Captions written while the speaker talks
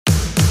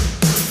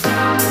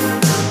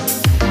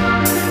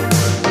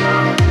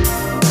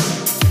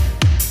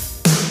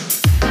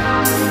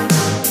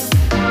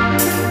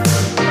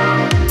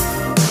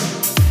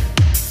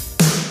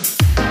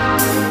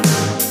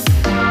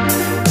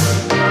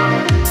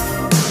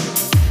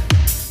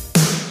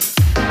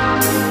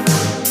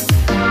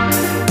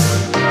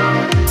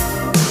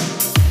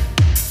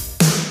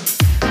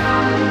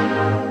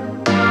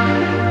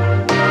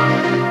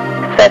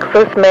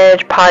Sexless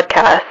Marriage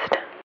Podcast.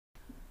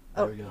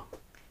 There we go.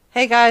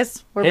 Hey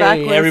guys, we're Hey, back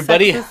with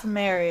everybody. Sexless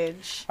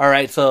Marriage. All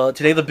right, so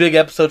today's a big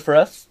episode for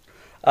us.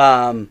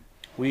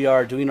 We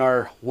are doing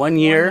our 1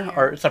 year,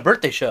 or it's our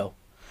birthday show.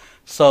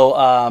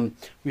 So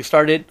we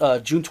started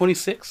June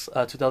 26,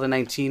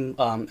 2019,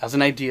 as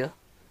an idea.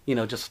 You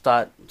know, just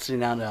thought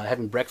sitting down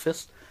having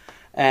breakfast,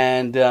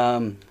 and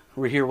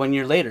we're here 1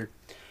 year later.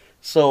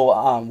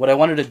 So what I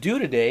wanted to do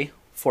today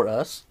for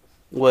us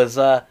was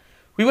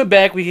we went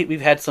back.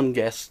 We've had some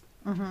guests,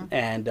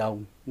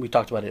 and we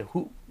talked about it.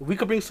 Who if we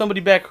could bring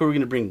somebody back? Who are we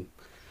gonna bring?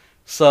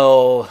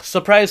 So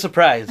surprise,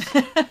 surprise,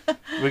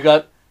 we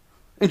got.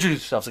 Introduce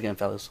yourselves again,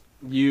 fellas.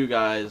 You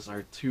guys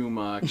are too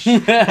much.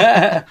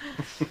 The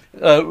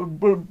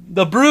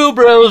Brew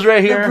Bros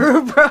right here.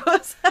 The Brew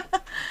Bros.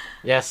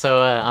 Yeah,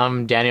 so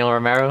I'm Daniel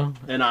Romero.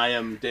 And I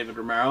am David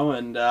Romero,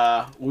 and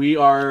we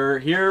are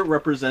here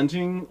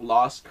representing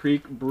Lost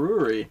Creek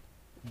Brewery.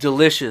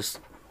 Delicious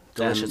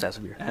ass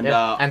beer. And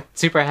Yeah, I'm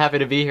super happy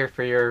to be here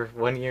for your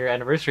 1 year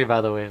anniversary, by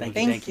the way.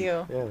 Thank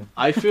you. Yeah.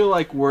 I feel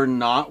like we're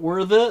not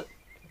worth it.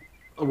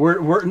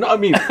 We're not.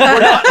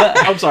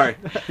 I'm sorry.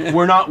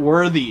 We're not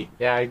worthy.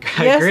 Yeah, I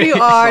Yes, agree. you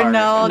are. Sorry.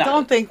 No, No.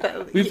 don't think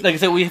that. Like I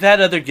said, we've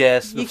had other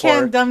guests You before.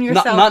 can't dumb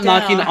yourself not down.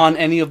 knocking on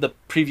any of the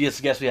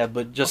previous guests we had,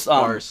 but just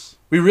Of course.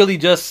 we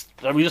just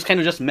kind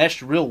of just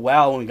meshed real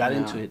well when we got Yeah.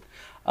 into it.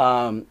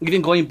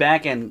 Even going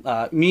back and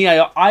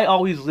I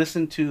always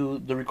listen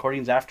to the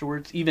recordings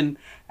afterwards, even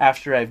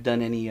after I've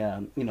done any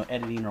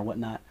editing or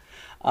whatnot,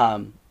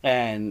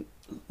 and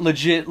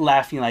legit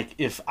laughing like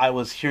if I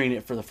was hearing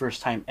it for the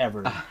first time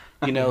ever.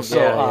 So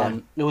Yeah.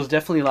 it was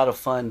definitely a lot of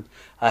fun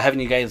having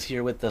you guys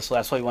here with us. So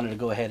that's why we wanted to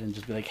go ahead and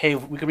just be like, hey,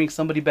 if we could bring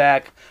somebody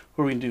back.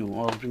 Who are we gonna do?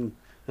 Well,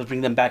 let's bring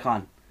them back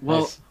on.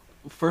 Well, Nice.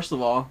 first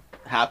of all,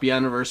 happy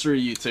anniversary,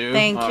 you two.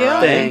 Thank All you. right.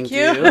 Thank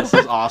you. This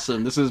is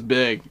awesome. This is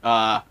big.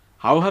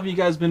 How have you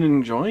guys been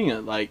enjoying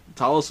it? Like,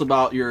 tell us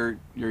about your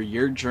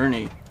year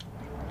journey.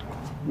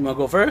 You wanna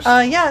go first?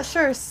 Yeah,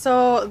 sure.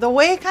 So the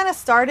way it kind of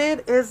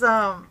started is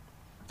sorry,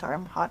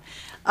 I'm hot.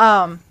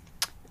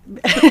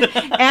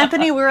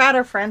 Anthony, we were at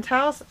our friend's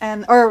house,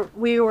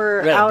 we were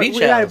At a out. beach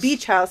We were at a house.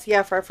 beach house,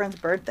 yeah, for our friend's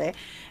birthday,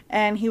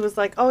 and he was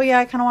like, "Oh yeah,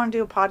 I kind of want to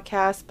do a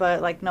podcast,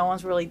 but like no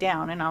one's really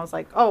down." And I was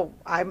like, "Oh,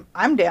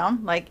 I'm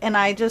down." Like, and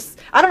I don't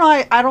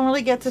know, I don't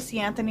really get to see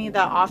Anthony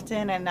that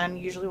often, and then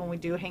usually when we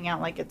do hang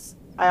out, like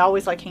I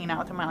always like hanging out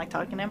with him. I like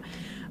talking to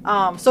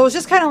him. So it was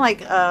just kind of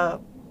like a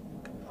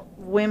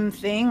whim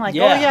thing, like,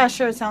 Yeah. "Oh yeah,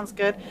 sure, it sounds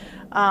good."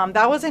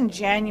 That was in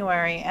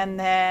January, and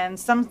then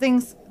some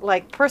things,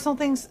 like personal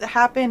things,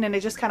 happened, and it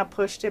just kind of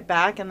pushed it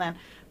back. And then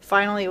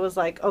finally, it was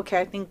like,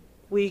 okay, I think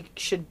we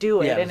should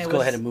do it. Yeah, and let's it go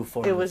was, ahead and move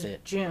forward It with was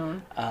it.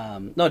 June.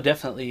 No,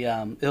 definitely.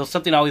 It was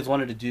something I always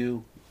wanted to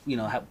do.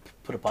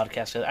 Put a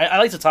podcast together. I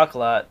like to talk a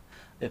lot.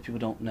 If people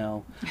don't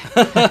know,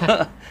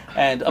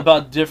 and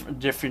about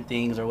different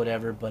things or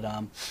whatever, but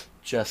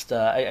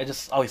I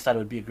just always thought it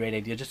would be a great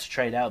idea just to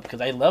try it out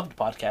because I loved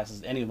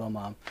podcasts, any of them.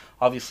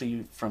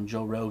 Obviously from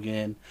Joe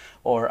Rogan,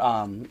 or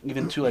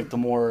even to like the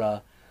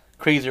more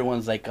crazier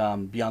ones like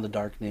Beyond the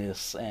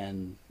Darkness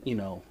and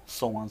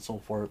so on and so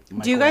forth.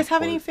 Do you guys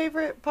have Michael any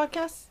favorite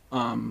podcasts?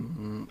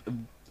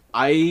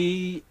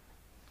 I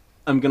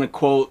am gonna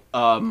quote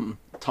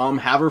Tom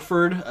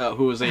Haverford,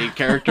 who is a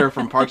character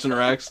from Parks and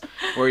Recs,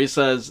 where he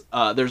says,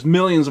 "There's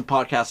millions of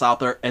podcasts out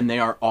there, and they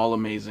are all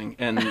amazing."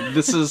 And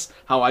this is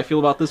how I feel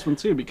about this one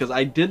too, because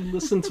I did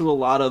listen to a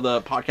lot of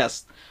the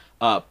podcasts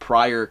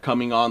prior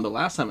coming on the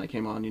last time I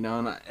came on,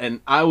 and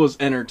I was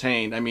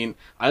entertained. I mean,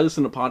 I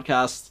listen to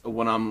podcasts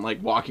when I'm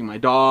like walking my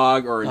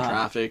dog or in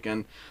traffic,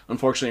 and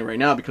unfortunately right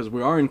now, because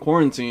we are in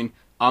quarantine,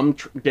 I'm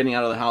getting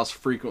out of the house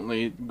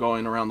frequently,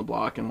 going around the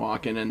block and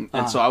walking, and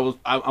so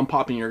I'm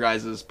popping your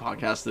guys'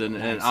 podcast in,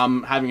 and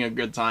I'm having a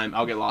good time.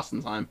 I'll get lost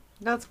in time.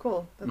 That's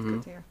cool. That's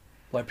good to hear.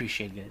 Well, I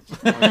appreciate it,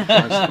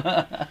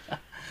 guys.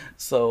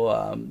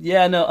 So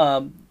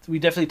we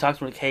definitely talked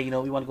to like, hey,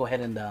 we want to go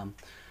ahead and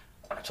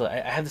so I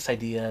had this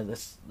idea.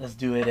 Let's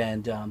do it,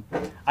 and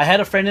I had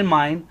a friend in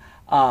mind,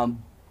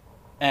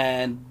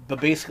 but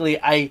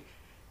basically I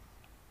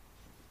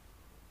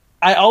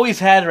always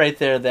had right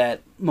there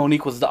that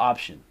Monique was the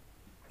option.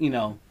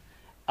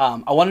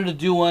 I wanted to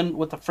do one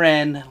with a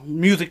friend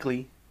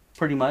musically,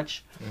 pretty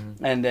much,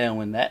 and then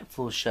when that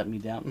fool shut me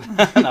down,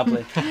 not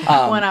playing.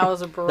 When I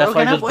was a That's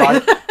why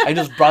broken up. I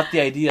just brought the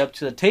idea up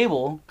to the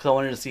table because I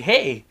wanted to see,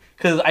 hey,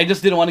 because I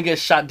just didn't want to get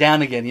shot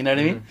down again. You know what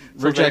I mean?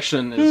 So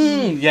Rejection it's like,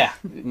 is yeah.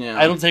 yeah.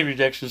 I don't take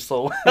rejection,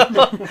 so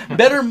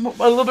better, a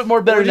little bit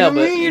more better now.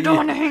 But you don't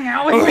want to hang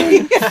out with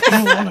me?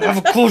 have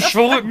a cool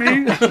show with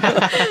me.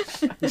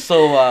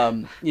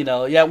 So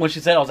when she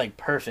said, I was like,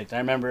 perfect. I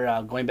remember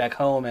going back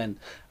home and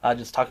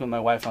just talking with my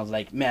wife, and I was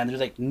like, man, there's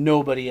like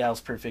nobody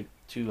else perfect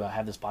to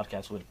have this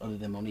podcast with other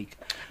than Monique.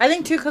 I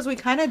think too, because we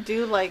kind of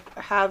do like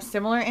have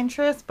similar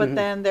interests, but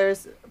then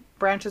there's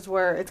branches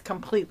where it's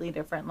completely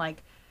different.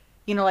 Like,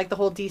 like the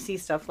whole DC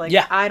stuff. Like,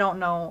 Yeah. I don't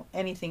know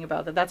anything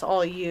about that. That's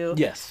all you.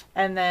 Yes.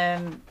 And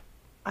then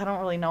I don't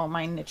really know what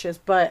my niche is,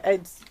 but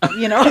it's,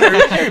 you know.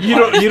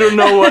 You don't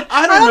know what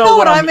I I don't know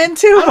what I'm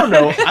into. I don't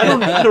know.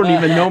 I don't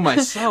even know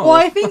myself. Well,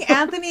 I think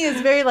Anthony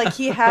is very like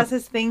he has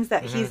his things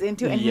that he's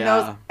into, and he Yeah.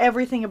 knows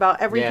everything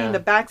about everything, Yeah. the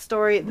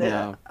backstory, the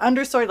Yeah.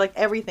 understory, like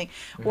everything.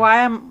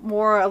 Why I'm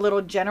more a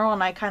little general,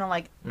 and I kind of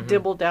like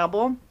dibble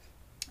dabble,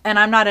 and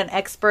I'm not an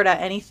expert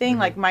at anything.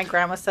 Like my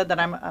grandma said that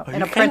I'm Are an you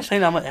kind of apprentice.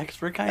 saying I'm an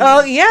expert kind Oh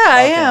of? yeah,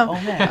 I Okay. am. Oh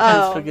man,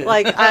 I forget.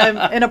 Like I'm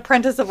an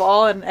apprentice of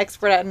all and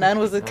expert at none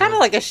was kind of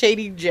like a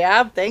shady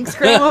jab. Thanks,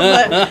 Grandma,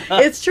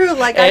 but it's true.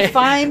 Like I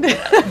find.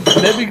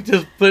 Let me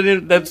just put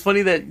in. That's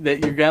funny that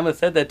your grandma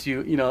said that to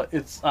you. You know,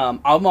 it's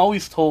I'm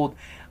always told,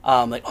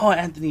 like, oh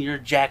Anthony, you're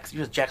jacks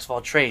of all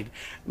trade.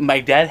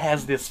 My dad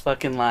has this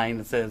fucking line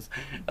that says,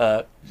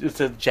 it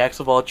says jacks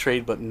of all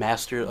trade but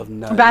master of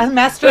none.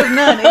 Master of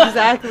none,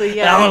 exactly.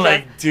 Yeah. And I'm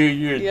exactly. like, dude,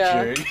 you're a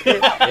Yeah. jerk.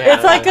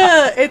 It's like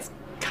it's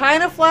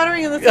kind of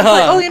flattering in the sense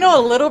like, oh, you know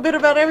a little bit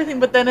about everything,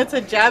 but then it's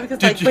a jab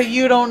because like, but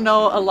you don't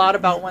know a lot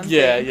about one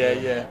yeah,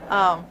 thing.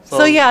 yeah.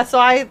 So yeah, so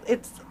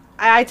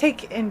I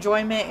take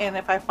enjoyment, and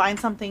if I find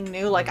something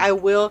new, like I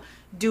will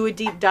do a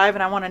deep dive,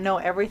 and I want to know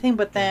everything.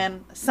 But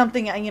then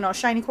something, you know,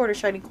 shiny quarter,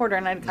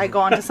 and I go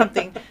on to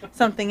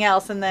something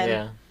else, and then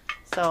Yeah.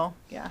 so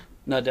yeah.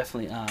 No,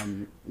 definitely.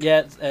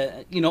 Yeah,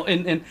 you know,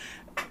 and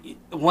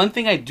one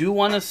thing I do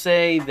want to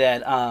say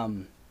that,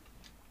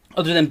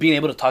 other than being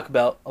able to talk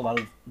about a lot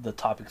of the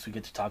topics we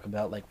get to talk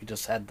about, like we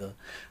just had the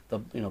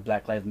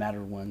Black Lives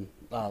Matter one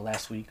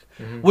last week,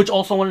 which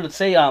also wanted to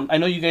say, I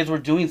know you guys were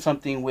doing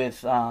something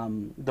with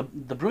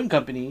the brewing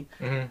company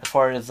as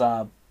far as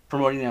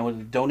promoting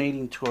and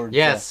donating towards.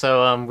 Yeah,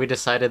 so we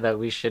decided that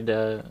we should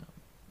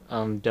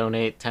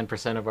donate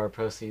 10% of our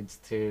proceeds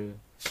to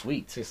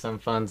Sweet. some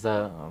funds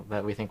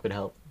that we think would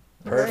help.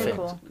 Very Perfect.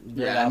 cool.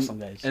 Very awesome,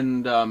 guys.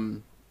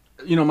 And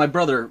you know, my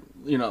brother,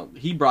 you know,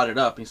 he brought it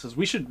up. He says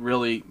we should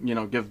really, you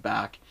know, give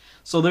back.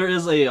 So there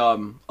is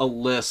a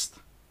list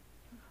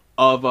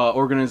of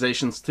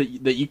organizations that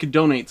you could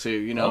donate to,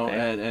 you know,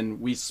 Okay. and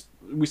we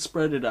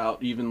spread it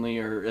out evenly,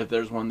 or if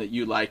there's one that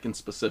you like in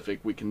specific,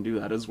 we can do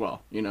that as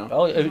well, you know.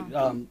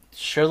 Oh,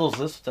 share those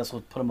lists with us.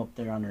 We'll put them up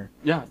there on our.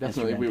 Yeah,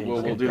 definitely. Instagram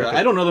We'll page. do Okay, that. perfect.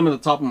 I don't know them at the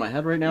top of my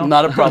head right now.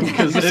 Not a problem. You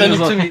can Because send it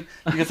them is to a- me.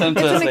 You can send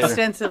them to It's us an later.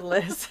 extensive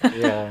list.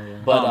 Yeah.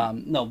 But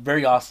no,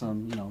 very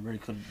awesome. You know, very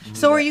cool. to do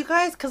So are that. you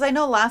guys, because I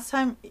know last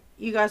time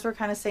you guys were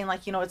kind of saying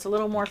like, you know, it's a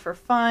little more for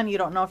fun. You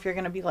don't know if you're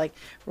going to be like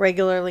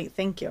regularly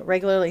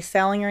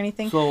selling or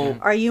anything. So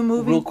Are you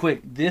moving? real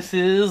quick, this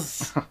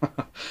is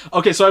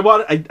Okay, so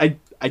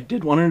I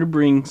did want her to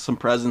bring some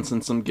presents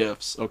and some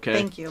gifts, okay?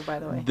 Thank you, by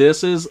the way.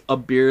 This is a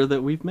beer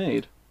that we've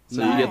made.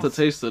 So you get to Nice.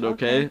 taste it,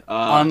 okay?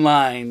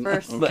 online.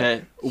 First.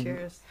 Okay.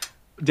 Cheers.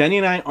 Danny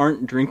and I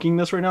aren't drinking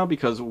this right now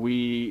because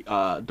we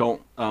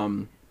don't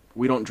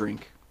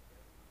drink.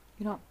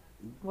 You don't.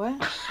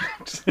 What?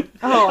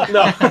 Oh.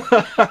 No.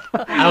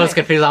 I was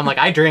confused. I'm like,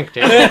 I drink,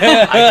 dude.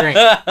 I drink.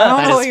 I don't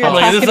That know is what you're I'm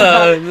like, is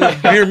talking this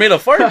a beer made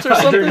of farts or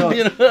something? know.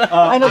 You know?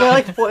 I know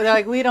they're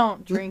like we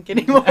don't drink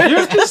anymore.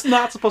 You're just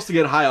not supposed to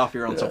get high off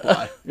your own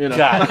supply, you know.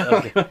 Got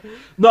it. Okay.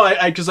 No,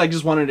 I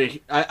just wanted to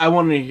I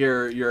wanted to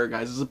hear your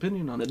guys'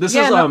 opinion on it. This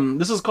Yeah, is no.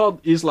 this is called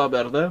Isla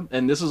Verde,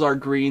 and this is our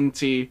green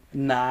tea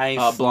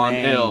Nice. blonde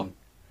name. ale.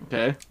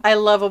 Okay. I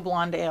love a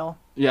blonde ale.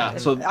 Yeah.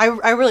 So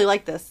I really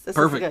like this. This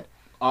perfect. is good.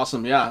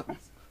 Awesome. Yeah.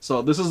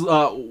 So this is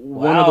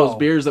one of those Wow.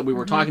 beers that we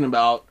were talking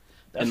about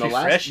That's and the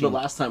refreshing.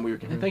 last time we were.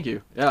 Thank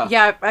you. Yeah.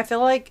 Yeah, I feel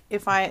like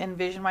if I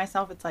envision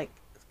myself, it's like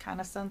kind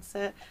of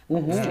sunset,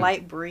 Mhm.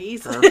 slight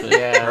breeze, Perfect.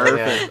 Yeah,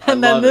 Perfect. I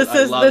and then love this it.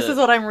 I is love this it. is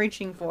what I'm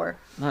reaching for.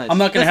 Nice. I'm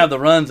not gonna have the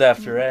runs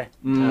after, eh?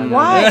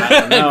 Why? I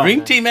don't know.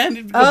 Green tea, man.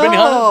 You go bring it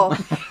Oh,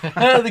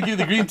 home. They give you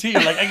the green tea.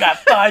 You're like, I got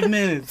 5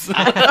 minutes.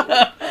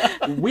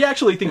 We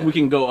actually think we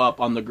can go up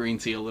on the green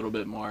tea a little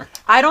bit more.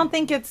 I don't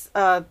think it's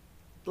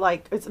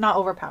like it's not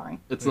overpowering.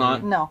 It's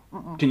not. No.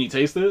 Mm-mm. Can you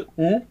taste it?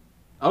 Mhm.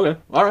 Okay.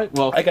 All right.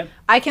 Well. I can.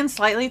 I can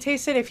slightly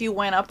taste it. If you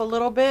went up a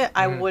little bit,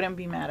 I wouldn't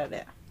be mad at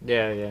it.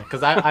 Yeah.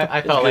 Because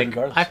I felt good like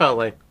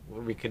regardless.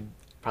 we could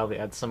probably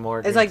add some more.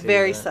 It's green like tea,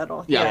 very but-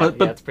 subtle. Yeah, Yeah.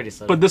 but it's pretty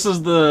subtle. But this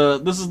is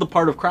the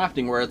part of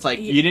crafting where it's like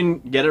Ye- you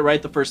didn't get it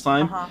right the first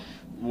time. Uh-huh.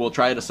 We'll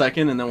try it a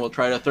second, and then we'll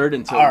try it a third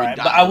until All we right,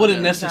 dial but I wouldn't it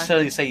in.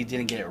 necessarily say you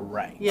didn't get it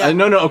right. Yeah.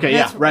 No. Okay.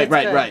 That's- Yeah. Right.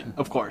 that's good. Right.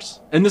 Of course.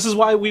 And this is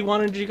why we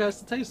wanted you guys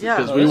to taste it Yeah.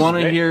 because Oh, we this is want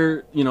to great.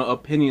 hear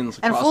opinions.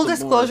 And across full the board.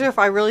 disclosure, if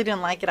I really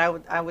didn't like it, I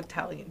would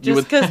tell you. You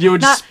Just because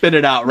would just spit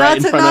it out right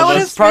in front of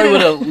us. Probably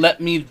would have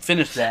let me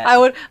finish that.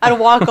 I'd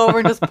walk over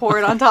and just pour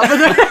it on top of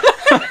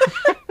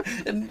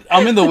it.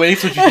 I'm in the way,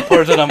 so she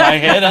pours it on my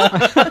head.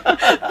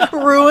 Huh?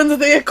 Ruins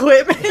the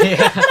equipment.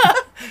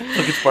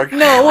 Look at Spark.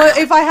 No, well,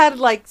 if I had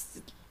like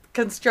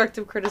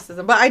constructive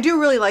criticism, but I do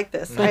really like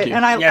this, Thank you.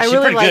 and I Yeah, she's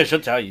really pretty like. good. She'll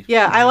tell you.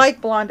 Yeah, I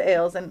like blonde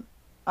ales, and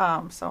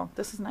so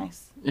this is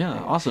nice. Yeah.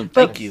 Awesome.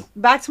 But Thank you.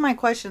 Back to my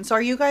question. So,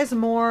 are you guys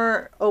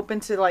more open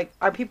to like?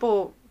 Are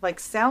people like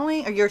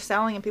selling, or you're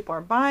selling and people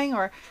are buying,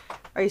 or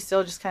are you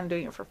still just kind of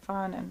doing it for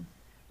fun? And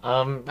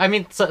I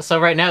mean, so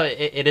right now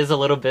it is a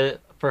little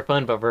bit for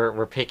fun, but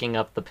we're picking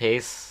up the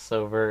pace.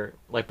 So we're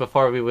like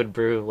before we would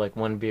brew like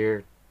one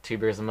beer 2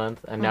 beers a month,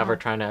 and now Mhm. we're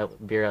trying to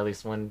brew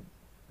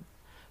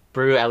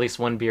at least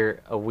one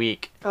beer a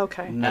week.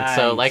 Okay. And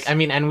so, like, Nice. I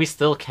mean, and we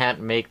still can't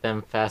make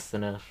them fast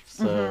enough.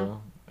 So Mhm.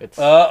 it's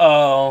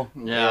Uh-oh.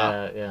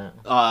 yeah.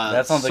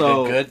 That sounds like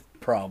so- a good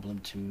problem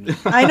to me.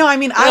 I know. I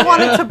mean, I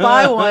wanted to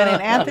buy one,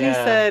 and Anthony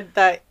Yeah. said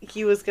that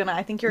he was gonna.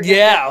 I think you're. Gonna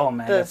Yeah. get Oh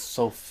man, the- that's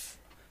so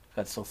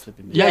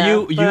flipping. Yeah, Yeah,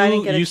 you but I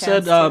didn't get a you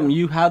said chance to.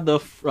 you had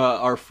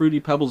our Fruity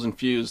Pebbles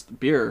infused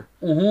beer.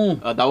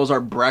 Mm-hmm. That was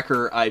our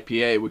Brecker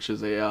IPA, which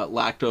is a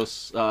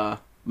lactose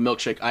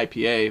milkshake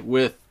IPA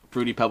with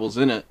Fruity Pebbles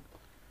in it.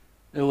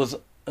 It was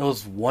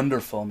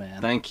wonderful,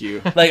 man. Thank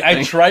you. Like I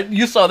Thank- tried.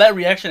 You saw that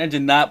reaction. I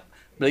did not.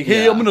 Like,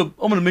 hey, Yeah. I'm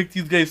gonna make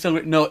these guys sound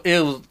great. No,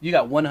 it was. You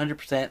got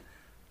 100%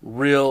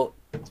 real.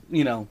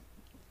 You know,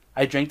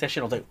 I drank that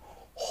shit. I was like,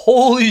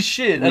 holy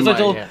shit! As I Right,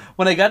 told yeah.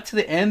 when I got to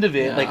the end of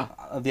it, Yeah. like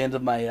at the end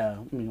of my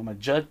my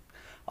jug,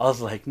 I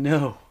was like,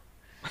 no,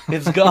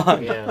 it's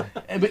gone. Yeah.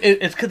 And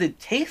it's because it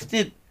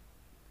tasted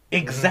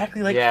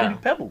exactly like Yeah. Fruity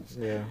Pebbles.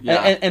 Yeah.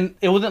 Yeah. And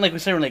it wasn't like we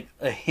said, like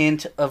a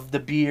hint of the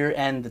beer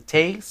and the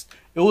taste.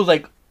 It was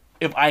like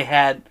if I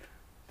had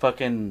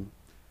fucking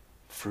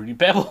Fruity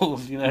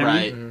Pebbles, you know what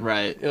I mean?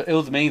 Right. It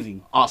was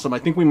amazing. Awesome. I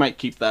think we might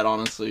keep that,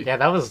 honestly. Yeah,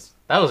 that was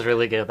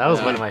really good. That was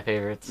Yeah. one of my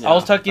favorites. I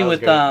was talking that was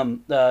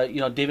with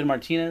great. David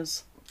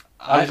Martinez.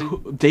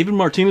 David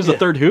Martinez, the Yeah.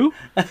 third who?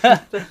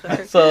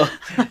 So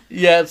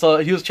yeah, so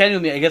he was chatting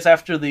with me. I guess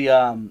after the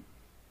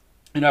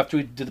after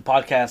we did the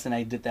podcast and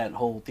I did that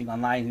whole thing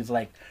online, he's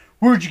like,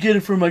 "Where'd you get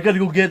it from? I gotta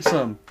go get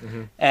some."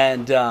 Mhm.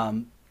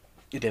 And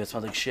David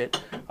smells like shit.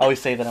 I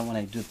always say that when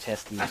I do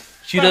testing.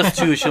 She does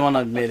too. She don't want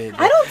to admit it.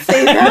 I don't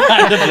say that.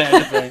 I'm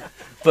just playing.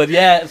 But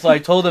yeah, so I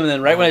told him, and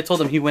then right when I told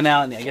him, he went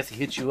out and I guess he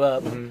hit you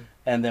up,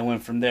 and then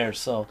went from there.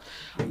 So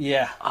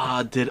yeah,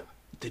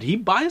 Did he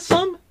buy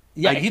some?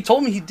 yeah, he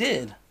told me he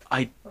did.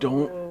 I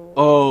don't.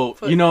 Oh,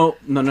 you know,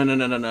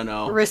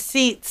 no.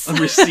 Receipts.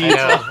 Receipt.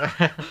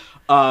 I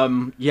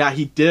know. Yeah,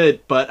 he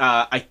did, but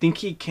I think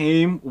he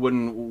came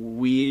when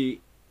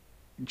we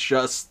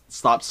just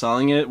stopped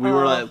selling it. We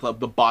were Oh. at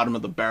the bottom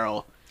of the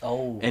barrel,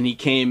 Oh, and he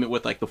came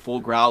with like the full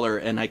growler,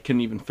 and I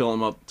couldn't even fill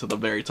him up to the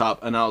very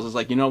top. And I was just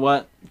like, you know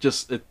what?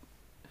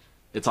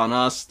 It's on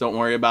us. Don't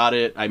worry about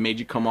it. I made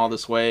you come all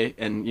this way,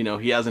 and you know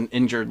he has an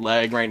injured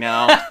leg right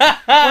now. What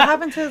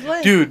happened to his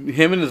leg? dude,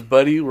 him and his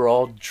buddy were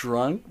all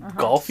drunk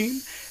golfing,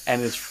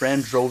 and his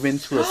friend drove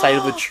into the side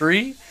of a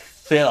tree.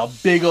 So he had a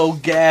big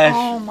old gash.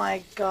 Oh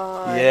my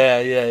god.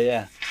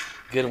 Yeah.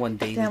 Good one,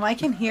 David. Damn, I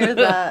can hear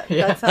that.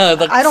 Yeah. That sounds,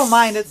 The- I don't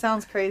mind. It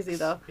sounds crazy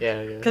though,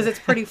 Yeah. because it's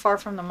pretty far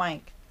from the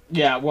mic.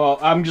 Yeah, well,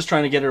 I'm just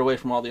trying to get it away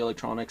from all the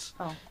electronics.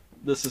 Oh.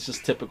 This is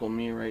just typical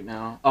me right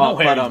now. No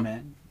but worries,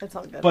 man. It's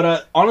all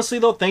good. honestly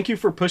though, thank you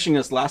for pushing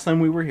us. Last time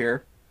we were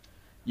here,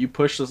 you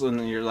pushed us,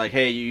 and you're like,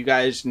 "Hey, you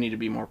guys need to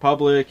be more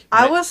public."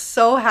 I was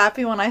so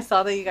happy when I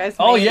saw that you guys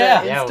made Oh,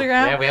 yeah. an Yeah,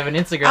 Instagram. yeah, we have an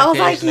Instagram I was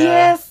page like, now.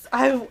 yes,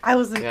 I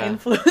was an Yeah.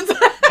 influencer.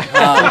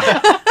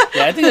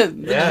 Yeah, I think that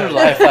Yeah. there's a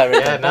life right Yeah,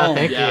 there. no, Boom.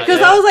 thank Yeah. you.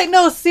 Because I was like,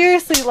 no,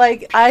 seriously,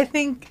 like I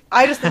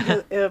just think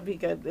it would be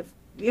good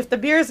if the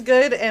beer's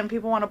good and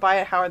people want to buy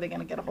it. How are they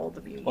going to get a hold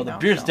of you? Well, you the know?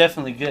 beer's So.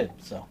 definitely good.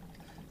 So,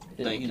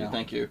 Thank you, know.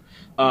 thank you.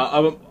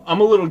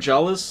 I'm a little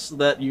jealous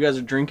that you guys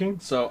are drinking,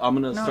 so I'm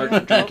gonna No, start no,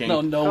 drinking.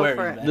 no Go worries,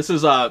 for it. man. This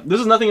is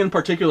nothing in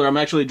particular. I'm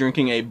actually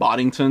drinking a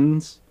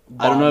Boddington's.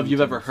 I don't know if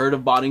you've ever Boddington's. heard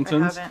of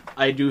Boddington's. I haven't.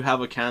 I do have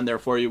a can there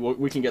for you.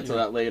 We can get to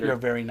that You're later.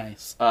 very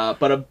nice.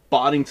 But a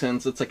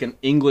Boddington's, it's like an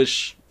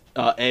English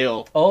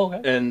ale, Oh,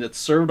 okay. and it's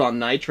served on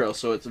nitro,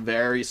 so it's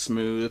very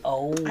smooth.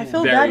 Oh, I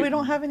feel Very bad we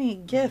don't have any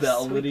gifts.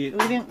 velvety. We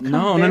didn't. come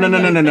No. very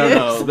many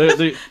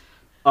gifts.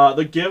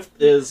 The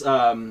gift is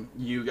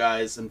you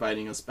guys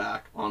inviting us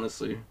back.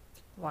 Honestly,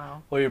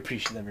 Wow. Well, we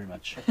appreciate that very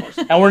much.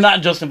 And we're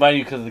not just inviting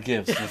you because of the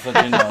gifts. Just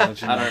let you know.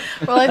 Let you I know.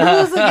 don't. Well, I think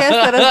it was the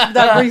guest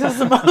that brings us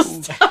the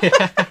most.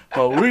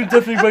 Well, we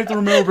definitely invite the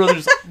Romero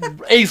brothers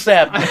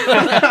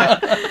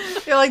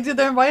ASAP. You're like, dude,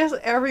 they're inviting us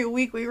every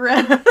week. We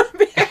ran out of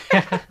beer.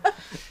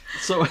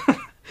 So,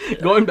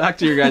 going back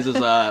to your guys'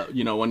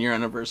 1 year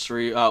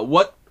anniversary,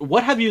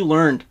 what have you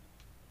learned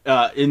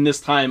in this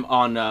time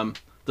on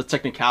the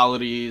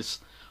technicalities,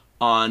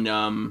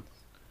 on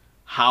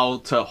how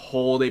to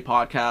hold a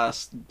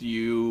podcast? Do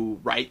you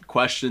write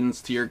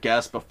questions to your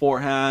guests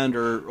beforehand,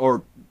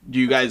 or do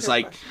you guys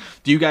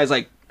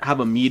have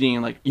a meeting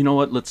and like, you know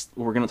what,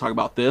 we're gonna talk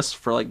about this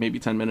for like maybe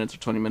 10 minutes or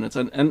 20 minutes,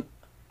 and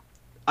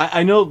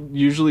I know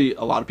usually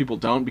a lot of people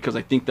don't, because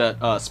I think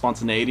that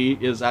spontaneity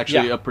is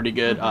actually Yeah. a pretty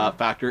good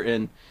factor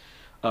in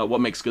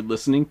what makes good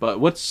listening. But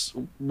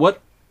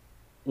what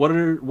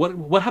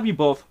have you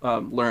both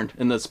learned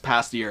in this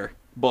past year,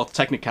 both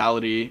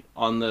technicality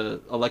on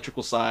the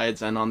electrical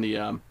sides and on the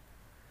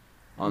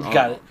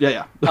Got it.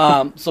 Yeah.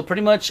 So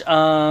pretty much,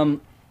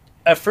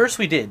 at first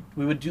we'd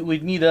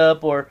meet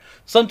up, or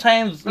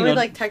sometimes Or we'd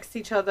like text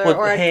each other, well,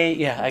 or hey,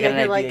 yeah, I got get an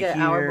here idea like an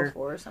here. hour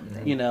before or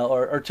something. You know,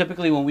 or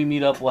typically when we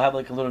meet up, we'll have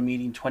like a little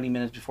meeting 20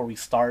 minutes before we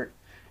start,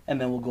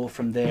 and then we'll go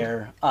from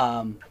there.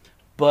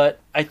 But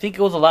I think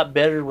it was a lot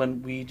better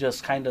when we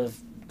just kind of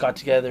got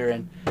together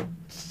and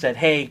said,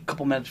 hey, a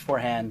couple minutes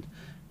beforehand,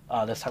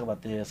 let's talk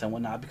about this and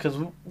whatnot, because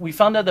we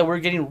found out that we're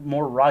getting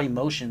more raw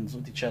emotions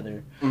with each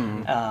other.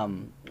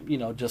 You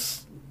know,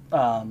 just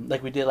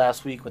like we did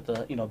last week with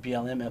the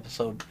BLM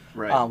episode.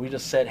 Right. We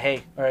just said,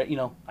 hey, all right,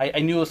 I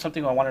knew it was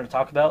something I wanted to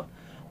talk about,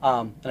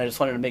 and I just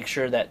wanted to make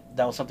sure that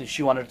was something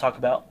she wanted to talk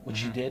about, which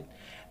she did,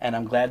 and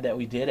I'm glad that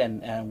we did,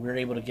 and we were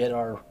able to get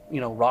our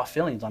raw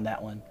feelings on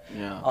that one.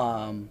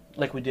 Yeah.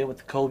 Like we did with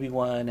the Kobe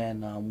one,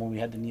 and when we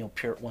had the Neil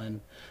Peart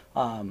one.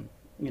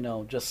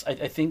 Just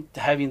I think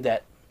having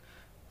that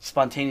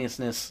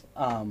spontaneousness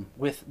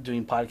with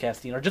doing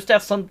podcasting, or just to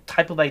have some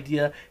type of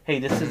idea, hey,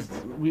 this is,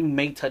 we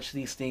may touch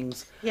these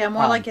things. Yeah,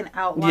 more like an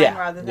outline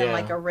rather than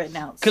like a written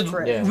out script.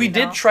 Because we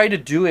did try to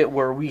do it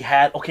where we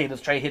had, okay,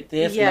 let's try to hit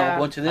this, and then we'll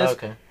go into this.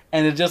 Okay.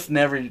 And it just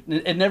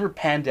never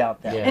panned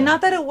out that way. And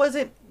not that it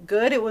wasn't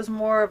good, it was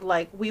more of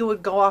like we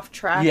would go off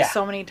track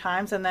so many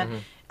times, and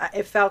then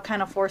it felt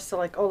kind of forced to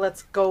like, oh,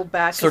 let's go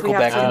back because we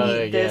have to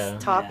meet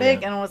this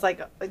topic, and it was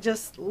like,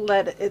 just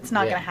let it, it's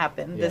not gonna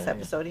happen this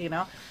episode,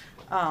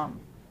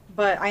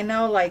 but I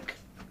know, like,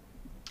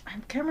 I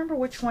can't remember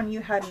which one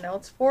you had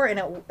notes for, and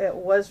it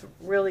was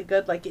really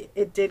good. Like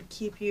it did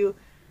keep you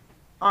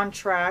on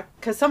track,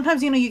 because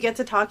sometimes you get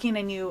to talking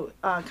and you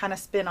kind of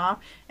spin off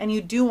and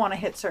you do want to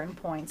hit certain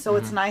points, so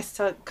it's nice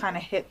to kind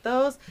of hit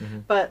those.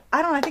 But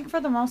I don't know, I think for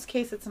the most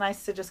case it's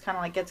nice to just kind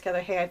of like get together,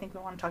 hey, I think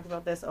we want to talk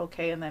about this,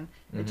 okay, and then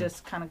it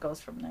just kind of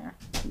goes from there.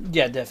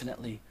 Yeah,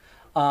 definitely.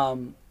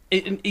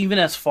 Even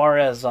as far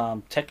as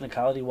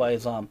technicality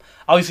wise,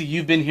 obviously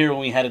you've been here when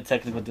we had a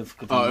technical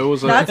difficulty. Oh, it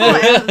was that's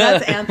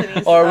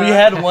Anthony's. Or we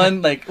had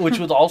one which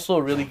was also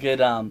a really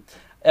good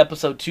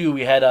episode 2.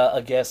 We had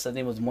a guest. His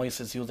name was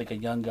Moises. He was like a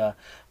young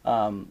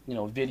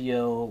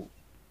video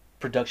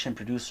production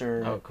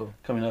producer. Oh, cool.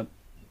 Coming up,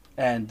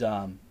 and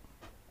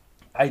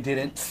I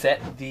didn't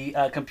set the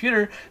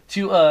computer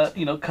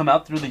to come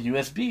out through the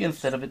USB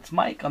instead of its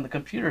mic on the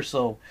computer,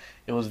 so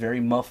it was very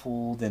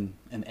muffled and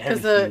everything.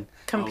 Because the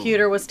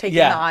computer was taking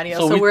the audio,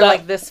 so we're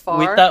like this far.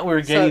 We thought we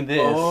were getting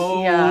this.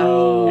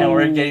 And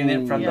we're getting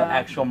it from the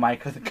actual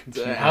mic of the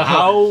computer.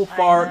 How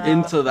far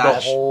into that?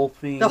 The whole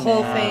thing. The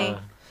whole thing.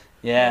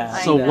 Yeah.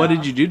 So what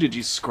did you do? Did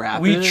you scrap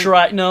it? We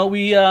tried. No,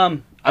 we. I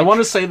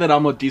want to say that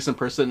I'm a decent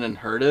person and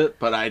heard it,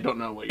 but I don't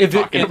know what you're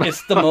talking about.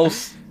 It's the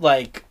most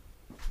like.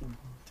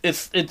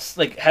 It's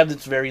like have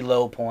its very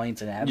low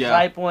points and have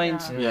high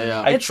points.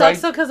 Yeah. I it tried,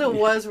 sucks though because it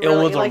was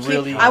really like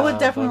I would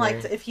definitely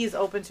like to, if he's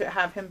open to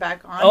have him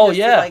back on. To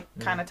like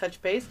kind of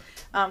touch base,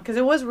 because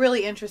it was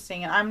really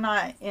interesting, and I'm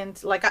not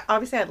into like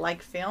obviously I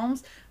like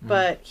films,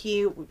 but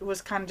he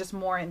was kind of just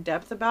more in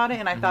depth about it,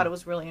 and I thought it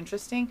was really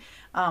interesting.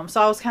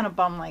 So I was kind of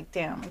bummed, like,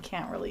 damn, I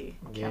can't really.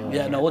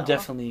 We'll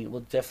definitely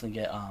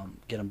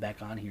get him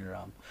back on here.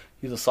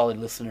 He's a solid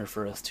listener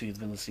for us too. He's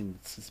been listening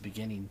since the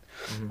beginning,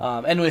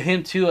 and with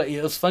him too,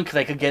 it was fun because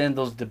I could get in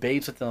those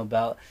debates with him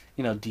about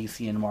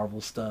DC and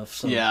Marvel stuff.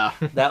 So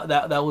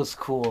that was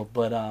cool.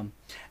 But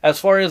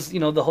as far as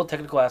the whole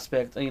technical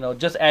aspect,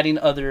 just adding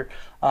other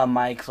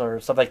mics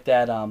or stuff like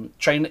that.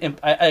 Trying to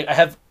I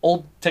have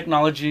old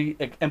technology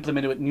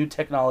implemented with new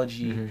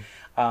technology.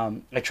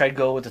 I tried to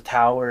go with the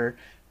tower.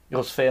 It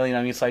was failing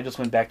on me, so I just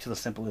went back to the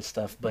simplest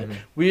stuff. But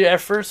at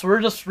first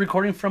we're just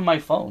recording from my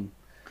phone.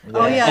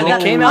 Oh yeah, and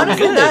it came out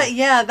good.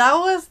 That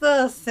was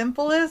the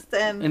simplest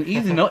and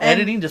easy. No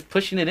editing, just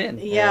pushing it in.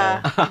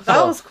 Yeah,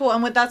 that was cool.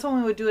 And that's when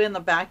we would do it in the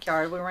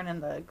backyard. We weren't in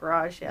the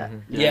garage yet.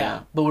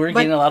 Yeah, but we were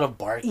getting a lot of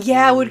bark.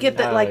 Yeah, we'd get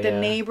the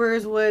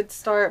neighbors would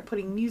start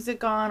putting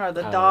music on, or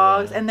the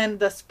dogs, and then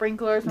the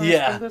sprinklers. And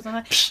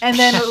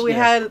then we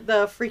had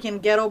the freaking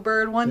ghetto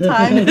bird one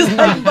time, just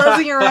like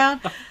buzzing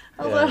around.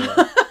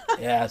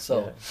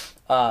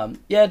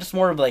 Just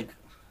more of like,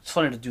 just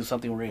wanted to do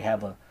something where we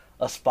have a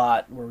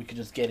spot where we could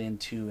just get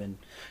into and,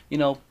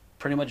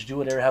 pretty much do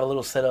whatever, have a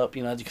little setup.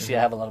 As you can see, I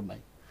have a lot of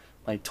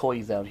my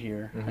toys out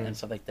here and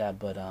stuff like that.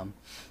 But,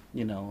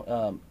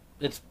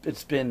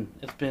 it's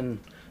been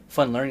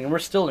fun learning, and we're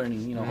still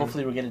learning.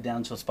 Hopefully we'll get it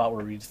down to a spot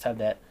where we just have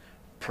that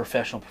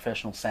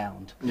professional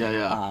sound.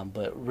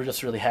 But we're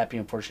just really happy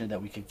and fortunate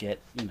that we could get,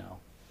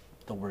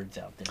 the words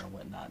out there and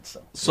whatnot.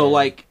 So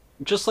like,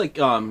 just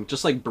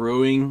like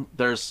brewing,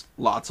 there's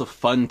lots of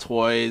fun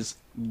toys,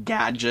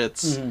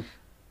 gadgets.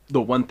 The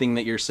one thing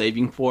that you're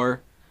saving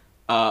for,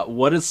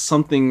 what is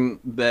something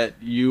that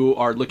you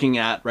are looking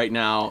at right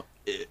now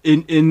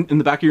in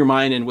the back of your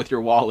mind and with your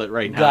wallet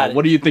right now?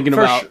 What are you thinking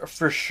about?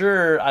 For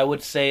sure, I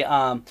would say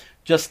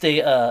just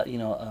another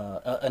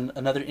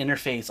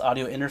interface,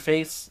 audio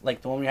interface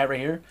like the one we have right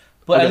here,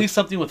 but at least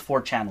something with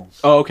 4 channels.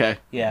 Oh, okay.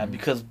 Yeah,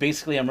 because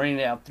basically I'm running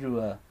it out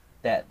through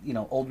that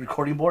old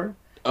recording board.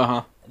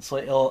 So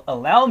it'll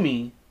allow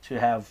me to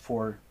have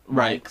 4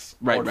 mics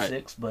or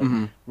 6, but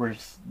we're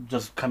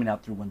just coming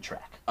out through 1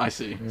 track. I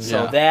see.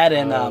 So that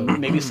and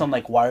maybe some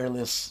like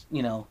wireless,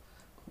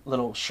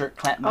 little shirt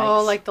clamp mics.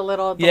 Oh, like the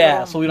little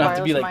so we don't have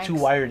to be like mics. too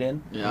wired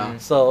in. Yeah.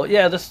 So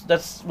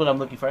that's what I'm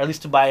looking for. At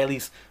least to buy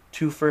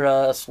 2 for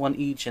us, 1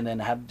 each, and then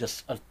have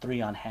just a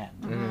 3 on hand.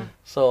 Mm-hmm.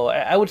 So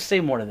I would say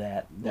more to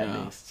that Yeah.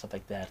 base, stuff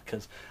like that,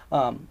 because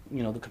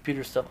you know, the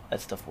computer stuff,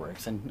 that stuff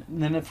works. And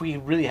then if we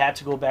really had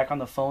to go back on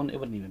the phone, it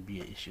wouldn't even be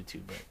an issue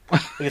too.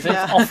 But like I said,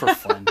 Yeah. it's all for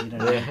fun. You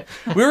know what I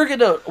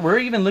mean? We're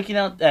even looking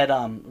out at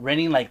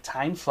renting like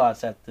time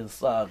slots at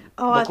this at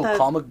local that-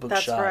 comic book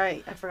That's shop.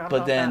 right. I forgot But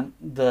about then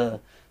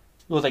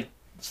it was like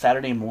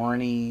Saturday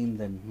morning.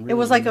 Then that. It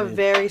was like a really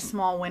very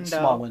small window.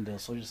 small window.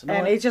 So just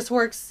And it just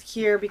works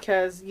here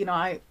because, you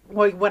know,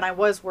 when I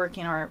was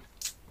working, or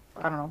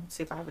I don't know,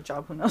 see if I have a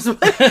job, who knows. When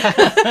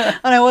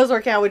I was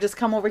working, I would just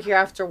come over here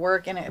after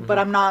work, and but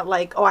I'm not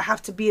like, oh, I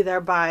have to be there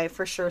by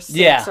for sure 6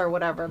 Yeah. or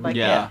whatever. Like,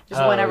 Yeah. just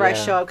Oh, whenever I yeah.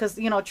 show up, because,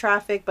 you know,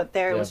 traffic, but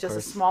there it Yeah, was of just a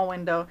course. small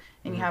window,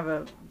 and you have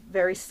a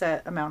very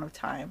set amount of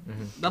time.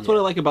 That's what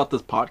I like about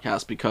this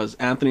podcast, because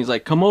Anthony's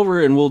like, come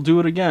over and we'll do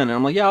it again. And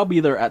I'm like, yeah, I'll be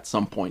there at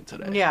some point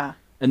today. Yeah.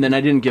 And then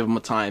I didn't give him a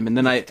time. And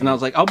then I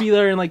was like, I'll be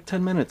there in like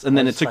 10 minutes. And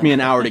then it That's took me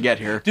fine. an hour to get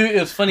here. Dude, it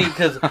was funny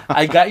because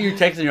I got your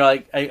text and you're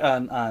like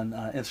on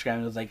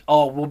Instagram. It was like,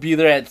 "Oh, we'll be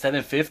there at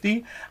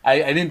 7:50." I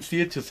didn't see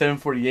it till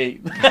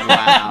 7:48.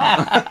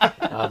 Wow.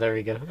 Oh, there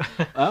we go.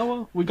 Oh,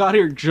 well, we got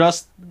here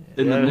just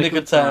in the Yeah. nick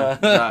of time.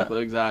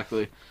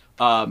 Exactly.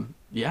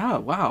 Yeah,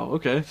 wow,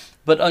 okay.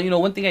 But you know,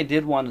 one thing I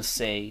did want to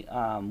say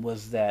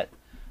was that,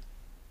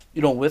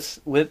 you know,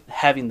 with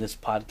having this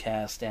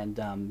podcast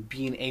and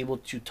being able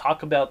to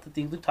talk about the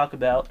things we talk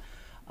about,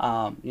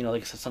 you know,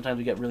 like I said, sometimes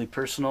we get really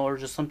personal, or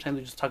just sometimes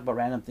we just talk about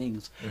random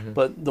things.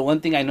 But the one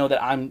thing I know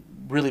that I'm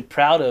really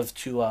proud of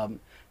to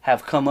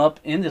have come up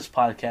in this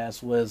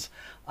podcast was,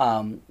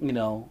 you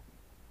know,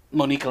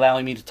 Monique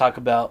allowing me to talk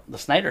about the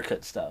Snyder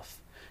Cut stuff,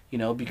 you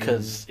know,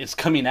 because it's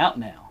coming out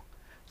now.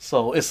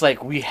 So it's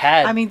like we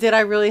had. I mean, did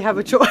I really have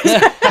a choice?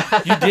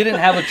 You didn't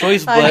have a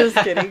choice, but I'm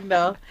just kidding,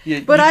 no.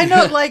 you- But I you-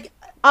 know, like,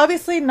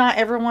 obviously not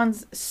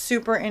everyone's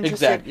super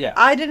interested. Yeah.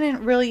 I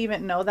didn't really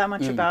even know that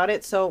much Mm. about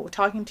it. So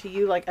talking to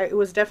you, like, it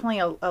was definitely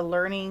a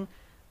learning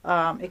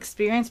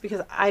experience,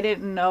 because I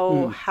didn't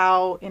know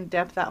how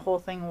in-depth that whole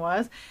thing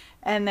was.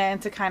 And then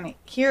to kind of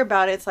hear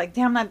about it, it's like,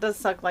 damn, that does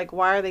suck. Like,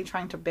 why are they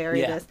trying to bury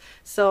Yeah. this?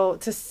 So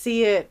to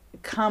see it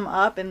come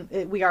up, and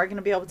we are going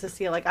to be able to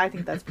see it, like, I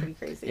think that's pretty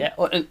crazy. Yeah,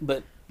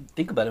 but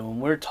think about it.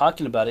 When we're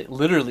talking about it,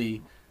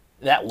 literally,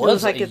 that was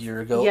was like a it's- year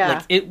ago. yeah.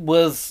 Like it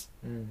was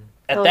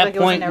at was that like it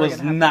was point never was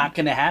gonna happen. not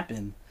going to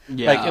happen.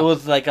 Yeah. Like it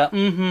was like a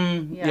Yeah.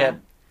 yeah.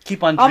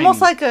 Keep on dreaming.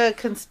 Almost like a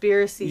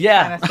conspiracy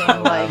Yeah. kind of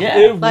thing. Like, Yeah.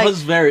 It like-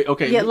 was very,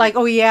 okay. yeah, like,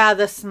 oh yeah,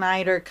 the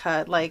Snyder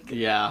Cut. Like,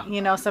 Yeah.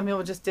 you know, some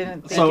people just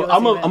didn't think So it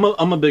was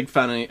I'm a big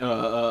fan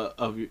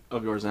of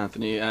yours,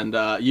 Anthony, and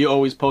you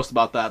always post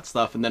about that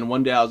stuff. And then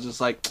one day I was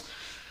just like,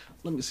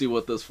 let me see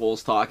what this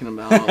fool's talking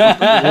about.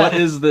 What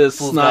is this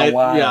Fool's gone Snyder?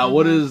 wild. Yeah,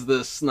 what is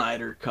this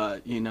Snyder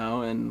Cut? You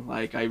know, and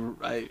like I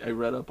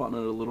read up on it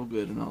a little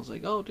bit, and I was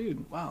like, oh,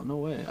 dude, wow, no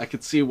way. I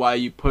could see why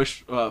you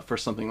push for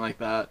something like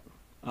that.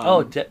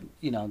 yeah,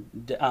 you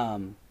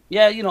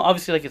know,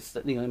 obviously, like it's,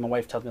 you know, my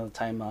wife tells me all the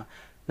time,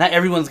 not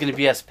everyone's going to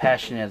be as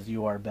passionate as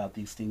you are about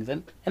these things,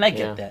 and I get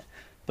Yeah. that.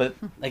 But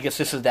I guess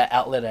this is that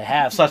outlet I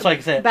have. So that's why I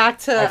said, back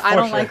to Oh, for I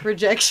don't sure. like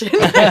rejection.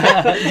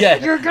 yeah.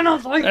 You're gonna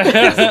like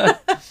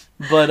this.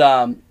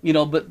 But you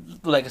know, but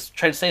like I was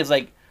trying to say is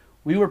like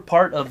we were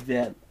part of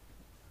that.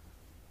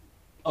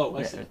 Oh,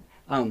 I see.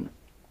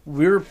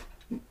 We're,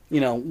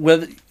 you know,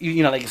 whether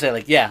you know, like I said,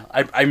 like yeah,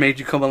 I made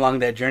you come along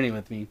that journey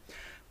with me,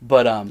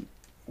 but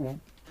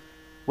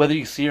whether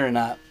you see it or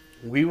not,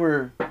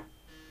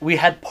 we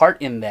had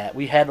part in that.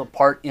 We had a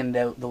part in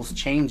those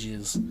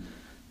changes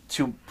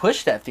to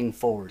push that thing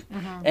forward.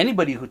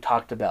 Anybody who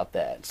talked about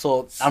that,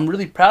 so I'm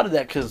really proud of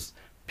that because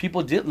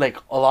people did, like,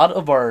 a lot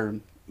of our,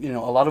 you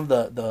know, a lot of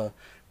the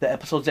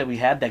episodes that we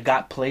had that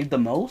got played the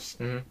most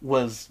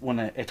was when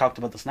I talked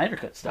about the Snyder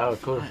Cut stuff. Oh,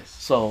 cool.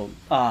 So,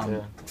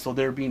 Yeah. so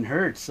they're being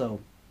heard. So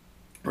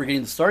we're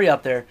getting the story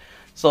out there.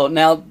 So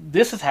now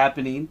this is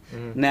happening.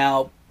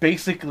 Now,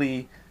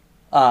 basically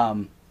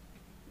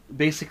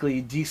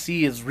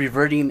DC is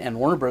reverting, and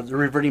Warner Bros. They're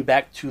reverting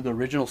back to the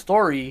original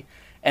story,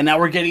 and now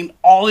we're getting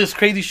all this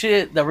crazy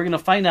shit that we're gonna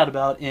find out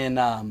about in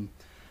August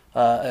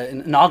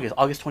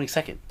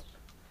 22nd.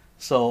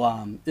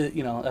 So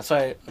you know, that's why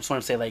I just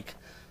want to say, like,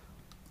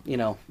 you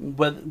know,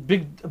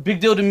 big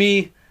deal to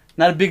me,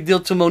 not a big deal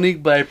to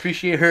Monique, but I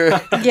appreciate her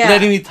Yeah.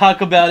 letting me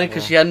talk about it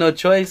because she had no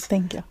choice.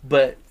 Thank you.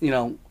 But you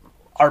know,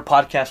 our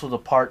podcast was a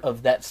part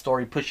of that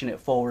story, pushing it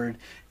forward,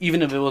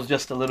 even if it was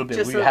just a little bit.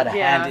 Just We had a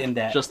yeah. hand in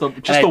that. Just the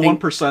And I one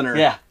think- percenter.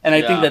 Yeah, and I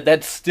Yeah. think that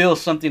that's still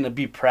something to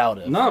be proud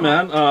of. No,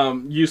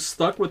 man. You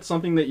stuck with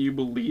something that you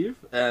believe,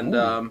 and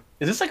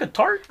Is this like a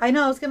tart? I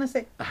know. I was gonna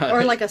say,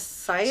 or like a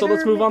cider. so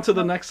let's move on to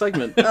maybe? the next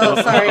segment.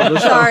 Oh, sorry, of the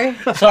show. sorry.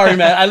 Sorry,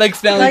 man. I like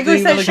smelling Like we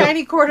things. I said, like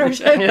shiny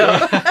quarters.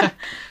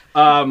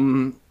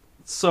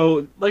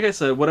 So, like I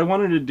said, what I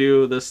wanted to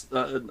do this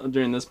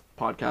during this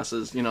podcast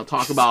is, you know,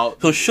 talk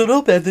about So shut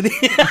up, Anthony.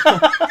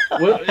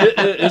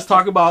 is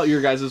talk about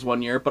your guys'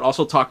 1 year, but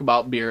also talk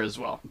about beer as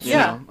well. you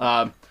Yeah.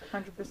 know?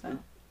 100%.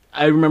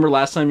 I remember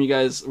last time you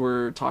guys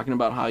were talking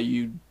about how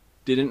you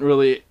didn't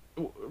really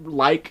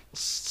like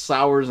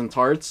sours and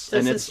tarts, This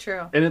and is it's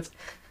true.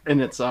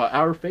 and it's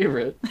our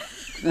favorite.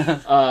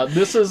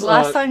 This is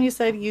Last time you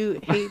said you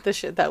hate the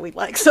shit that we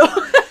like, so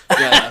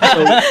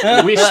yeah.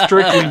 So we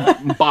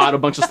strictly bought a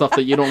bunch of stuff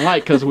that you don't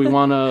like because we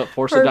want to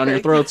force it down your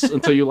Perfect. throats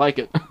until you like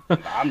it.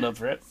 I'm up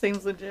for it.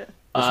 seems legit.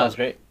 That sounds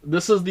great.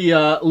 This is the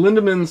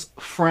Lindemann's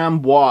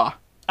Framboise.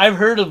 I've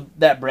heard of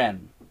that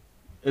brand.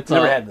 It's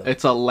Never a had those.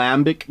 it's a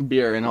lambic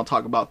beer, and I'll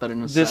talk about that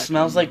in a second. This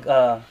smells like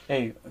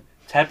hey,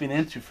 tapping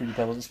into Fruity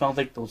Pebbles. It smells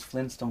like those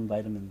Flintstone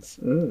vitamins.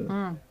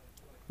 Mm.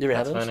 You ever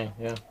had That's those? funny.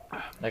 Yeah,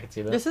 I can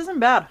see that. This isn't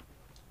bad.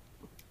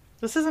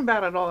 This isn't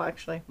bad at all,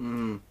 actually.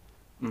 Mm.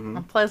 Mhm.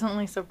 I'm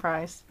pleasantly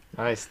surprised.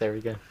 Nice. There we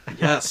go.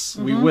 Yes,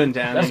 we Mhm. win,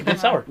 Danny. That's a good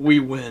sour. We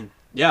win.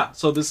 Yeah.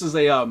 So this is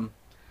a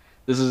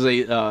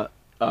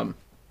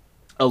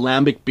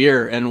lambic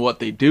beer, and what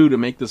they do to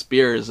make this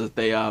beer is that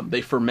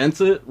they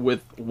ferment it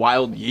with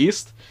wild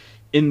yeast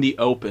in the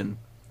open.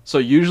 So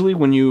usually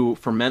when you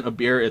ferment a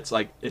beer, it's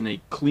like in a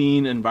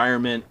clean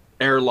environment,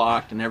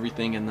 airlocked and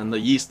everything, and then the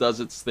yeast does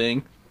its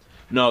thing.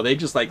 No, they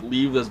just like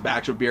leave this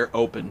batch of beer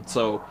open.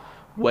 So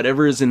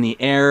whatever is in the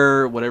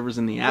air, whatever's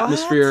in the What?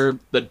 atmosphere,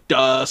 the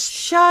dust,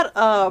 Shut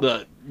up.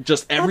 the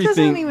just that everything.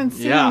 doesn't even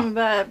seem yeah.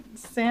 that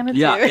sanitary.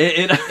 Yeah,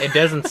 it It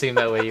doesn't seem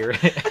that way. You're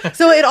right.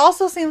 So it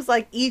also seems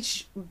like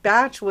each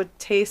batch would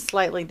taste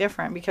slightly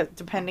different because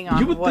depending on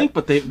you would what. think,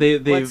 but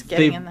what's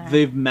getting in there.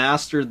 they've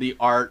mastered the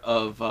art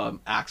of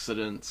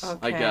accidents. I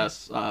Okay.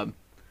 guess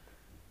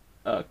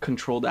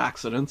controlled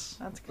accidents.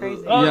 That's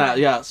crazy. Oh.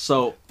 Yeah.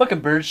 So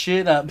Fucking bird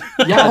shit. yeah,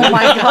 Oh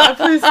my god!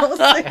 Please don't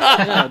say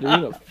that. yeah,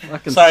 dude, a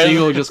fucking Sorry.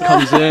 seagull just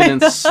comes in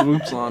and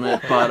swoops on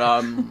it.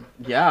 But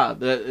yeah,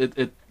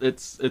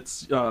 it's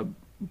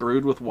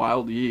brewed with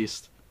wild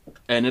yeast,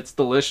 and it's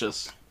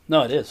delicious.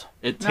 No, it is.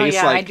 It No,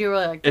 tastes yeah, I like do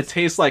really like it this.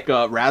 tastes like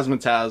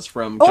razzmatazz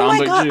from Oh John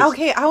my god! Juice.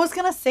 Okay, I was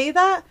gonna say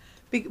that,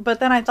 but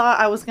then I thought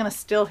I was gonna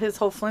steal his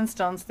whole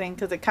Flintstones thing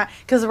because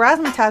because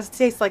razzmatazz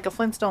tastes like a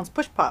Flintstones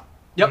push pop.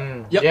 Yep.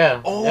 Mm, Yep.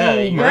 Yeah. Oh, yeah,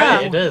 you're yeah.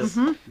 right. It is.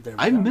 Mhm. There we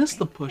I go. missed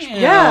the push. Yeah.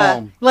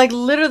 Yeah, like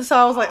literally. So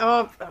I was like,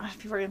 oh,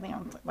 people are gonna think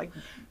I'm like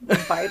a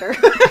biter.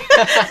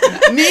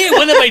 Me?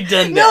 When have I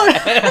done No,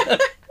 that?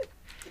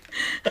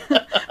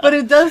 but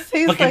it does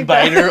taste Fucking like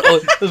biter. that.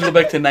 Oh, let's go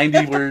back to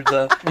 90 words.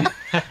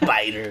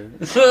 Biter.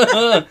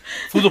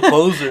 Who's a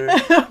poser?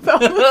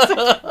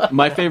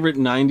 My favorite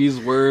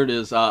 '90s word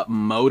is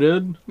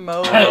 "moded."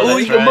 Molded. Oh,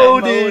 that's you're right.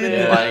 molded.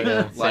 Molded. Like,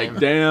 Yeah, like, same.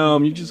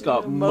 damn, you just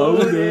got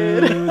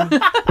Molded.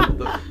 moded.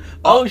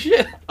 Oh,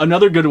 shit.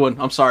 Another good one.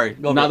 I'm sorry.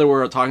 Go now for it. that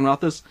we're talking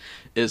about this,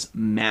 is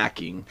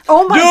macking.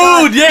 Oh my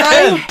god! Dude, yeah.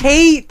 I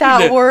hate that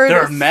They're- word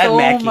they're mad so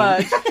macking.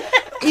 much.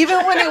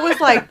 Even when it was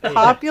like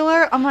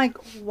popular, I'm like,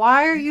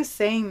 why are you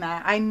saying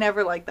that? I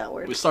never liked that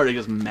word. We started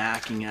just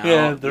macking out.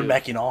 Yeah, they're dude.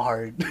 macking all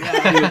hard. Dude,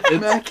 it's-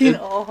 Macking it-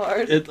 all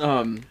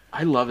hard.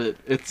 I love it.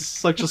 It's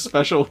such a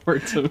special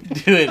word to me.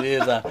 Dude, it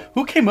is.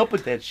 Who came up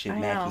with that shit, I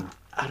macking? know.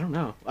 I don't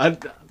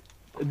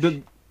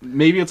know.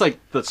 Maybe it's like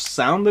the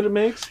sound that it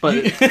makes, but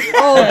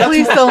Oh,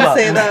 please don't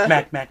say that.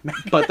 Mac, mac, mac.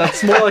 but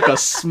that's more like a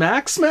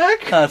smack.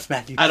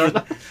 Smacking. I don't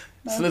know.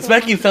 So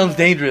smacking sounds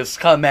dangerous.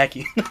 Call it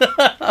macking.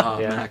 Oh,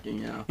 Yeah.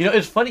 macking, yeah. You know,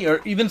 it's funny,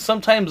 or even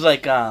sometimes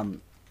like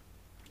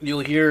you'll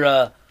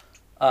hear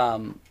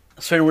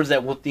certain words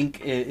that we'll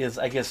think is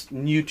I guess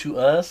new to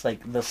us,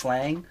 like the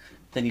slang.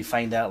 Then you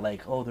find out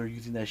like, oh, they're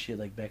using that shit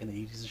like back in the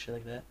 80s and shit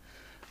like that.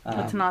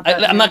 It's not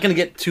that I'm new. not gonna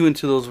get too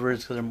into those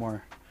words because they're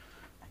more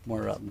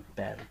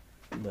bad.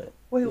 But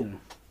Wait, you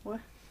know.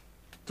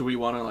 Do we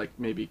want to like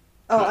maybe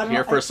Oh, cut I don't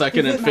here know. for a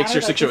second Does and it fix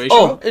your matter that this- situation?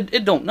 Oh,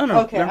 it don't. No.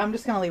 Okay, no. I'm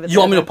just gonna leave it. You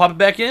want me there to pop it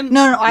back in? then.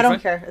 No, I You're don't fine?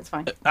 care. It's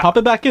fine. Pop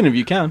it back in if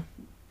you can.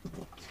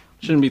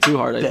 Shouldn't be too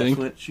hard, I That's think.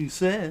 what she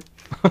said.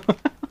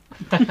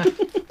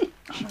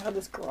 Oh my god,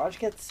 this garage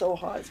gets so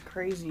hot. It's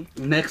crazy.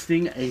 Next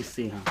thing,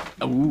 AC.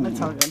 Ooh.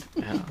 That's all good.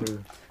 Yeah.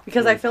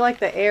 Because I feel like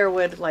the air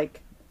would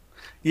like.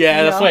 Yeah,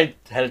 You that's know? why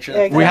I had to turn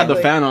Yeah, We had the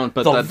Exactly. fan on,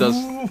 but The that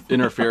does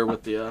interfere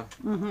with the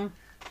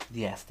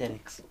the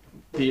aesthetics.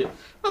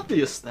 not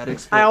the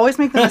aesthetics. I always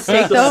make the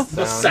mistake though.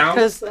 the sound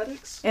 'Cause-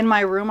 aesthetics. In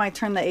my room, I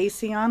turn the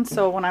AC on,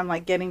 so when I'm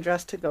like getting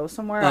dressed to go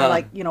somewhere, I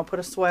like put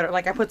a sweater.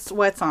 Like I put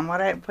sweats on. Why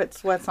did I put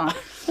sweats on?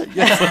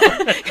 Because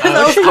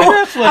I was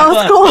cold. I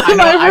was cold in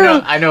my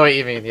room. I know what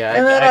you mean. Yeah.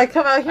 And then I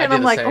come out here I and do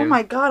I'm the like, oh same.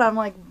 my god, I'm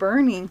like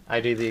burning. I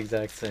do the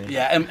exact same.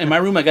 Yeah, in my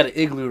room I got an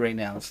igloo right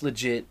now. It's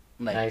legit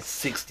like Nice.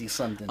 60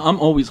 something. I'm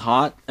always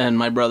hot, and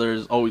my brother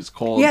is always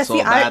cold, Yeah, so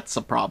see, that's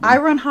a problem. I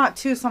run hot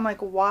too, so I'm like,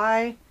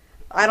 why?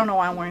 I don't know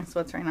why I'm wearing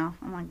sweats right now.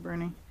 I'm like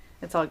burning.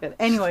 It's all good.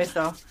 Anyways,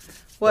 though,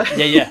 what?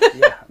 yeah,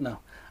 no.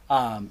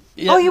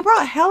 Yeah. Oh, you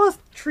brought hella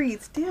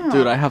treats, damn.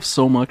 Dude, I have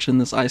so much in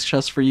this ice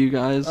chest for you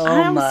guys. Oh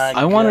I'm my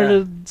I wanted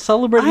to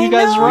celebrate I you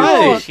guys know. I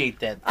right. appreciate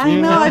that. I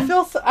know. I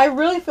feel. I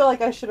really feel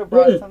like I should have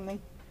brought something.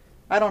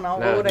 I don't know. what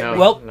No, would I no, bring?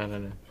 Well-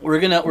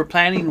 no. We're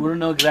planning. We don't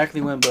know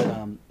exactly when,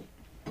 but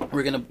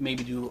we're gonna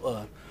maybe do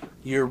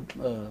your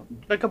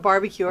Like a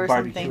barbecue or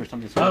barbecue something. or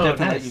something. So Oh,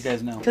 definitely nice. let you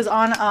guys know. Because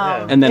on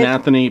And then it-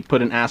 Anthony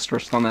put an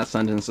asterisk on that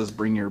sentence says,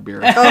 "Bring your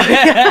beer. Oh,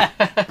 yeah.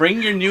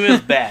 Bring your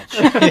newest batch.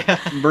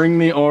 Bring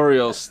the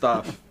Oreo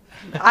stuff."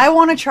 I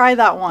want to try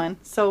that one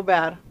so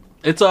bad.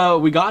 It's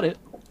we got it.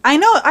 I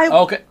know.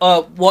 Okay.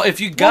 Well, if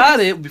you got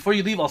it before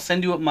you leave, I'll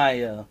send you up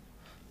my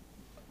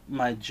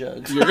my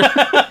jugs.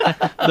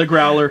 The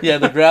growler. Yeah,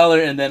 the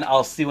growler, and then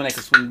I'll see when I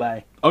can swing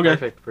by. Okay.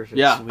 Perfect.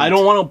 Yeah, Sweet. I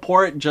don't want to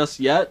pour it just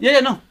yet. Yeah,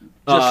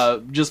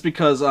 no. Just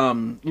because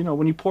you know,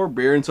 when you pour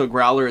beer into a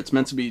growler, it's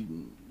meant to be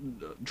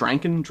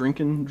drunken. Drink?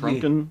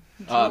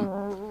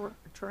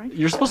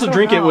 You're supposed to I don't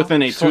drink it know.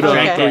 within a 2 to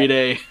Okay. 3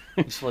 day.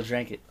 You still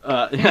drank it.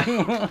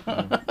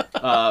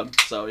 Yeah.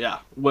 So yeah,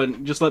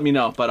 just let me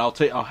know, but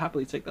I'll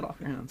happily take that off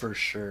your hands. For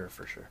sure.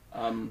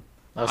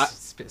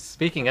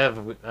 Speaking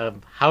of,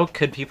 how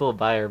could people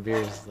buy our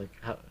beers? Like,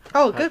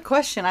 Oh, good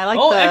question. I like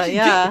Oh, that. actually,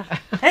 Yeah.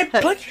 Hey,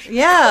 plug.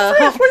 Yeah.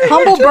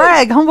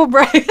 Humble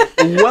brag.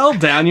 Well,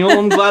 Daniel,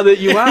 I'm glad that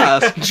you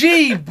asked.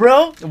 Gee,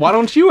 bro. Why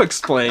don't you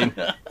explain?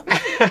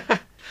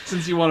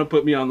 Since you want to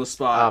put me on the oh,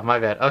 spot. my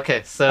bad.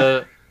 Okay,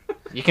 so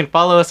you can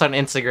follow us on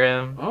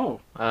Instagram. Oh.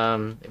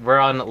 We're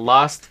on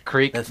Lost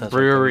Creek That's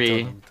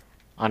Brewery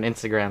on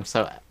Instagram.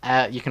 So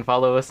you can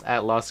follow us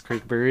at Lost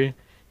Creek Brewery.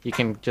 You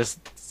can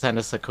just send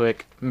us a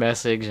quick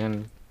message,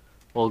 and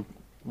we'll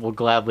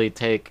gladly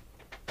take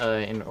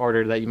an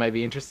order that you might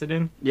be interested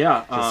in.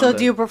 Yeah. So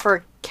do you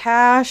prefer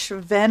cash,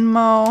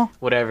 Venmo?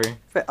 Whatever.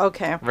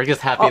 Okay. We're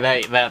just happy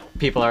that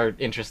people are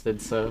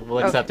interested, so we'll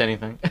accept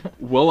anything.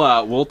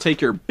 we'll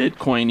take your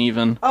Bitcoin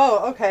even,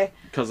 Oh, okay.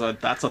 because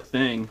that's a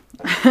thing.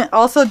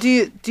 Also,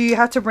 do you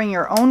have to bring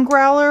your own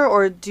growler,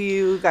 or do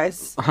you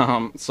guys?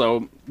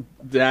 So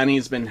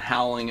Danny's been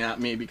howling at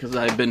me because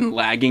I've been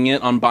lagging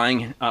it on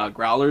buying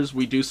growlers.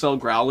 We do sell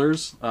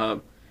growlers.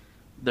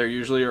 They're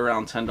usually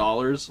around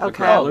 $10 a Okay.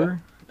 growler.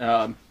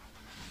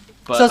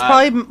 But So it's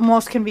probably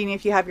most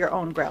convenient if you have your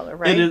own growler,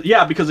 right? it is,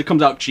 yeah, because it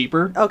comes out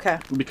cheaper. Okay.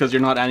 Because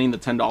you're not adding the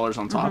 $10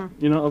 on top,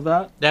 Mm-hmm. you know, of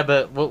that. Yeah,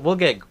 but we'll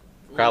get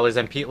growlers,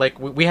 and like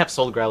we have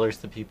sold growlers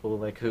to people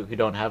like who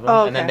don't have them,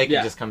 Oh, and then okay. they can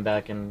Yeah. just come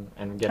back and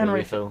get And a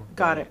refill. refill.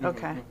 Got it.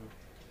 Okay.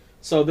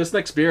 So this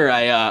next beer,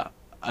 I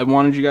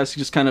wanted you guys to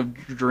just kind of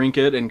drink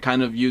it and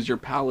kind of use your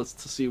palates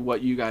to see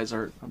what you guys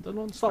are.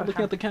 Don't stop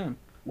looking at the can.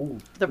 Ooh.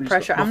 The What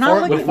pressure. I'm before-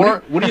 not looking.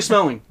 before- What are you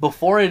smelling?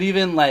 Before it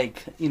even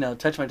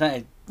touched my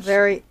tongue,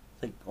 Very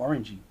like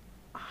orangey.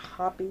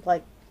 hoppy.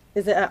 Like,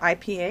 is it an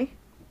IPA?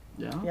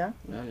 Yeah. Yeah.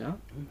 Yeah.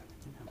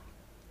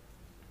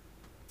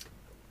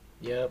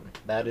 Yep,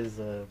 that is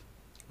Is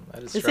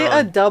strong. it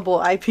a double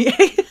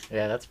IPA?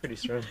 Yeah, that's pretty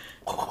strong.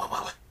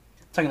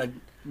 Talking like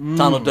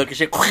Donald Duck and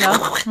shit.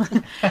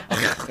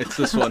 It's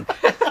this one.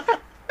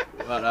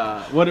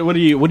 But what do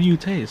you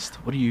taste?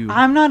 What do you?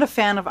 I'm not a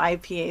fan of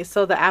IPA,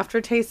 so the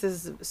aftertaste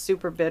is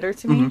super bitter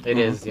to me. It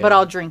is, yeah. But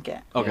I'll drink it.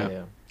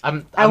 Okay.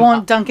 Yeah. I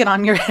won't dunk it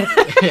on your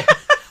head.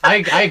 I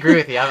agree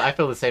with you. I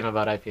feel the same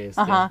about IPAs.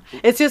 Uh huh.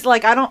 It's just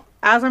like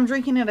as I'm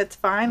drinking it, it's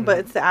fine, but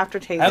it's the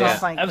aftertaste. I that's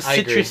have, like, I have I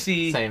agree.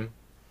 citrusy, Same.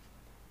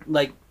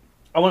 like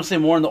I want to say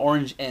more on the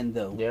orange end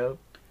though. Yep.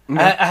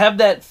 I have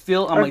that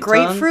feel on or my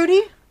tongue.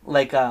 grapefruity.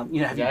 Like have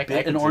Yeah, you I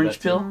bit can an see orange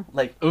that too. peel?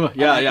 Like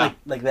Yeah.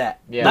 like that.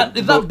 Yeah.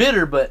 It's not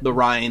bitter, but The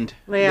rind.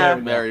 Yeah.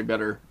 Very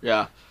bitter.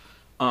 Yeah.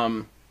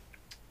 What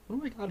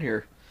do I got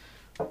here?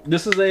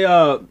 This is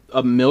a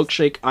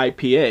milkshake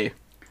IPA.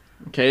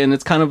 Okay, and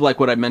it's kind of like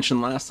what I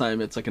mentioned last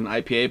time. It's like an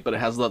IPA, but it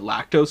has the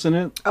lactose in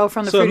it. Oh,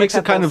 from the So it Fruity makes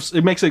Pebbles.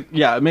 it makes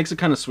it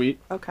kind of sweet.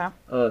 Okay.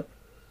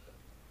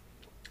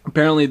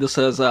 Apparently this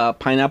has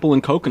pineapple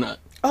and coconut.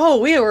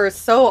 Oh, we were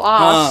so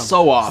off.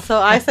 So off. So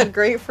I said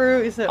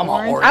grapefruit. You said I'm all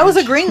orange. orange. I was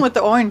agreeing with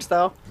the orange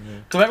though.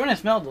 so right when I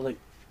smelled it, like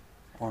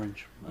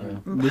orange. I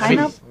don't know. This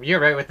Pineapple. is, You're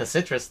right with the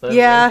citrus though.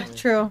 Yeah,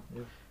 true.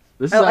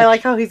 this is I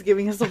like how he's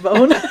giving us a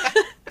bone.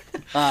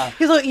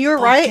 He's like, "You're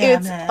right. yeah,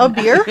 It's man." a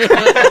beer."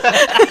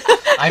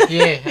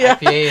 IPA, Yeah.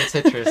 IPA and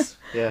citrus.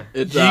 Yeah.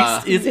 it's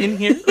Yeast is in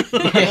here.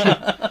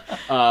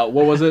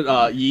 what was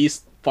it?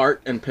 Yeast,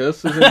 fart, and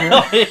piss is in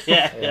here.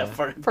 yeah,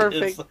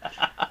 Perfect.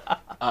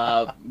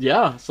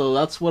 Yeah, so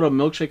that's what a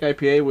milkshake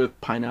IPA with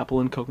pineapple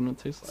and coconut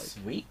tastes like.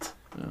 Sweet.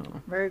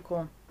 Very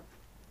cool.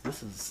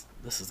 This is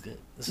good.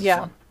 This is Yeah.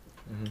 fun.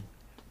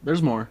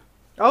 There's more.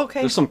 Okay.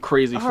 There's some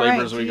crazy All right,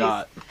 flavors we geez.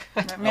 got.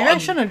 Maybe I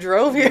shouldn't have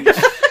drove here.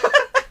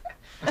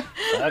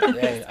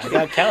 Hey, I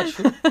got couch.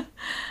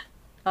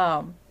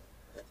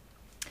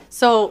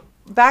 So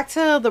back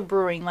to the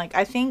brewing. Like,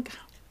 I think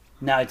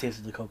Now I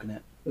tasted the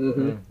coconut.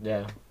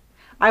 Yeah.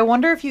 I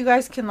wonder if you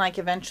guys can like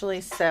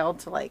eventually sell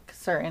to like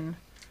certain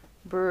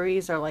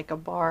breweries or like a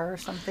bar or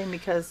something,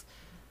 because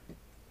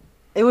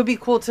it would be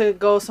cool to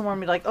go somewhere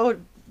and be like, "Oh,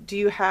 do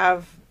you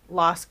have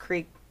Lost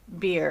Creek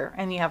beer?"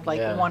 And you have like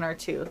Yeah. one or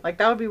two. Like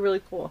that would be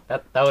really cool.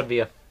 That would be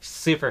a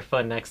super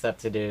fun next step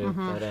to do.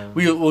 Mm-hmm.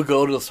 But, We'll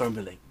go to the store and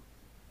be like,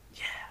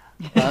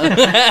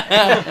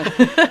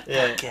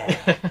 yeah.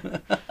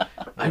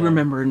 I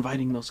remember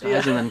inviting those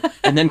guys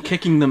and then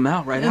kicking them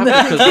out right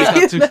after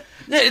because they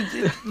got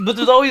too. but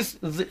there's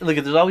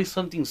always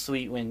something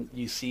sweet when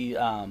you see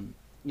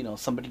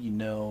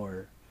somebody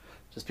or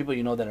just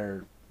people that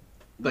are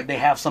like they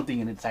have something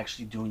and it's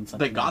actually doing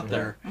something. They got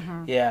there.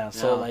 Yeah.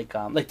 So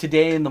Yeah. like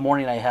today in the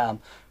morning I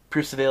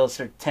Pierce the Veil is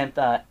their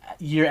 10th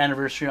year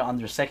anniversary on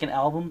their second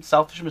album,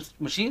 Selfish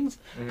Machines.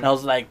 And I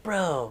was like,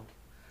 bro,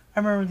 I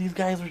remember these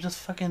guys were just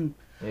fucking,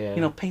 Yeah.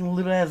 you know, paying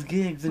little ass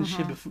gigs and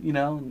shit, before, you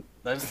know. And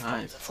that's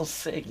Nice. so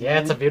sick. Yeah,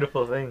 it's a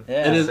beautiful thing.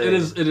 Yeah.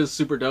 It is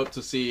super dope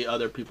to see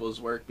other people's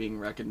work being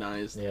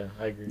recognized. Yeah,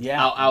 I agree.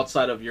 Yeah.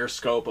 Outside of your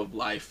scope of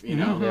life, you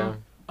know.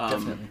 Yeah.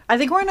 Definitely. I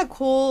think we're in a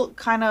cool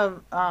kind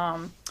of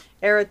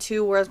era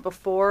too, whereas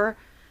before,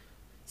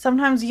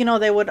 sometimes, you know,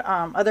 they would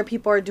other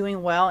people are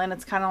doing well, and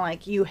it's kind of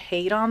like you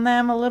hate on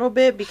them a little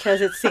bit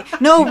because it's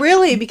no,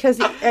 really, because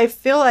I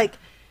feel like,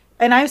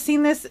 and I've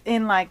seen this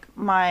in like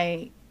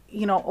my,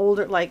 you know,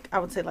 older, like I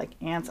would say like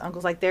aunts,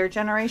 uncles, like their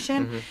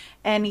generation,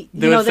 and you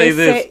They know would say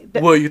this.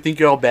 Well, you think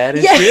you're all bad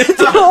and yeah. shit?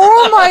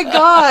 Oh my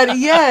God,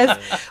 yes.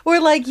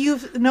 Where like you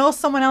know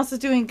someone else is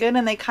doing good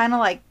and they kind of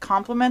like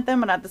compliment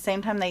them, but at the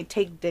same time they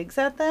take digs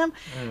at them.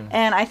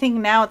 And I think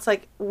now it's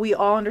like we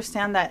all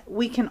understand that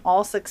we can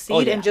all succeed, Oh,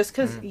 yeah. and just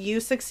because you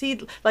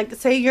succeed, like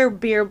say your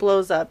beer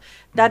blows up,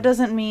 that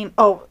doesn't mean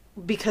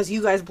because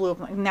you guys blew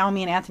up, like, now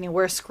me and Anthony,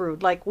 we're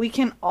screwed. Like we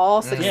can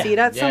all succeed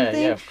at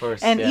something. Yeah, of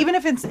course. And yeah. even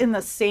if it's in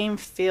the same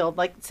field,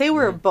 like say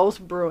we're both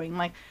brewing,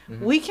 like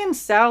we can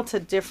sell to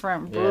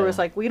different brewers.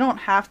 Yeah. Like we don't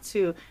have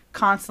to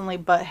constantly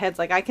butt heads.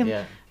 Like I can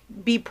Yeah.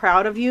 be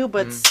proud of you,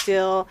 but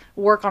still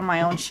work on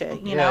my own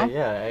shit, you know?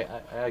 Yeah,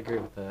 I agree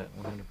with that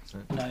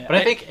 100%. No, yeah. But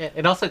I think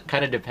it also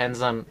kind of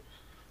depends on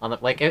the,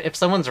 like, if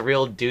someone's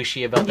real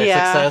douchey about their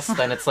Yeah. success,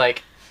 then it's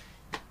like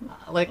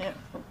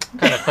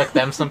kind of fuck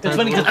them sometimes.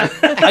 It's funny because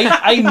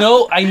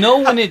I know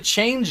when it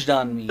changed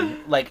on me.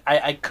 Like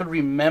I could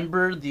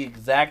remember the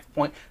exact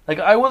point. Like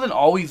I wasn't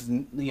always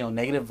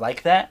negative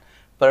like that,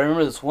 but I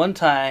remember this one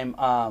time.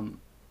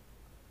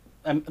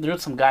 There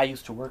was some guy I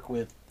used to work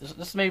with. This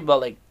is maybe about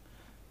like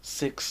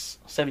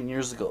 6-7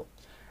 years ago,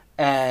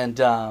 and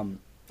I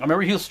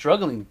remember he was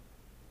struggling.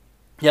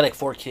 He had like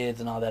 4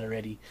 kids and all that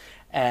already,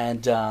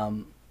 and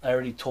I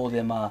already told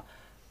him. I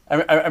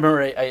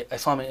remember I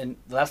saw him, and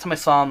the last time I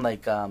saw him,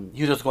 like,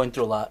 he was just going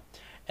through a lot.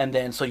 And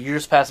then, so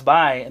years passed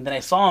by, and then I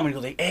saw him, and he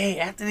was like, hey,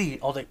 Anthony.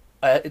 I was like,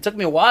 it took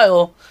me a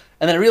while.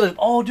 And then I realized,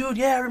 oh, dude,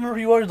 yeah, I remember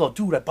who you are. He was like,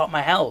 dude, I bought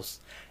my house.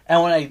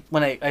 And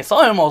when I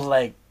saw him, I was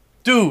like,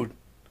 dude,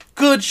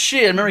 good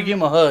shit. I remember I gave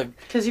him a hug.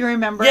 Because you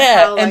remember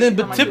Yeah, how, and then, how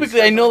but much typically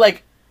you I know, struggled.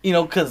 like,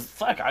 because,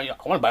 fuck, I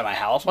want to buy my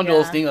house. One of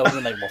those things I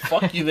wasn't like, well,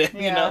 fuck you then,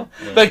 you Yeah. know?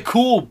 Like,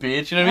 cool,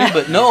 bitch, you know what I mean?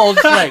 But no, I was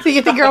just like, So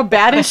you think you're all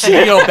bad and you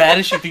shit? know, bad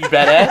as shit, think you're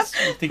badass?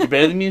 You think you're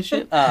better than me and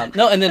shit?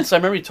 No, and then, so I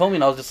remember he told me,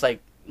 and I was just like,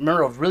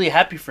 I was really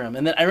happy for him.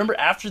 And then I remember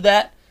after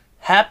that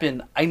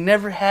happened, I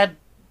never had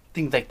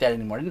things like that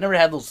anymore. I never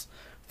had those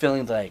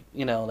feelings like,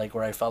 like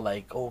where I felt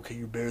like, oh, okay,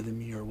 you're better than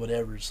me or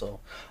whatever.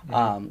 So,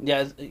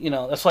 yeah,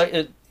 that's why,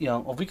 if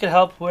we could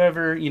help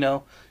whoever,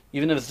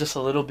 even if it's just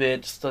a little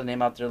bit, just a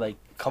name out there, like,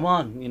 come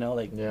on,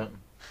 like, Yeah.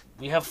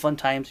 we have fun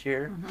times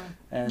here,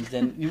 and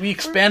then we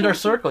expand our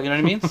circle, you know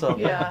what I mean? So,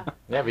 Yeah.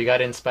 Yeah, we got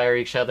to inspire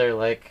each other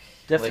like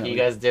Definitely. you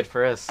guys did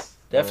for us.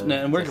 Definitely,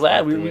 and we're Just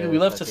glad. like We the,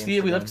 love like to the see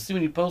it. We love Instagram. to see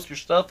when you post your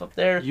stuff up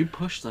there. You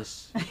pushed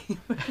us.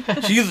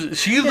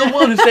 She's the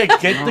one who said,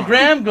 get the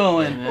gram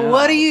going. Yeah.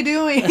 What are you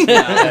doing?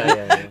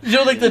 Yeah. You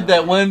know, like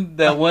that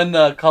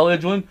one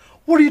college one.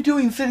 What are you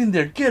doing sitting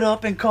there? Get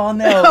up and call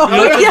now. Oh,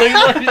 You know,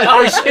 yeah. like,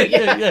 oh shit!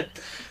 Yeah.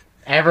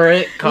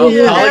 Everett, college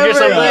Yeah, or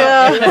something.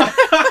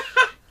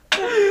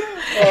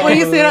 Everett, when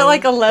you sit at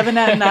like 11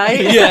 at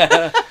night.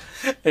 Yeah.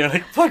 And you're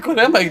like, fuck, what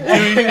am I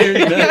doing here?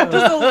 You know?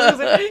 Just a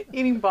loser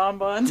eating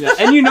bonbons. Yeah,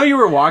 and you know you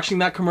were watching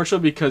that commercial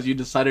because you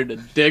decided to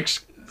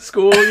ditch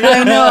school.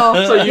 I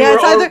know. So you yeah,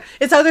 were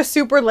it's either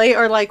super late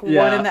or like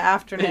 1 in the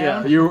afternoon.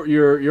 Yeah,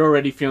 you're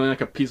already feeling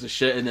like a piece of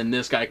shit, and then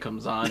this guy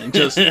comes on and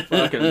just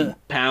fucking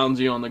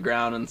pounds you on the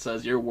ground and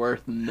says you're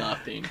worth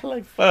nothing.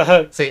 Like,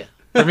 fuck. See,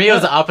 for me it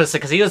was the opposite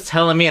because he was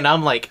telling me, and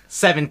I'm like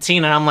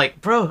 17, and I'm like,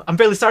 bro, I'm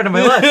barely starting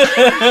my life.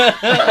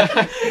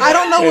 I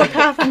don't know what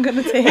path I'm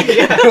gonna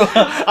take.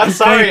 I'm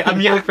sorry, I'm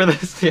young for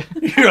this. Yeah.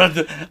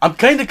 I'm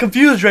kind of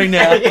confused right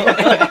now.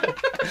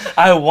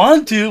 I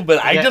want to,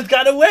 but I just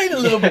gotta wait a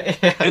little bit.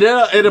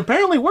 It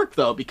apparently worked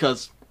though,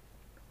 because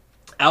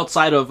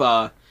outside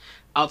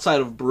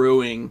of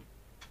brewing,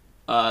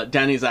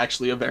 Danny's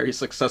actually a very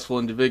successful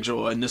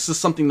individual, and this is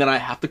something that I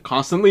have to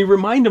constantly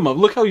remind him of.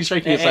 Look how he's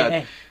shaking his head.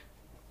 Hey.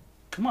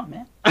 Come on,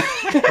 man.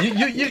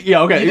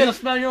 Yeah, okay. You gotta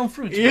smell your own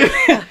fruits. Yeah.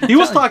 bro. He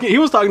was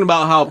talking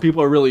about how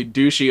people are really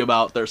douchey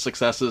about their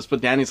successes, but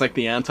Danny's like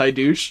the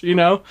anti-douche,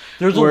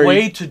 There's a Where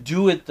way to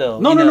do it, though.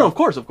 No, you no, know? no, of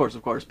course.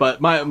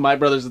 But my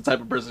brother's the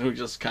type of person who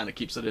just kind of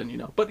keeps it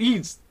in, But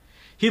he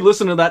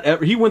listened to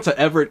that. He went to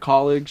Everett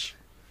College.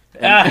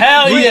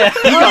 Hell yeah.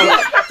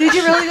 Did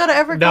you really go to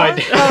Everett No, I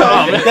College? didn't.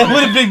 Oh. That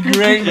would have been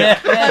great, man.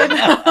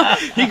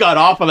 He got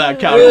off of that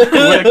couch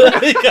quick.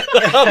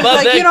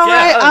 Like, you know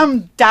what?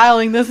 I'm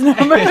dialing this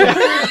number.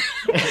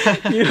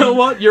 You know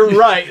what? You're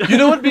right. You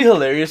know what'd be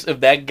hilarious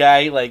if that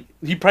guy, like,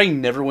 he probably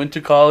never went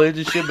to college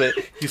and shit, but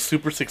he's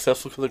super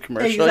successful for the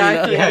commercial.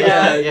 Exactly. You know?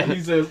 Yeah.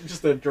 He's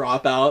just a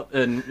dropout,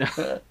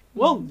 and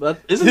well,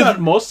 isn't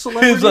that most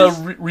celebrities?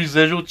 His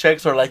residual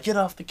checks are like, get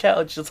off the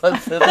couch. Just like,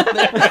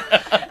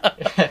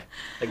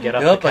 The get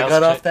off Yep, the I couch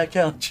got off chick. that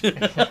couch.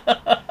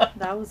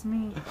 That was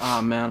me.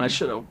 Oh man, I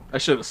should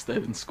have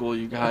stayed in school,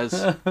 you guys.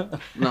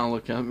 Now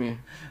look at me.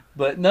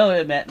 But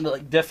no, man,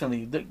 like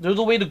definitely, there's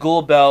a way to go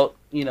about,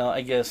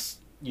 I guess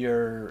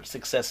your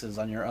successes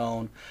on your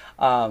own.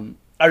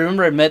 I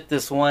remember I met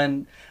this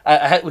one.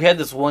 We had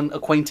this one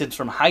acquaintance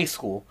from high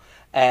school,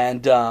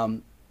 and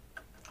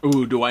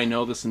Ooh, do I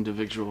know this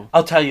individual?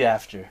 I'll tell you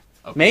after.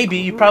 Okay, Maybe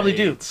you probably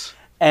do. great.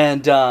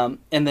 And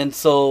then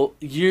so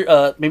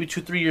maybe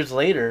 2-3 years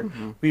later,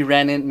 me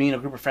and a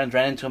group of friends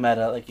ran into him at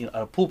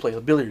a pool place,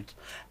 a billiards,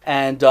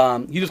 and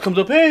he just comes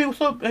up, hey, what's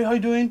up? Hey, how you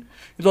doing?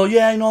 He's all,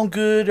 yeah, I'm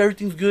good,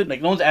 everything's good.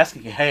 Like no one's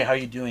asking, hey, how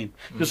you doing?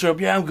 Just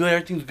up, yeah, I'm good,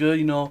 everything's good,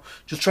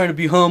 just trying to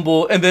be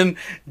humble. And then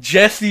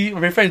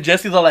my friend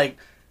Jesse's all like,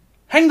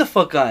 hang the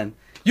fuck on,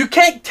 you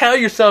can't tell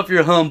yourself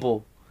you're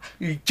humble,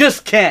 you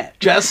just can't.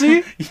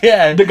 Jesse,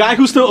 Yeah. the guy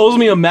who still owes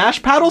me a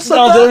mash paddle said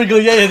Oh, that? there we go.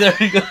 Yeah, there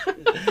we go.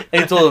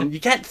 And he told him, you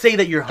can't say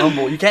that you're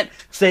humble. You can't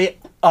say,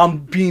 I'm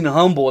being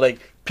humble. Like,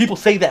 people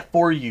say that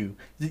for you.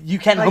 You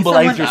can't Like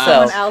humbleize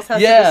yourself. Someone else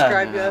has Yeah. to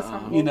describe you as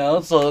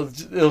humble. So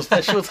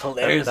that shit was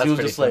hilarious. That's He was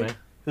pretty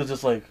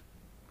just like, funny.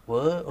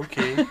 what?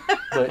 Okay.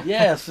 But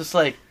yeah, it's just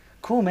like,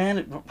 cool,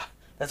 man.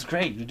 That's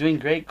great. You're doing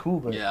great. Cool.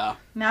 But Yeah.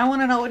 Now I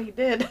want to know what he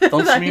did.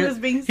 don't that he smear. was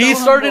being so He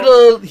started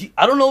humble.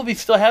 I don't know if he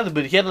still has it,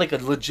 but he had like a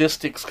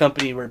logistics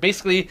company where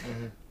basically,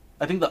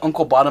 I think the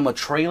uncle bought him a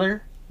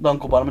trailer.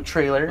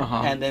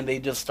 Uh-huh. And then they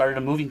just started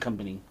a moving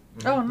company.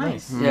 Oh,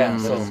 nice. Yeah, Mm.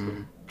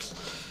 so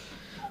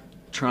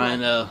Trying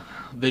to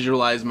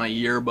visualize my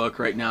yearbook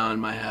right now in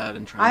my head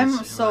and trying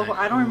to see, like,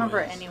 I don't who remember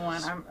is-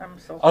 anyone. I'm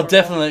so. I'll horrible.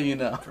 definitely let you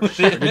know.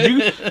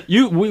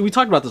 Did we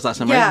talked about this last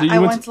time, Yeah, right? Did I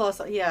you went to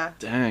Los. Yeah.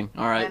 Dang.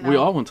 All right. I We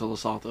know. all went to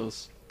Los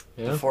Altos.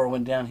 Yeah. Before it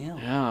went downhill.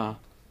 Yeah.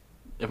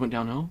 It went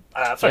downhill?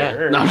 That's what I Yeah.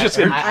 heard. No, I'm just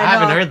kidding. I I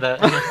haven't know. heard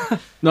that.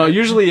 No,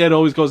 usually it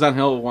always goes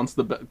downhill once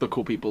the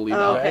cool people leave Oh,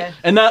 out. okay.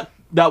 And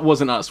that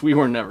wasn't us. We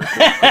were never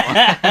cool.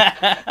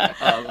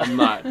 I'm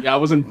not. Yeah, I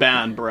wasn't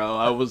banned, bro.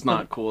 I was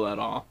not cool at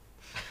all.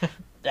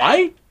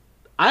 I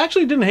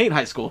actually didn't hate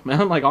high school,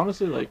 man. Like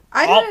honestly, like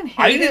I Oh, didn't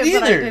I hate didn't it,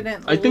 but I either.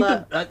 didn't. I think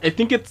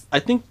love. I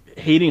think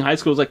hating high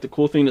school is like the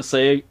cool thing to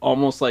say,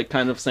 almost like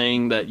kind of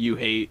saying that you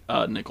hate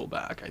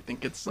Nickelback. I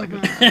think it's like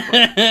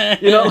a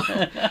you know,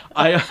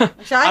 I Actually,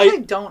 I actually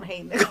don't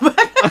hate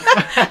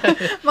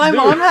Nickelback. my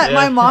mom had. yeah.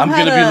 My mom I'm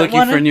had gonna be looking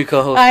one for a of- new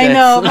co-host. I guys.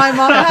 know. My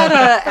mom had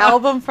an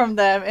album from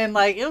them, and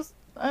like it was.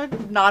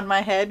 I'd nod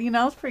my head,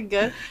 it's pretty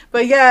good.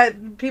 But yeah,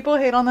 people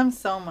hate on them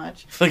so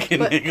much. Fucking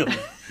But- Nickelback.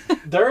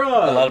 they're A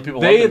lot of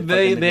people they want them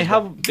they fucking they Nickelback.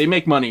 have they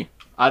make money.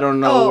 I don't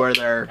know Oh. where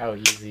they're. Oh,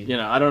 easy.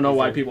 I don't know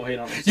why people hate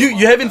on them. So You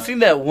much, haven't but- seen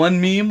that one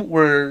meme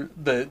where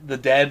the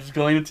dad's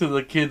going into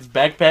the kid's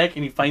backpack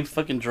and he finds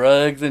fucking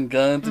drugs and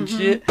guns and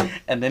shit,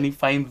 and then he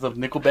finds the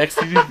Nickelback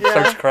CD and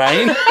starts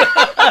crying.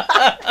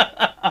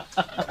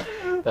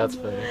 That's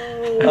funny.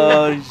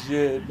 Oh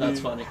shit, That's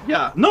dude. funny.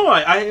 Yeah. No,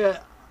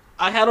 I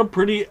had a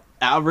pretty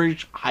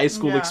average high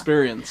school Yeah.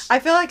 experience. I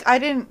feel like I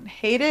didn't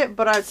hate it,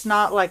 but it's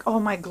not like, oh,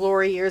 my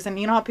glory years. And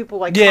you know how people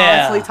like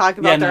Yeah. constantly talk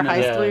about Yeah, their no,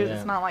 high yeah, school years? yeah.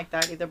 It's not like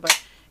that either, but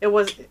it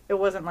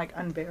wasn't like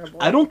unbearable.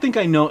 I don't think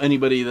I know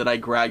anybody that I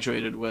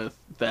graduated with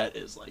that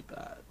is like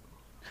that.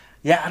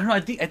 Yeah, I don't know. I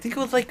think it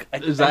was like I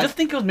Is that just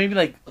think it was maybe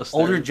like a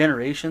older stereo-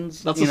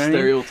 generations. That's you a know what I mean?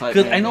 stereotype.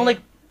 Because I know, maybe.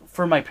 like,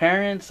 for my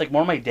parents, like,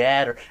 more my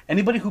dad or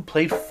anybody who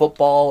played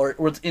football or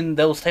was in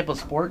those type of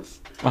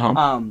sports,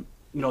 Uh-huh.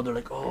 they're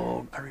like,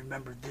 oh, I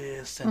remember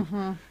this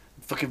and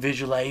fucking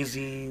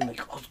visualizing, like,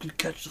 I was gonna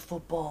catch the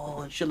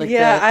football and shit like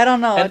yeah, that. I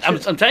don't know. And It's I'm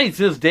just- telling you,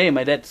 to this day,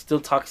 my dad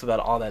still talks about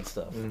all that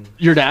stuff.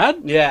 Your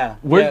dad? Yeah,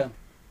 Where- yeah.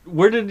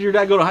 Where did your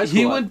dad go to high school?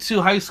 He at? went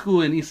to high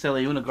school in East LA.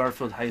 He went to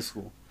Garfield High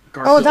School.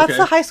 oh, that's okay.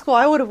 the high school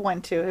I would have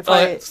went to if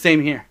I.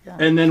 Same here.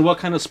 And then what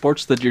kind of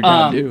sports did your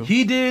dad do?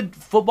 He did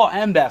football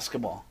and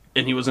basketball.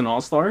 And he was an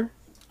all-star?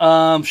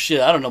 Shit,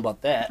 I don't know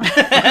about that.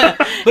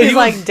 He's he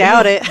like,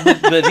 doubt it.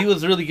 But he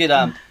was really good.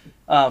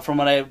 From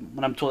what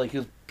I'm told, like he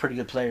was a pretty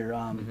good player.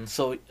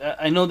 So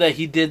I know that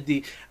he did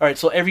the. All right,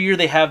 so every year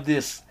they have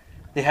this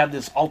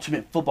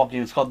ultimate football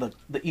game. It's called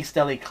the East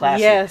LA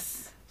Classic.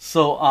 Yes.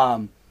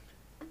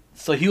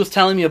 So he was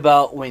telling me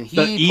about when he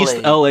The played. East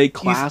LA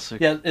Classic.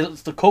 Yeah,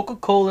 it's the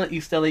Coca-Cola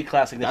East LA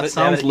Classic. They That have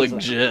sounds it at East LA.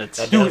 legit.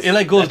 That Dude, does- it,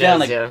 like, goes that down,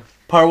 does, like, yeah.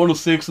 Power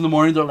 106 in the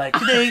morning. They're like,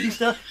 today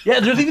East LA. Yeah,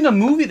 there's even a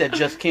movie that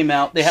just came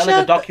out. They had like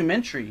Shut a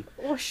documentary.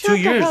 Well, 2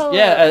 years.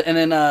 Yeah, and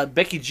then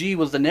Becky G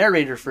was the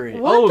narrator for it.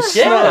 What Oh, the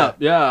snap.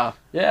 Yeah.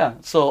 Yeah.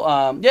 So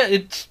yeah,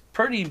 it's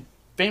pretty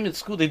famous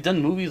school. They've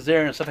done movies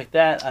there and stuff like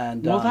that.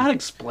 And Well, that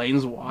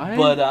explains why.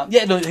 but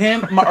yeah, no,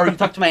 or you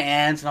talk to my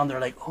aunts and they're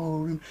like,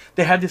 oh,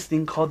 they have this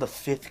thing called the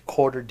fifth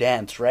quarter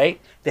dance, right?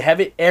 They have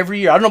it every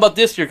year. I don't know about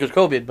this year because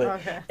COVID, but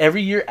Okay.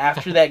 every year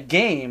after that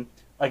game,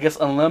 I guess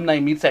alumni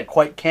meets at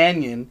White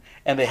Canyon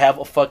and they have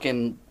a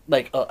fucking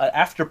like a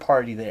after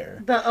party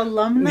there. The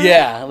alumni.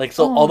 Yeah, like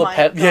so Oh all the my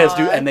yes,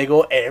 dude, God. and they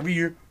go every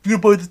year. You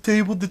buy the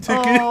table, the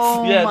tickets.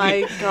 Oh yeah,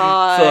 my dude.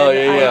 god. So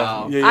yeah, yeah,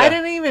 Wow. yeah, yeah. I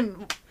didn't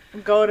even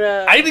go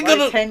to. I didn't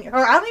go to- 10,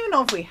 or I don't even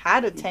know if we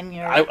had a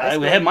 10-year. I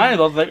had mine.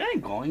 I was like, I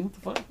ain't going. What the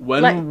fuck?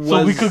 when like- was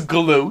So we could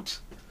gloat.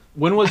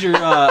 When was your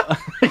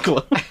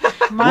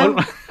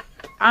My,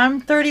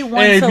 I'm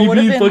 31, Hey, so it would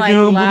have BB, been like fucking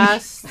humble.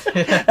 last.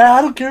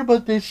 I don't care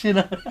about this shit.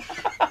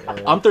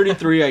 I'm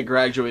 33. I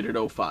graduated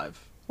 05.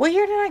 What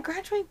year did I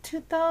graduate?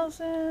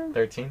 2000.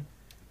 13.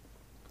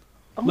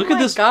 Oh Look my at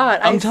this. God,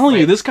 I'm telling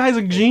you, this guy's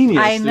a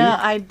genius. I know. Dude.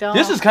 I don't.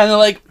 This is kind of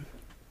like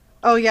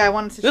Oh yeah, I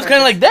wanted to. this show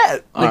kind of you. like that,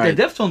 All like right.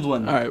 the Deftones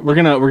one. All right, we're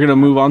gonna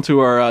move on to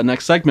our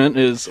next segment.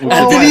 Is Oh,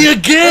 Anthony I-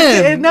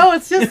 again. No,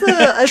 it's just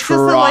a. It's just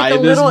like a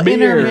this little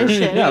beer.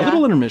 intermission. Yeah, a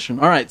little intermission.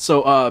 All right,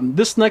 so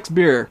this next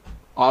beer,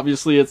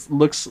 obviously, it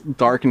looks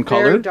dark in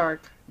color. Very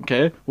dark.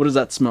 Okay, what does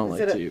that smell Is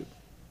like it to a- you?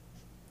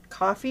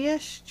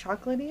 Coffee-ish,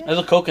 chocolatey. There's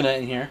a coconut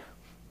in here.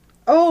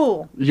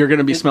 Oh You're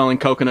gonna be smelling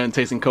coconut and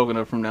tasting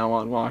coconut from now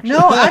on. Watch. no,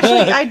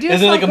 actually, I do. Is it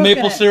smell like a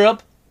maple coconut.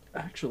 syrup?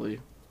 Actually,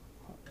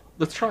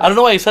 let's try. I don't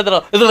know why you said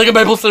that. Is it like a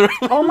maple syrup?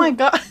 Oh my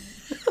god.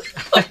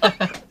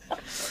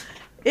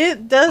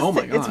 It does. Oh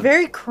my It's God.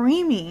 very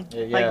creamy.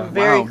 Yeah. Like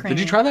very Wow. creamy. Did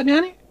you try that,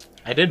 Danny?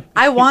 I did.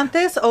 I want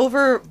this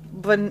over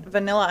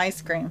vanilla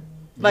ice cream.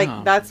 Like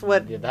Yeah. that's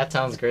what Yeah, that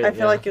sounds great. I feel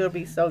yeah. like it would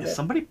be so Is good.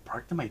 somebody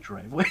parked in my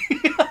driveway,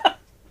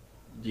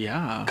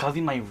 Yeah.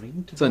 causing my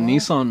ring to It's a go off?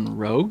 Nissan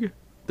Rogue.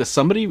 Does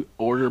somebody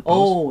order?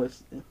 Oh,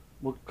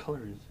 what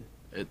color is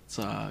it? It's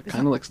kind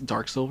of like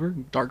dark silver,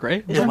 dark gray.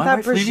 Is Isn't my that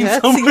wife leaving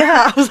Brigette's? somewhere?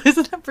 Yeah, I was like,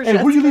 isn't that Hey,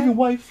 where are you Brigette's? leaving,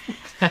 wife?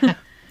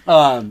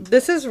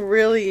 This is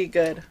really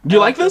good. Do you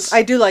like this?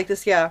 I do like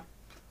this. Yeah,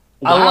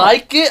 I Wow.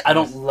 like it. I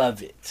don't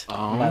love it. Oh.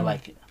 I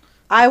like it.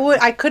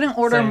 I couldn't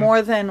order Same.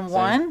 more than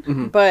one,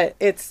 Mhm. but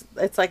it's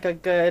like a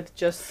good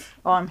just.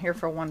 Oh, I'm here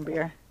for one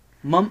beer.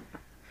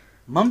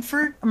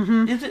 Mumford?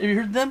 Mm-hmm. Is it? Have you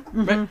heard of them?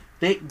 Mhm.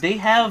 Right? They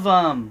have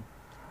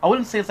I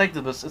wouldn't say it's like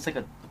this, but it's like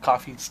a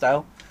coffee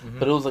style, Mhm.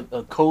 but it was like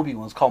a Kobe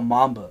one. It's called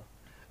Mamba.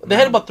 They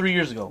had it about 3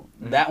 years ago.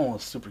 Mhm. That one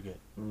was super good.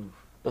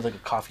 It was like a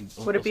coffee.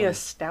 Would it be a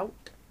stout?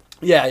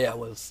 Yeah, it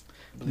was.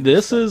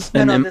 This is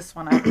No, an no, this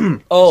one.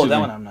 Oh, Excuse that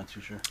me. one I'm not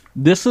too sure.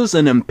 this is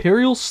an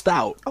imperial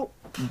stout Oh.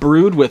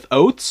 brewed with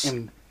oats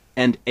And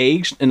and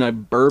aged in a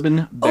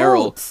bourbon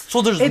barrel. Oats.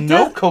 so there's It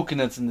no does-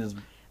 coconuts in this.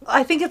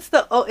 I think it's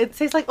the. Oh, it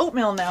tastes like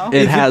oatmeal now.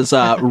 It has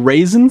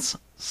raisins,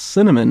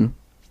 cinnamon,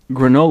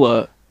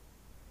 granola,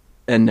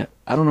 and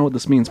I don't know what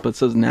this means, but it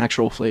says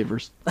natural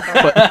flavors.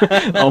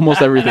 But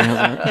almost everything has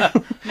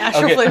that.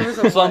 Natural flavors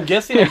of so I'm what?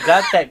 guessing I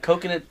got that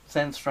coconut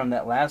sense from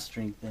that last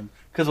drink then,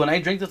 because when I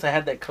drank this, I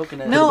had that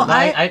coconut. No,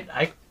 I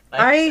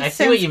see sense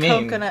what you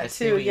mean. coconut I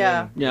see too, what you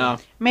yeah. mean. Yeah,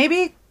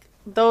 Maybe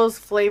those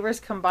flavors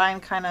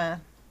combined, kind of.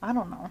 I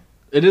don't know.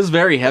 it is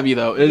very heavy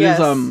though. It is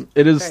Yes.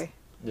 it is Okay.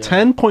 Yeah.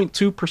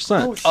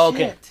 10.2%. Oh shit!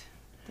 Okay.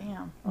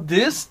 Damn.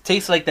 This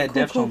tastes like that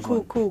Cool, Deftones cool,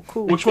 one. cool,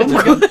 cool. Which one's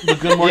The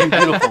Good Morning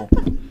Beautiful.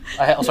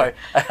 Sorry,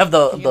 I have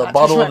the You not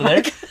bottle touch over my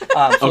there. mic? So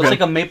Okay. it's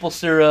like a maple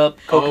syrup,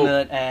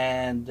 coconut,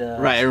 and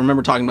Right, I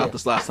remember talking about Yeah.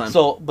 this last time.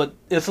 So, but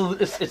it's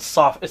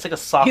soft. It's like a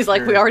soft. He's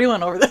like, we already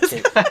went over this.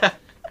 Okay.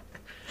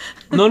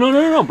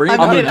 no, bring it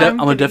I'm I'm on. kidding, gonna, I'm I'm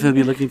gonna kidding.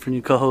 definitely be looking for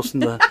new co-hosts in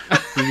the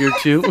year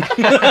 2.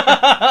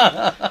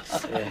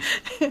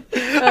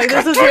 Like,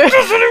 this is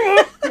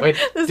your, Wait,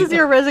 this is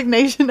your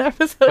resignation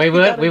episode. wait, You we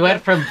went, gotta we go.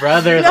 went from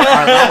brothers our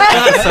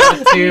last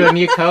episode to a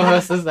new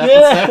co-host this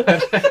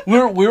episode.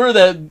 we were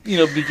that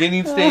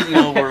beginning stage,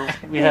 where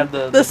we had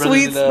the The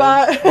sweet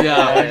spot.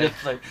 Yeah. We're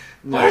just like,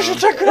 why is she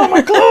taking off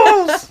my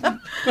clothes?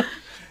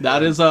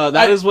 That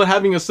is what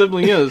having a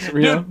sibling is. You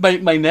know?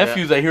 Dude, my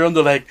nephews, I hear them.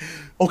 They're like,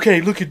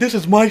 okay, look, this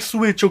is my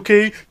Switch.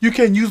 Okay, you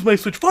can't use my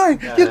Switch. Fine,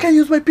 you can't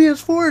use my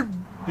PS4.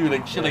 Dude,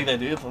 like shit like that,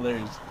 dude. It's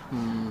hilarious.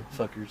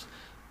 Fuckers.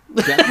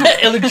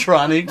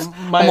 Electronics.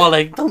 My- I'm all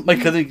like, my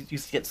cousin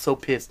used to get so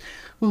pissed.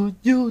 Oh,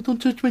 yo,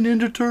 don't touch my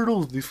Ninja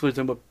Turtles. These were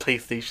talking about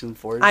PlayStation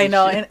 4. I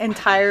know,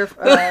 entire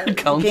game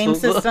Consoles.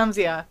 systems.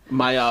 Yeah.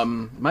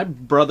 My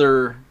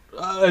brother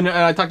and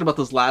I talked about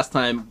this last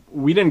time.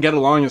 We didn't get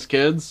along as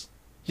kids.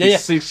 Yeah, He's yeah.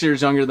 6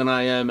 years younger than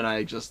I am, and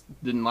I just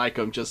didn't like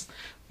him.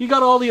 He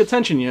got all the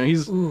attention.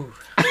 He's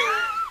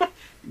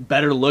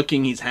better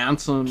looking. He's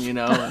handsome. And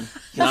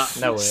not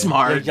No way.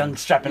 smart. You're a young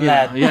strapping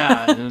Yeah, lad.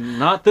 yeah. And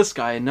not this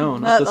guy. No,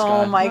 not this guy.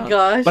 Oh my no.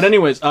 gosh. But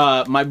anyways,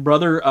 my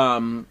brother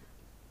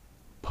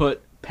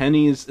put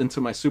pennies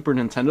into my Super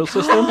Nintendo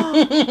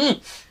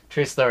system.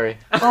 True story.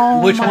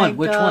 Oh Which my one?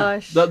 Which one?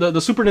 gosh. the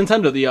Super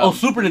Nintendo. The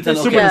Super Nintendo.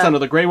 Super okay. Yeah. Nintendo,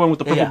 the gray one with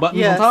the purple Yeah. buttons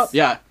Yes. on top.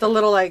 Yeah, The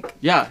little like.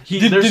 yeah.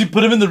 Did he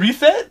put him in the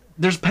reset?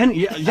 There's pen.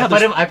 Yeah, yeah.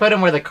 I put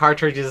him where the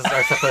cartridges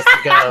are supposed to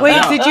go. Wait,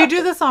 Yeah. did you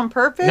do this on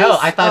purpose? No,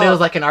 I thought it Oh.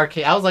 was like an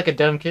arcade. I was like a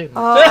dumb kid.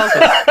 Oh,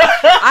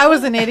 okay. I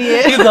was an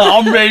idiot. He's like,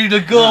 I'm ready to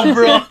go,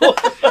 bro.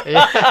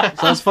 Yeah.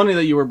 So it's funny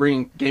that you were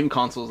bringing game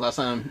consoles last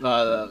time,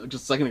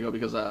 just a second ago,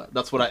 because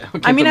that's what I.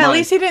 came I mean, to at mind.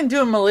 least he didn't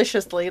do it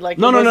maliciously. Like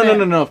No, it no, no, no, wasn't-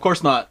 no, no. Of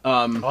course not.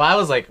 Well, I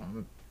was like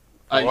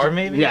four,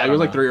 maybe. Yeah, I it don't was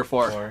like know. 3 or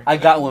 4. I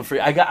got one for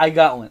you. I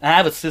got one. I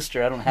have a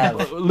sister. I don't have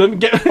it. Let me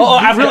get. Oh,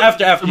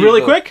 after you Really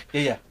go. quick.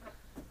 Yeah.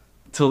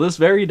 Till this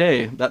very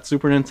day, that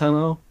Super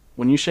Nintendo,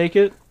 when you shake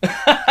it,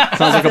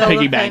 sounds like a Fill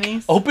piggy the bank.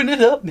 pennies. Open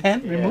it up,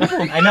 man. Remove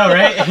them. I know,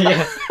 right?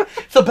 Yeah.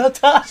 It's about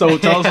time. So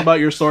tell us about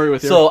your story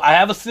with your. So I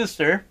have a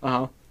sister. Uh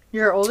huh.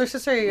 Your older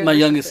sister or your My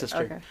younger youngest sister.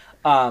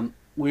 Okay.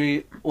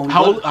 when we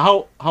How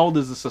go- old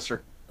is the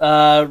sister?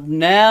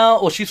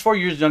 now, well, she's 4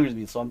 years younger than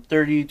me, so I'm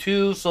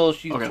 32, so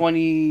she's Okay.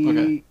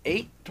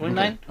 28,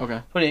 29,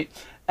 Okay. 28.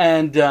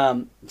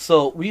 And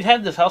so we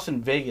had this house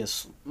in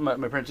Vegas. My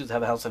parents used to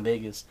have a house in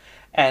Vegas,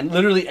 and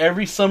literally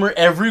every summer,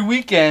 every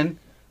weekend,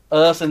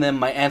 us and then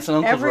my aunts and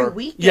uncles Every were,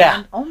 weekend?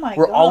 Yeah, Oh my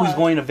we're god. always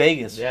going to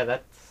Vegas. Yeah,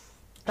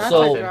 That's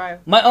So a drive.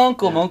 my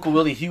uncle, Yeah. my uncle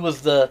Willie, he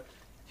was my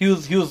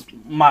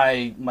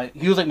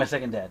he was like my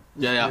second dad.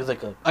 Yeah. He was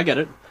like I get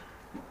it.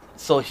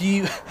 so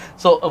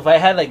if I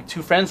had like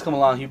two friends come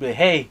along, he'd be like,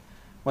 hey,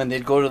 when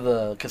they'd go to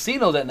the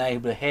casino that night,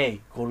 he'd be like,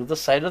 hey, go to the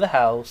side of the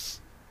house.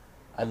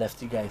 I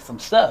left you guys some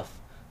stuff.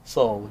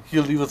 So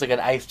he'll leave us like an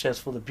ice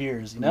chest full of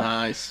beers, you know.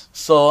 Nice.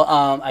 So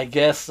I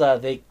guess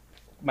my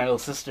little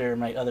sister,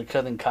 my other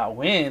cousin, caught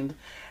wind.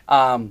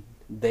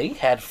 They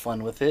had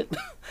fun with it,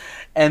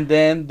 and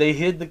then they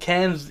hid the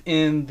cans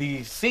in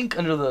the sink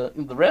under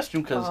in the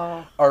restroom because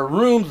Oh. our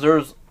rooms,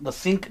 there's the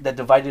sink that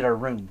divided our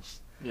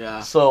rooms.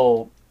 Yeah.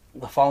 So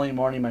the following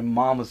morning, my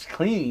mom was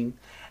cleaning,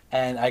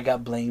 and I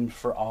got blamed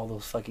for all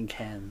those fucking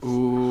cans.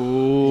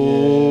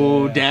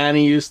 Ooh, Yeah.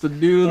 Danny used to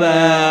do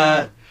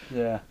that.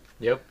 Yeah,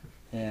 Yep.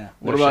 yeah.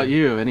 What about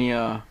you? Any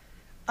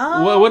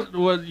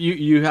what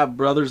you have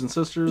brothers and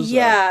sisters?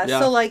 Yeah,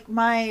 so like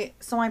my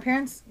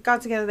parents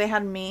got together, they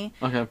had me,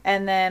 Okay.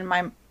 and then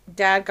my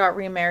dad got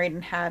remarried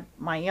and had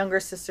my younger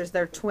sisters,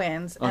 they're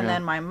twins, Okay. and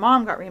then my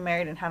mom got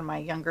remarried and had my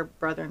younger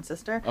brother and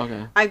sister.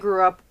 Okay. I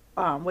grew up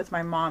with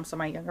my mom, so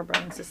my younger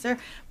brother and sister.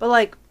 But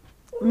like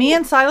me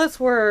and Silas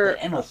were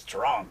The end was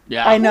strong.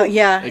 Yeah. I know,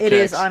 yeah, It it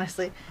is kicks.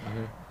 honestly.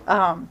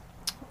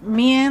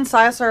 Me and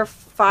Silas are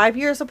 5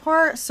 years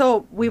apart,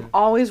 so we've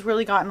always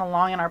really gotten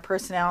along, and our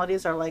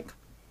personalities are like,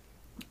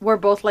 we're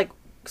both like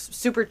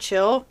super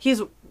chill.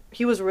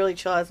 He was really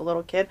chill as a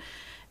little kid,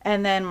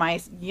 and then my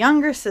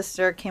younger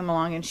sister came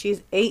along, and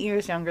she's 8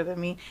 years younger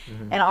than me,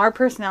 and our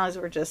personalities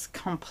were just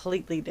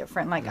completely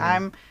different. Like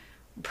I'm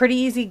pretty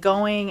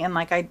easygoing, and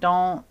like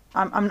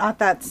I'm not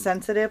that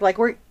sensitive. Like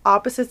we're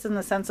opposites in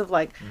the sense of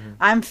like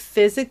I'm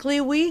physically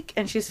weak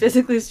and she's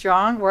physically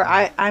strong, where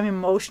I'm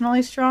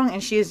emotionally strong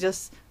and she is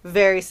just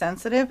very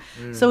sensitive.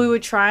 So we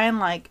would try and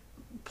like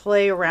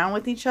play around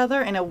with each other,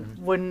 and it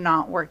would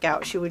not work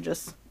out. She would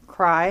just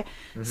cry.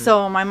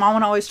 So my mom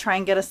would always try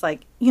and get us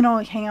like,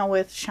 hang out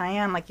with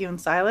Cheyenne, like you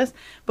and Silas,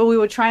 but we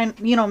would try and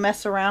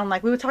mess around,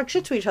 like we would talk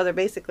shit to each other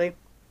basically.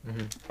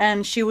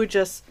 And she would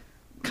just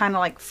kind of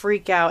like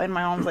freak out, and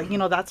my mom's like,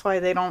 that's why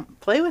they don't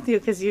play with you,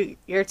 because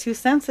you're too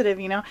sensitive.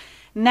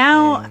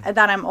 Now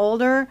that I'm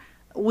older,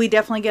 we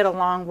definitely get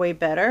along way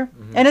better.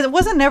 And it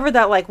wasn't never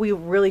that like we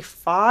really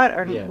fought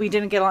or Yeah. we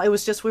didn't get along. It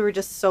was just we were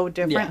just so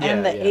different, Yeah.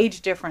 and the Yeah.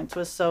 age difference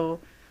was so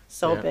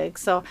Yeah. big.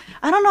 So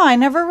I don't know, I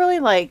never really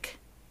like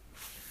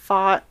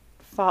fought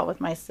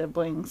with my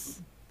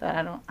siblings. That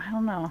I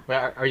don't know. Wait,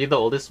 are you the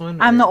oldest one?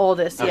 I'm or- the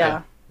oldest. Okay.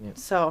 Yeah. Yeah.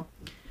 So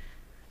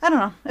I don't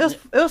know, it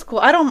was cool.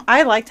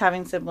 I liked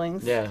having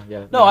siblings. Yeah.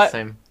 No,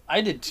 same.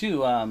 I did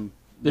too.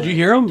 Did you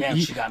hear him? Damn,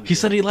 she got me He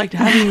said good. he liked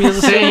having me as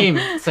a Same.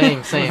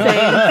 Same,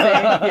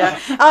 yeah.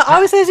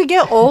 Obviously, as you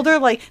get older,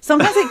 like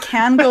sometimes it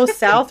can go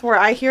south. Where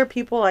I hear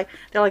people like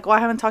they're like, "Well, I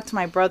haven't talked to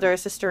my brother or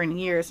sister in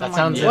years." That I'm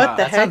sounds like, "What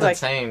the that heck?" sounds Like,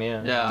 insane.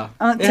 Yeah. Yeah.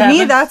 to It me,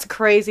 happens. that's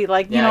crazy.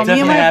 Like, Yeah, it me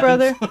and my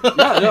brother.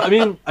 definitely Yeah.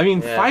 No, I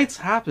mean, Yeah. fights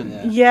happen.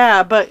 Yeah.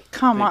 Yeah, but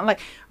come on,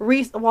 like,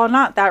 well,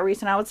 not that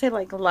recent. I would say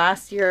like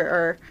last year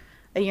or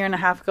a year and a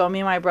half ago, me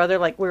and my brother,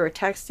 like, we were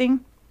texting,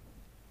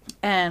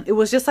 and it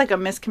was just like a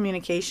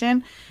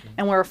miscommunication,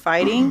 and we were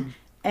fighting,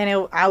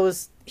 and I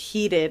was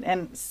heated,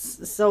 and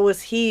so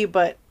was he,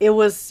 but it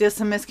was just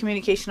a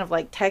miscommunication of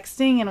like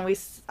texting, and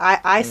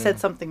I said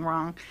something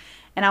wrong,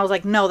 and I was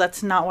like, no,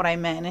 that's not what I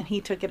meant, and he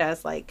took it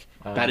as like,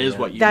 That is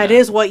what you. that meant.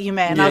 is what you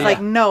meant. And I was Yeah.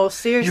 like, no,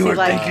 seriously, You were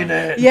like, thinking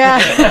it.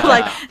 yeah,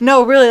 like,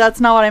 no, really,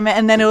 that's not what I meant.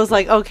 And then it was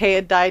like, okay,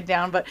 it died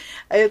down. But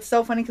it's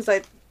so funny because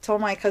I told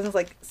my cousins,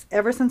 like,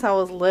 ever since I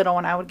was little,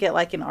 when I would get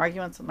like in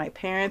arguments with my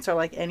parents or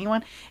like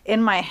anyone,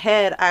 in my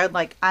head I would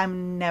like,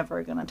 I'm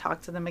never gonna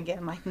talk to them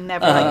again, like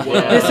never, like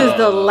Yeah. this is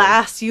the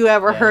last you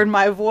ever heard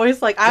my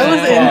voice. Like I was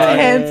Yeah.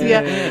 intense.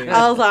 Yeah,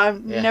 I was like,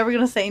 I'm Yeah. never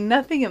gonna say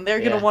nothing, and they're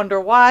Yeah. gonna wonder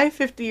why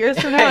 50 years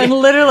from now, and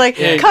literally like,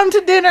 Yeah. come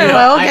to dinner. You know,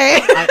 Well,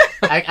 okay.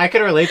 I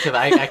could relate to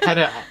that. I kind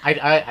of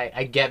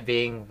I get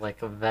being like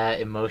that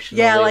emotional.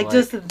 Yeah, like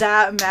just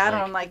that mad.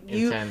 I'm like,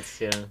 you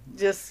intense. Yeah.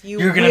 just you.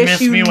 You're gonna wish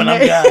miss you me when I'm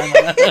ne-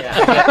 gone.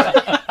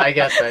 Yeah, I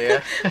guess so.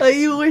 Yeah. Like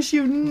you wish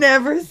you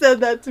never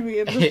said that to me.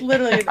 And just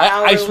literally an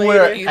hour I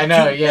swear, later. I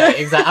know. Yeah.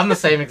 Exactly. I'm the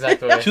same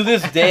exact way. To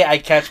this day, I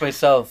catch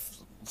myself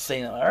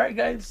saying, "All right,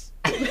 guys,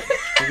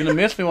 you're gonna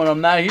miss me when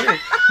I'm not here."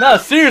 No,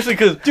 seriously,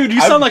 because Dude,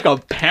 you sound like a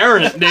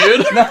parent,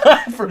 dude.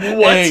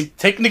 Hey,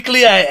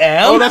 technically, I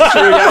am. Oh, that's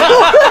true.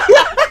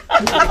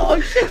 Yeah. Oh,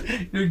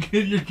 shit. You're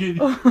good. You're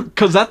good.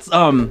 Cause that's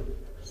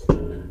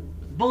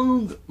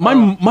Boom.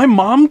 my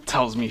mom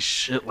tells me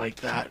shit like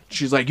that.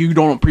 She's like, you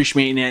don't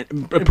appreciate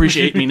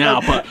me now,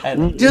 but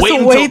Just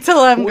wait till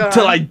I'm gone.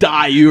 till I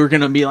die. You're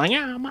gonna be like,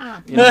 yeah,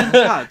 mom.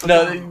 God,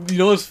 No, you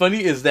know what's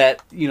funny is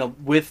that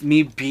with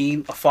me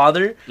being a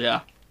father,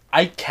 yeah,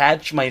 I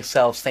catch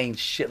myself saying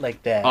shit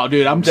like that. Oh,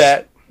 dude,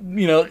 that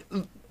you know.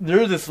 There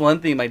was this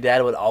one thing my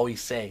dad would always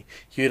say.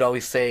 He would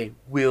always say,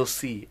 "We'll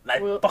see."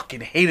 And I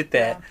fucking hated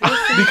that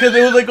because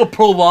it was like a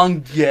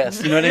prolonged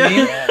yes. You know what I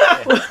mean?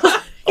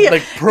 Yeah.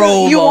 Like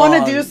prolonged. You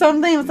want to do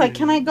something? It's like,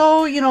 can I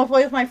go?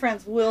 Play with my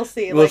friends. We'll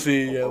see. We'll like,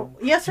 see. Yeah.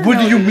 Yes or what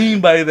no? do you mean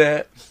by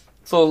that?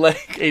 So like,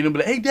 Aiden would be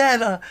like, "Hey,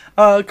 Dad,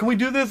 can we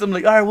do this?" I'm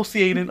like, "All right, we'll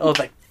see, Aiden." I was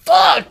like,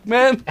 "Fuck,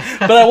 man!"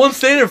 But I won't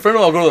say it in front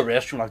of him. I'll go to the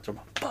restroom. Like,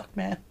 "Fuck,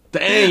 man."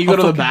 Dang, you go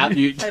to the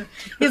bathroom. And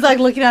he's like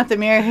looking at the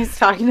mirror. He's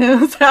talking to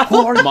himself.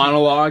 Who are you?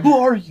 Monologue. Who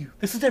are you?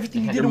 This is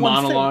everything you didn't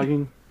want to say.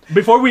 Monologuing.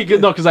 Before we get,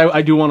 no, because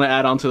I do want to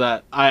add on to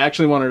that. I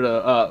actually wanted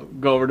to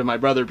go over to my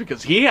brother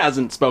because he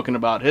hasn't spoken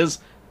about his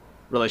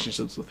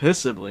relationships with his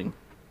sibling.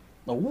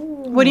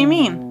 What do you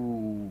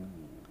mean?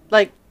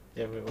 Like,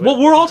 Yeah, Well,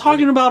 we're all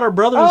talking about our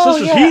brothers and Oh,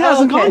 sisters. yeah, He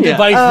hasn't okay. gone yet.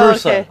 Vice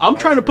versa. okay. I'm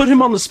trying to put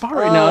him on the spot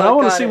right now, and I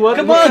want to got see it. what.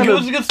 Come what on, kind give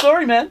of- us a good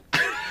story, man.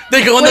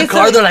 They go in Wait, the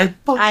car, so- they're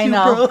like, "Fuck I you,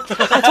 know. bro."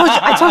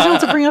 I told you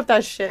not to bring up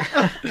that shit.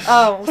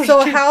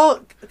 So how?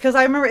 Because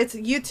I remember it's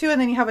you two,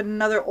 and then you have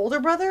another older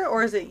brother,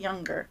 or is it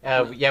younger?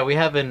 yeah, we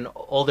have an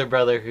older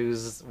brother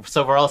who's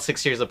so we're all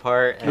 6 years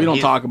apart. And We don't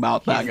he's- talk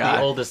about that He's guy.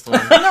 the oldest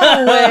one.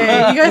 No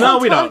way. You guys No,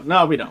 we talk- don't.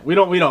 No, we don't.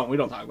 We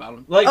don't talk about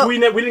him. Like Oh. we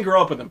didn't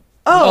grow up with him.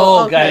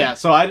 Oh, Oh, okay. Yeah,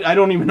 so I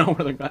don't even know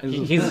where the guy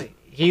is.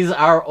 He's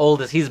our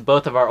oldest. He's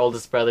both of our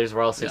oldest brothers.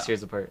 We're all 6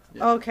 years apart.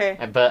 Okay.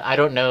 But I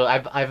don't know.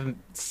 I've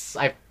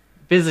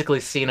physically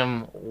seen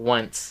him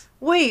once.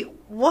 Wait,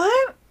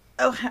 what?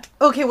 Oh,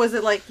 okay. Was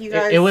it like you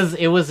guys?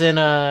 It was in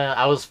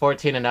I was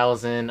 14 and I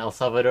was in El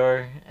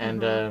Salvador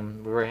and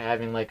we were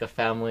having like a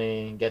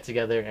family get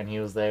together and he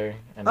was there.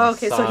 And I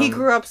Okay, so saw he him.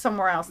 grew up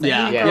somewhere else. then.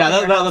 Yeah, He yeah, grew up in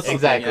your that's house. the thing.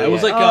 Exactly, Yeah, it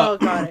was yeah. like Oh,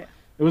 got it.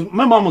 it was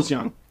my mom was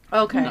young.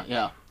 Okay.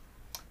 Yeah.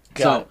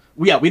 Got So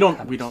it. we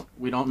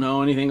don't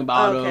know anything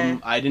about Okay.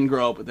 him. I didn't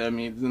grow up with him.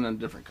 He's in a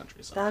different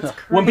country. So That's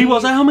crazy. when people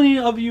say, "How many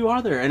of you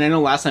are there?" and I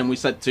know last time we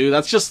said 2.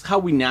 That's just how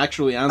we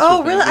naturally answer. Oh,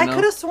 things, really? you I know?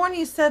 could have sworn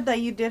you said that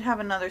you did have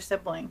another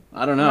sibling.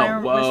 I don't Am I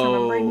know.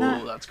 misremembering Whoa,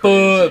 that? that's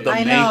crazy. The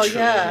I know, Matrix.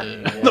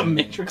 yeah. The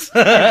Matrix.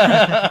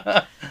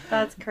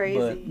 That's crazy.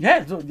 But,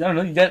 yeah, so, I don't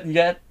know. You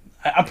got.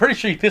 I'm pretty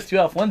sure he pissed you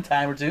off one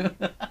time or two.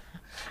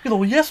 You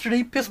know, yesterday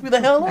he pissed me the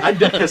hell off. I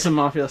did piss him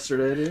off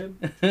yesterday,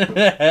 dude.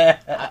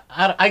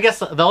 I guess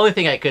the only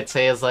thing I could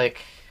say is like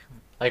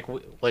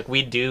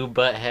we do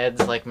butt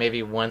heads like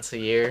maybe once a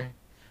year,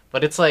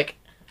 but it's like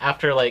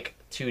after like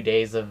 2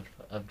 days of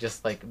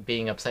just like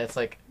being upset. It's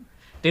like,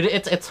 dude,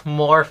 it's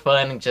more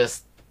fun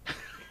just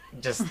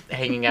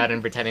hanging out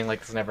and pretending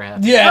like this never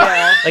happened.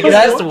 Yeah. Like it's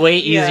just way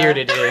easier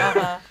to do.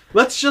 Uh-huh.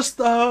 Let's just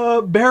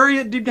bury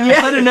it deep down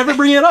inside and never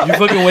bring it up. You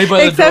fucking wait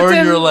by the Except door and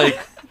him- you're like,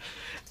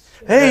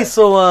 "Hey,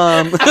 so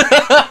and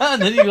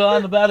then you go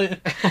on about it.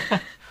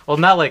 Well,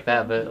 not like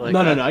that, but like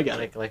No, I get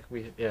it. like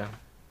we yeah.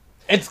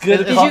 It's good.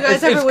 Did you guys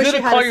it's ever wish good you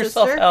to had call a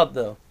yourself sister? out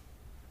though.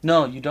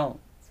 No, you don't.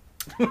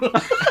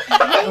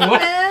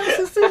 Man,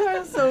 sisters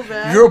are so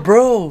bad. You're a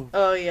bro.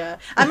 Oh yeah,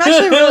 I'm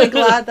actually really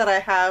glad that I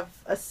have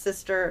a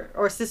sister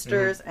or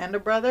sisters and a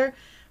brother.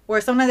 Where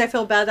sometimes I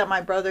feel bad that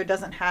my brother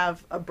doesn't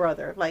have a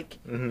brother. Like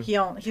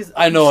he's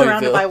I know how you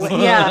surrounded by feel.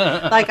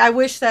 yeah. Like I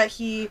wish that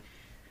he.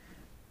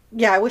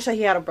 Yeah, I wish that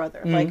he had a brother.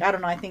 Mm-hmm. Like I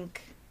don't know. I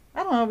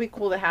don't know. It'd be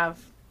cool to have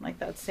like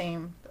that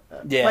same.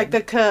 Yeah. Like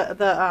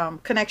the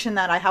connection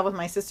that I have with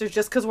my sisters,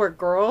 just because we're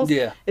girls,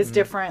 Yeah. is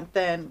different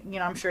than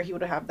I'm sure he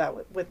would have that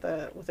with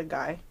a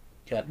guy.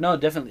 Yeah. No,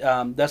 definitely.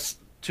 That's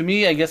to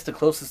me. I guess the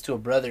closest to a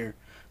brother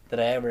that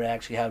I ever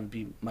actually have would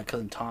be my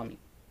cousin Tommy.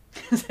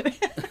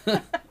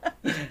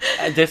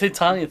 Did I say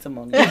Tommy? It's a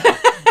moment.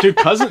 Dude,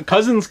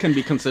 cousins can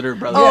be considered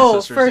brothers Oh,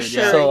 and sisters. for dude.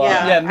 sure. So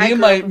Yeah, I me and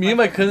grew up with me my and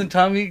my cousin. cousin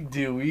Tommy,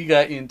 dude, we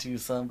got into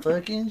some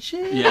fucking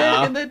shit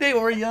Yeah. in the day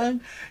when we were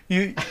young.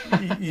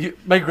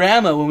 My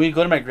grandma, when we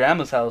go to my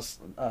grandma's house,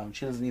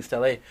 she lives in East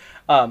LA.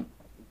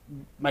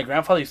 My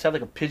grandfather used to have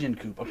like a pigeon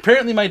coop.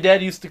 Apparently, my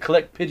dad used to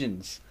collect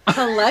pigeons.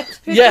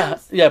 Collect Yeah,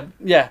 pigeons?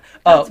 yeah.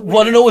 That's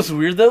Want to know what's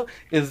weird though?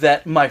 Is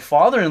that my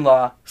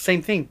father-in-law,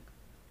 same thing.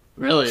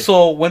 Really?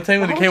 So one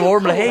time when Why he would came you over,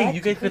 I'm like, "Hey, collect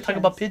you guys could talk pigeons?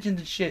 about pigeons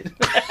and shit."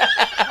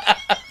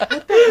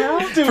 What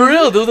the hell? For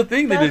real, there was a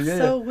thing they That's did. Yeah.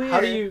 so weird. How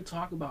do you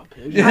talk about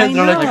pigeons? Yeah, I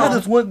they're like, I know. had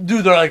this one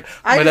dude. They're like,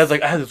 I my just- dad's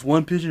like, I had this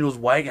one pigeon. It was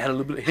white. It had a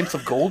little bit of hints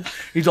of gold.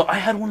 He's like, I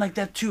had one like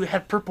that too. It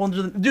had purple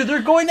under the. Dude,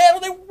 they're going at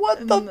it. Like,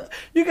 what the?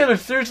 You guys are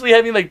seriously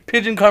having like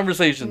pigeon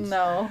conversations.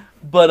 No.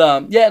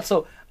 But yeah.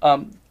 So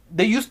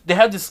they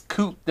have this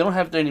coop. They don't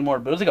have it there anymore.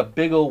 But it was like a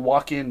big old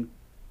walk-in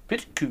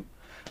pigeon coop.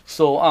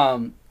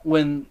 So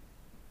when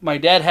my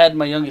dad had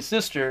my youngest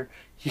sister,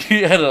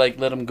 he had to like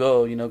let them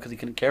go, because he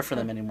couldn't care for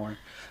them anymore.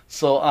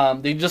 So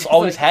they just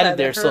always Like, had is it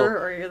there. that So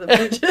her or you're the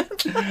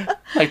pigeon?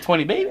 like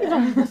 20 babies.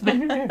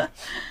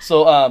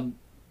 So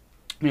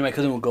me and my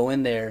cousin would go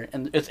in there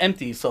and it's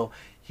empty. So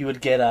he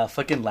would get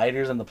fucking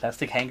lighters and the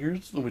plastic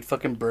hangers and we'd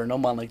fucking burn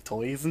them on like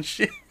toys and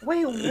shit.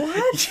 Wait,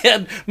 what?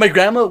 Yeah, my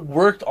grandma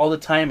worked all the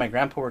time. My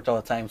grandpa worked all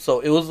the time. So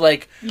it was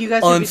like You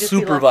guys would just be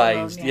left alone,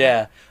 unsupervised.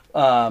 Yeah.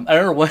 I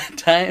remember one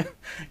time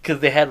because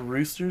they had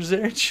roosters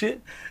there and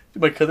shit.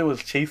 my cousin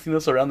was chasing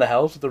us around the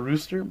house with a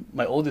rooster.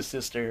 My oldest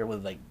sister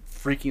was like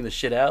freaking the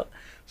shit out,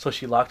 so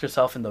she locked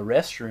herself in the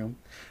restroom.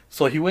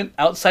 So he went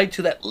outside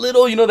to that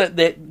little,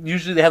 that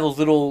usually they have those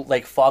little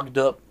like fogged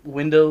up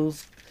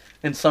windows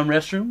in some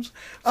restrooms.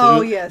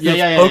 So yes. he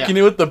was poking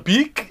it with the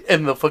beak,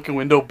 and the fucking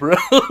window broke.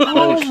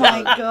 Oh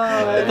my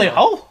god. Like,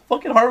 how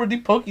fucking hard would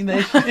he poking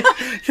that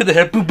shit? To the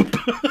head, boop, boop,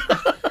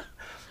 boop.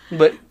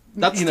 But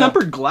That's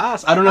tempered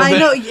glass. I don't know. I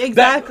know,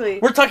 exactly.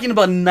 We're talking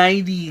about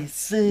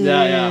 96,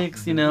 Yeah.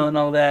 and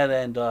all that.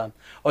 And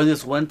or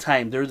this one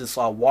time, there was this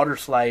water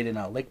slide in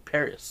Lake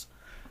Paris.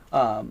 It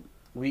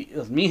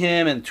was me,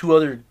 him, and two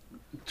other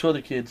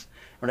kids.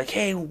 We're like,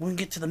 hey, when we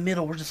get to the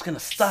middle, we're just gonna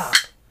stop.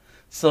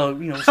 So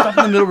stop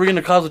in the middle. We're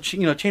gonna cause a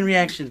chain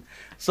reaction.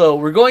 So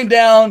we're going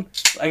down.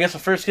 I guess the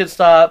first kid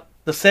stopped,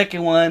 the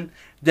second one,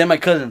 then my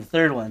cousin, the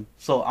third one.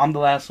 So I'm the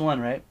last one,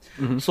 right?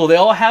 Mm-hmm. So they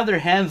all have their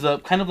hands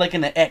up, kind of like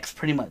in an X,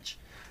 pretty much.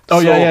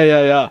 Oh, So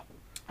yeah.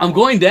 I'm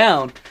going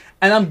down,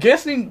 and I'm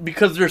guessing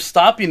because they're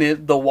stopping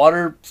it, the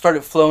water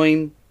started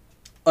flowing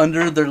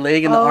under their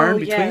leg and the arm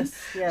between.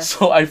 Yes.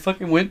 So I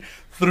fucking went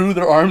through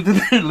their arms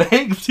and their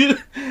legs,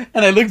 dude.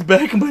 And I looked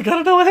back, I'm like, I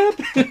don't know what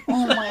happened.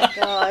 Oh my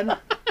god.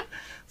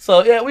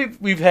 So yeah,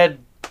 we've had,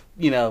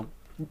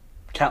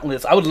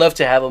 countless. I would love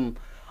to have them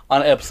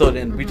on an episode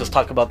and we just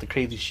talk about the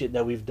crazy shit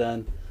that we've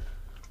done.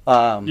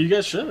 You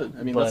guys should.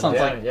 I mean, But, that sounds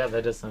like... Yeah,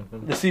 that is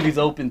something. To see if he's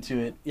open to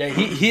it. Yeah,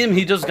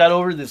 he just got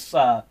over this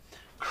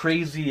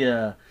crazy.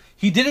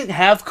 He didn't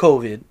have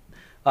COVID.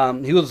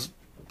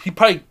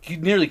 He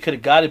nearly could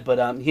have got it,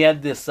 but he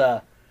had this.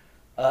 I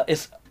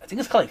think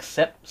it's called like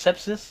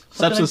sepsis.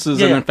 Sepsis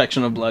is an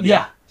infection of blood.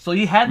 Yeah. So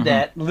he had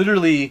that.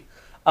 Literally,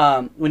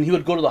 when he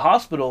would go to the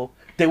hospital,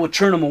 they would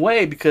turn him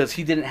away because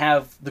he didn't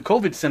have the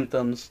COVID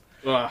symptoms.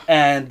 Ugh.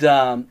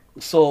 And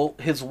so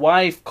his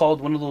wife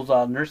called one of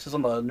those nurses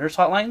on the nurse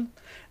hotline, and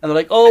they're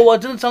like, "Oh, well,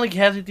 it doesn't sound like he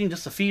has anything,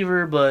 just a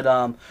fever, but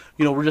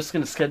we're just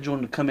gonna schedule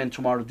him to come in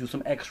tomorrow to do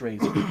some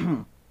X-rays."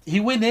 He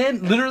went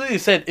in. Literally, they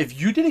said, "If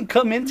you didn't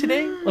come in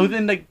today,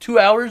 within like 2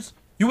 hours,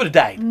 you would have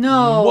died."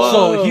 No. Whoa.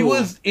 So he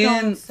was in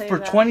Don't say for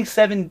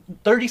that.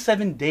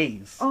 37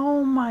 days.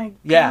 Oh my god.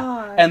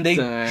 Yeah, and they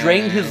Dang.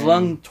 drained his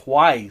lung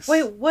twice.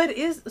 Wait, what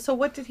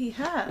did he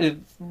have?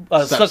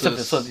 Sepsis.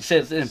 So he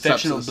says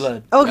infection of Sepsis.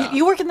 blood. Oh, Yeah.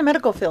 you work in the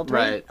medical field,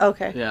 right? Right.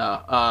 Okay.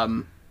 Yeah.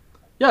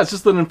 Yeah, it's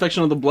just an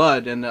infection of the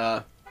blood, and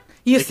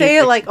You It say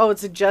can- it like, oh,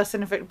 it's just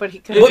an infection, but he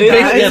could Well, have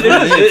basically,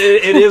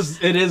 died.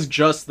 it is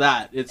just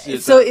that.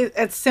 It's So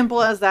it's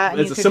simple as that.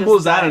 and it's you as could simple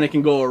just as that, die. and it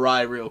can go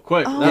awry real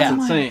quick. Oh That's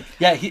my- insane.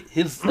 Yeah,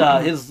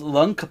 his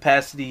lung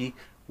capacity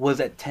was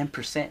at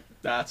 10%.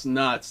 That's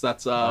nuts.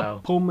 That's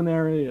Wow.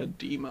 pulmonary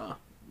edema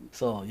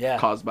So yeah.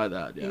 caused by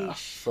that. Yeah.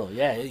 Yeesh. So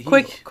yeah.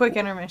 Quick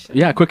intermission.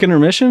 Yeah. Quick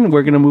intermission.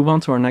 We're gonna move on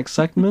to our next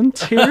segment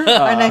here.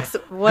 Our next,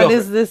 what go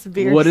is for this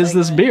beer? What is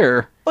this segment?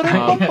 beer?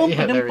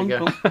 Yeah, there we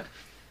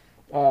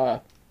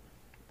go.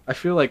 I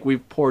feel like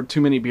we've poured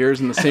too many beers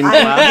in the same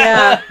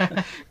glass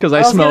Yeah. because I I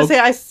was smell gonna say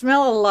I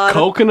smell a lot.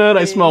 coconut.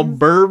 I smell things.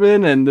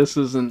 bourbon, and this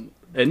isn't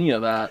any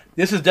of that.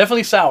 This is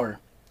definitely sour.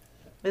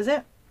 Is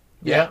it?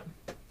 Yeah.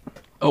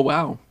 Oh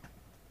wow.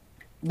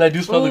 I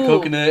do smell the Ooh.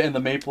 coconut and the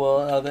maple.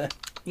 That.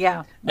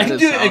 Yeah. That is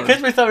Dude, sour. it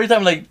catches myself every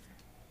time. Like,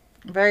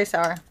 Very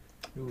sour.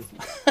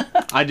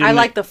 I didn't. I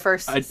like the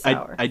first I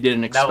sour. I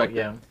didn't That expect. one,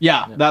 yeah.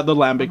 Yeah, that the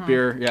lambic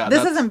beer. Yeah, this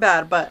that's- isn't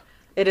bad, but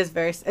it is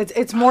very.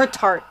 It's more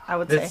tart, I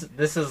would say.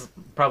 This is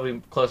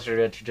probably closer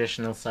to a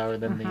traditional sour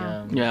than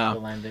Yeah. the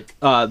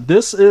lambic.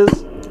 This is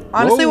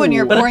Honestly, when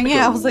you're Whoa. pouring it,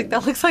 I was like,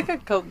 that looks like a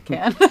Coke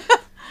can.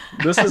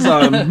 this is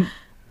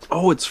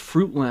Oh, it's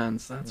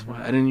Fruitlands. That's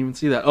why I didn't even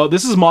see that. Oh,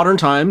 this is Modern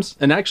Times,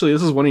 and actually,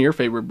 this is one of your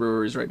favorite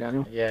breweries, right,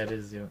 Daniel? Yeah, it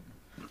is. Yeah.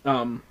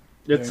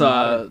 It's Very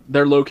modern.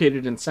 they're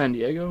located in San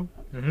Diego.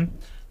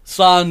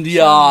 San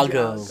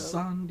Diego.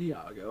 San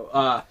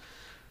Diego.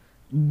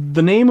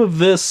 The name of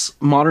this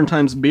Modern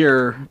Times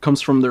beer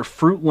comes from their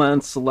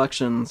Fruitland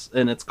selections,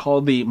 and it's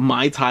called the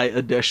Mai Tai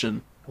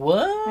edition.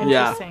 What?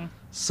 Yeah. Interesting.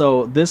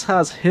 So this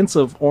has hints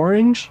of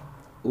orange,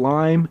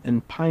 lime,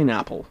 and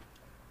pineapple.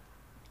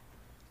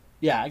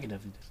 Yeah, I can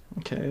definitely.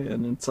 Okay,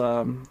 and it's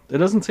it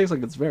doesn't taste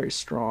like it's very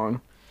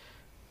strong.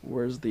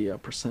 Where's the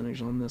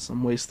percentage on this?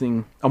 I'm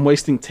wasting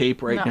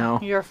tape right No, now.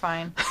 You're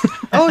fine.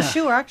 Oh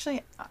shoot, we're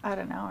actually at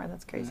an hour.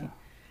 That's crazy.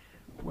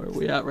 Where are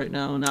we at right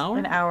now? An hour?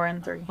 An hour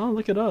and 3. Oh,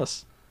 look at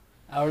us.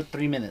 Hour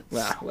 3 minutes.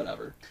 Ah,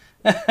 whatever.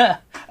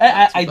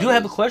 I do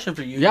have a question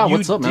for you. Yeah, you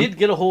what's up, man? did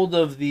get a hold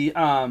of the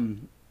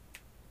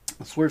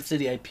Swerve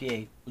City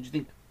IPA. What'd you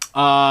think?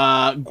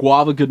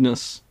 Guava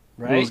goodness.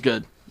 Right? It was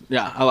good.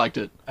 Yeah, I liked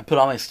it. I put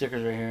all my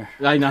stickers right here.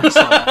 I know. I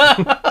saw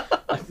that.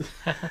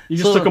 You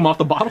just So- took them off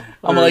the bottle.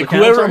 I'm Or like, the can,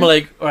 whoever. sorry? I'm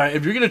like, all right,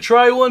 if you're gonna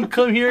try one,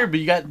 come here. But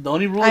you got the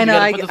only rule. I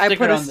know. You gotta I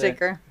put a on there.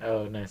 sticker.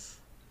 Oh, nice.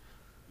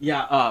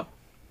 Yeah.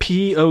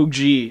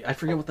 POG. I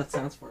forget what that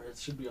stands for. It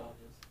should be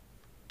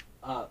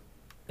obvious.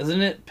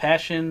 Isn't it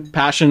passion?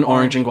 Passion,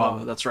 orange, and Guava.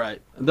 guava. That's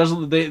right. There's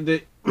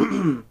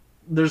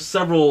there's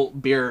several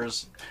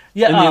beers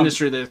Yeah, in the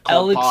industry that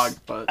call Alex, POG,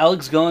 but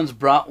Alex Goins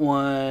brought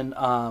one.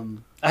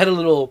 I had a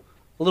little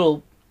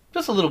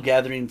just a little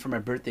gathering for my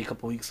birthday a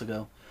couple weeks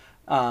ago.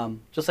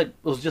 Just like it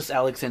was just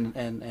Alex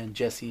and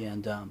Jesse,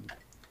 and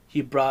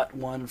he brought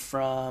one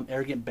from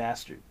Arrogant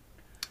Bastard,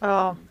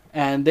 Oh,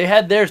 and they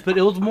had theirs, but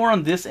it was more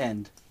on this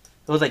end.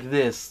 It was like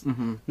this,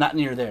 Mm-hmm. not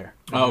near there.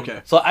 Oh,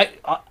 okay. So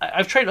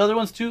I've tried other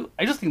ones too.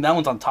 I just think that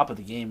one's on top of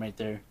the game right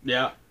there.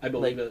 Yeah, I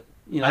believe Like, it.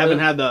 You know, I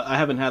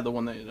haven't had the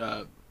one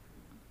that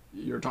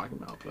you're talking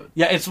about, but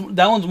Yeah,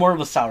 that one's more of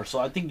a sour, so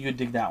I think you would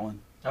dig that one.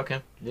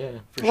 Okay. Yeah.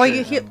 For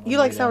well, sure. you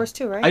like sours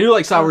too, right? I do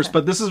like sours, Okay.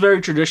 but this is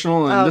very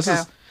traditional, and Oh, this okay.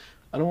 is.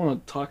 I don't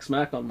want to talk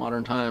smack on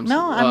Modern Times.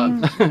 No, I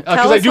mean, because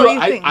tell I us do. what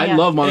you think, I yeah.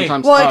 love Modern Hey.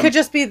 Times. Well, it could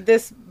just be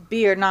this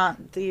beer,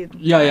 not the.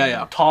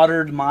 Yeah.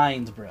 Tottered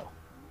minds, bro.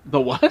 The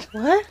what?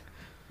 What?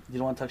 You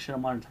don't want to talk shit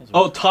on Modern Times.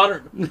 Oh,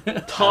 Tottered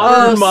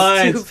Oh,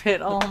 Minds.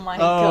 stupid! Oh my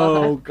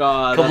Oh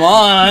god! God. Come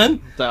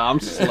on. I'm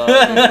slow.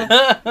 Man.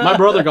 My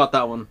brother got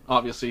that one.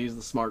 Obviously, he's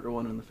the smarter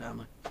one in the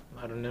family.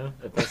 I don't know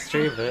if that's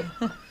true, but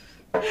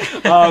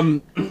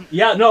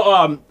Yeah,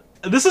 no,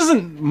 this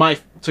isn't my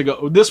to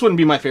go. This wouldn't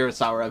be my favorite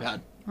sour I've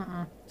had.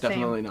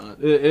 Definitely not.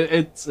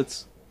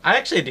 It's. I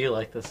actually do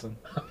like this one.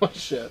 Oh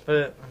shit.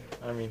 But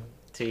I mean,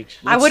 to each.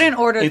 I wouldn't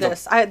order Either.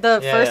 this. The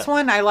Yeah, first yeah.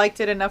 one, I liked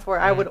it enough where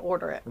I would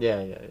order it.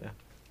 Yeah.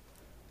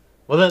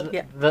 Well,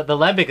 Yeah. the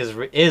lambic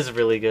is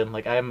really good.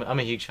 Like I'm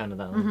a huge fan of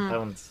that one. That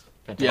one's Oh,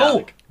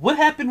 fantastic. what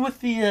happened with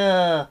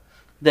the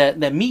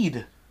that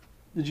mead?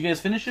 Did you guys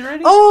finish it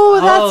already? Oh,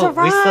 that's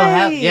right. We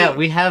still have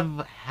we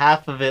have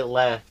half of it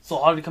left.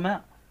 So how did it come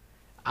out?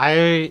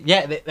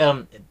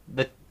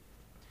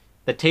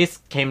 The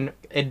taste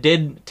it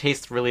did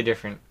taste really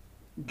different.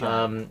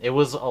 It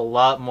was a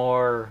lot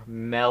more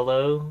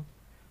mellow,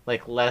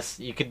 like less.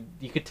 You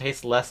could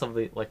taste less of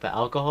the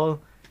alcohol.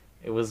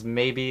 It was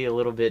maybe a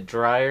little bit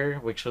drier,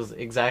 which was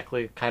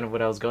exactly kind of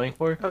what I was going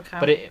for. Okay.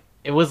 But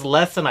it was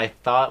less than I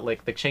thought.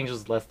 Like the change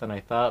was less than I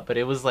thought, but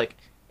it was like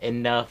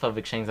enough of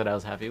a change that I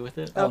was happy with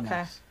it. Oh,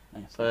 Okay.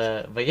 Nice.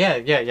 But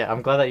yeah.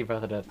 I'm glad that you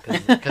brought it up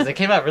because it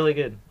came out really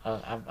good.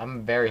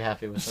 I'm very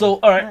happy with it. So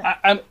all right,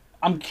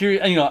 I'm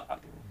curious. You know,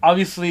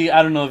 obviously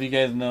I don't know if you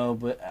guys know,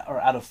 but or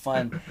out of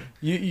fun,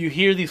 you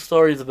hear these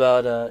stories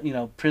about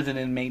prison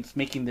inmates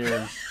making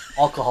their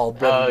alcohol. Oh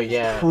beverages.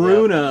 yeah.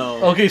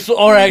 Pruno. Okay, so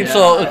all right,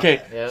 so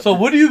okay, Yeah. so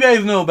what do you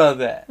guys know about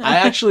that? I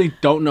actually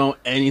don't know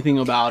anything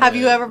about Have it.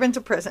 you ever been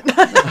to prison? You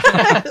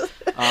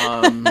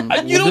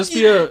Will don't, this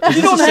be a? Is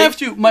you this don't a have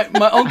safe- to. My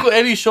uncle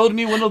Eddie showed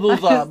me one of those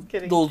Just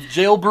kidding. those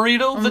jail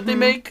burritos that they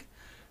make.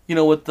 You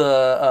know, with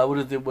the what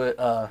is it with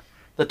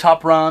the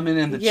top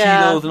ramen and the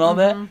Yeah, Cheetos and all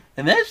that,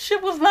 and that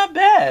shit was not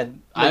bad.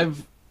 Like,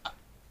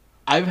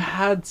 I've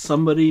had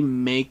somebody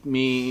make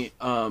me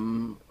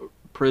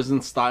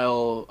prison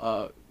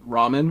style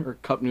ramen or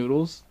cup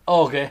noodles,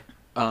 oh, okay.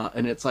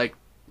 and it's like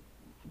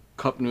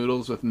cup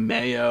noodles with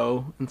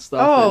mayo and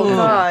stuff. Oh and-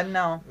 god,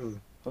 no.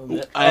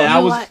 I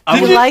was.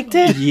 You liked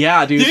it?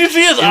 Yeah, dude. Did you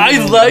see his It eyes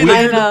was light?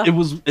 weird. I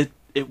know.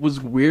 It was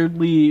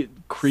weirdly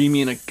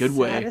creamy in a good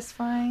way.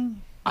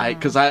 Satisfying.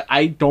 Because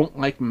I don't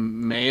like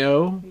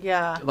mayo.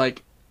 Yeah.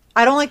 Like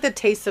I don't like the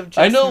taste of just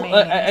I know.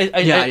 mayonnaise.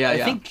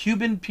 I think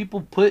Cuban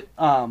people put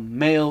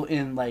mayo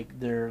in like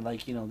their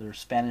their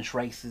Spanish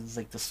rices,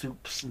 like the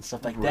soups and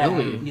stuff like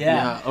Really? that.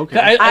 Yeah. Okay.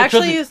 I trust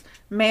actually me. use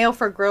mayo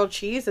for grilled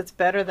cheese. It's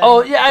better than.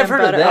 Oh, yeah, I've than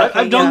heard of butter. that. Okay,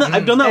 I've done yeah. that.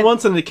 I've done that And-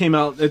 once, and it came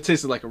out. It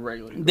tasted like a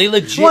regular. They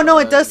legit. Well, no,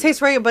 it does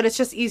taste regular, but it's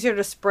just easier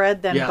to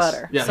spread than Yes.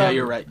 butter. Yeah, So- yeah,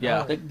 you're right.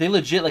 Yeah. They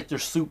legit like their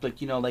soup, like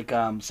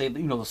say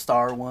the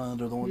star one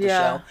or the one with Yeah.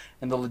 the shell,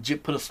 and they'll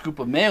legit put a scoop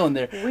of mayo in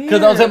there.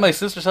 Because I was at Weird. my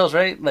sister's house,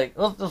 right? Like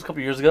that was a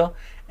couple years ago,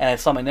 and I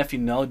saw my nephew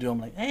Noah do. I'm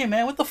like, hey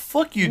man, what the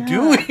fuck you Yeah.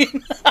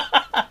 doing?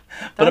 But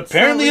That's so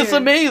apparently it's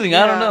weird. amazing.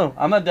 I don't Yeah. know.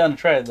 I'm not down to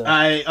try it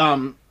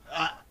though.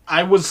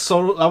 I was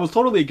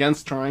totally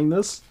against trying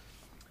this,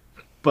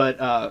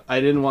 but I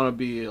didn't want to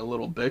be a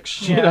little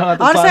bitch. You know, at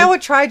the Honestly, time. I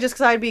would try just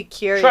because I'd be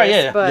curious. Try,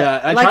 yeah. But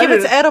Yeah, I like tried if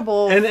it's it,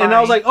 edible, and I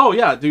was fine. like, oh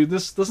yeah, dude,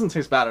 this doesn't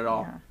taste bad at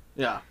all.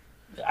 Yeah.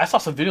 I saw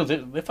some videos.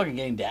 They're fucking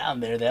getting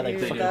down there. They had like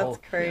Dude, fucking that's whole,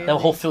 crazy. that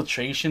whole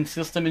filtration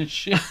system and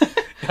shit.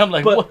 I'm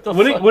like, But what the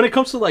when fuck? when it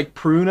comes to like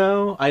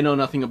Pruno, I know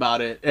nothing about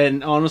it.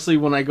 And honestly,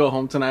 when I go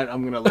home tonight,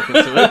 I'm gonna look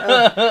into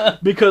it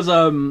because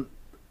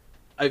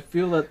I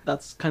feel that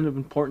that's kind of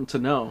important to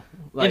know.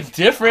 Like, It's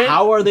different.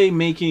 How are they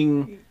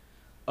making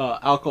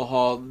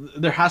alcohol?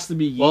 There has to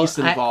be yeast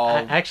I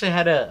involved. actually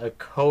had a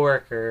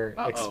coworker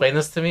Uh-oh. explain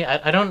this to me.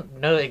 I don't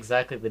know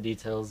exactly the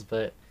details,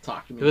 but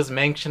Talk to me. he was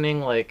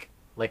mentioning like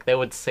they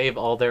would save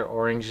all their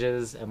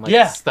oranges and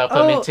Yeah. stuff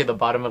them Oh, into the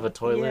bottom of a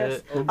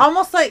toilet. Yes.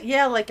 Almost like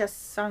like a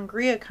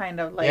sangria kind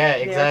of like. Yeah,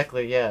 they're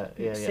exactly. Yeah.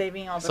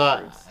 Saving all the So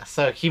fruits.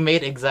 so he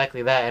made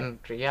exactly that, and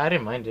yeah, I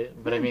didn't mind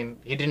it. But I mean,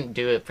 he didn't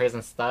do it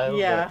prison style.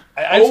 Yeah.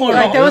 I just wanna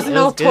Like know- there was it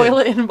no was good.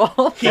 toilet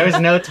involved. There was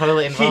no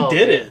toilet he involved.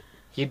 did it.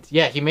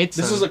 He made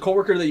some. This is a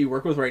coworker that you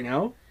work with right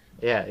now.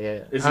 Yeah.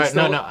 Is All he right,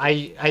 no, still- no.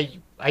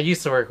 I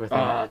used to work with him.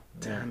 Ah,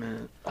 damn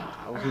it.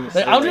 I was gonna Like,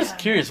 say I'm that. just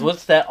curious.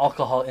 What's that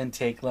alcohol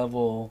intake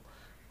level?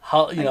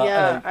 How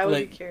yeah, I would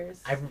like, be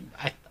curious.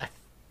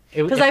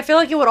 It- Because I feel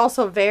like it would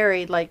also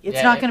vary. Like it's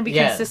Yeah, not going to be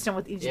yeah. consistent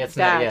with each Yeah, it's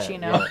not- batch, yeah, you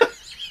know.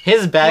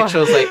 His back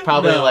shows like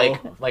probably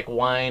No. like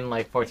wine,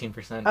 like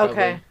 14%.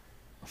 Okay.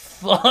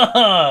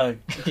 Fuck.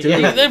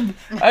 Yeah.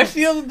 I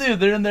see them, dude.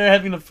 They're in there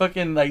having a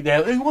fucking like. They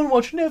want to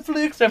watch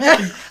Netflix.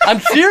 I'm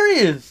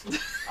serious.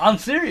 I'm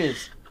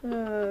serious.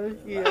 Yeah.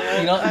 You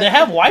know, they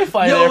have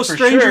Wi-Fi there Yo, for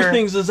Stranger sure.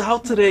 Things is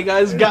out today,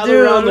 guys. Gather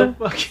Dude. around the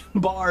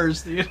fucking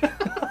bars, dude.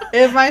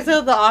 It reminds me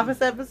of the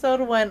Office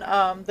episode when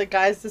the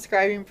guy's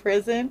describing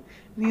prison.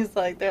 And he's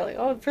like, they're like,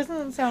 oh, prison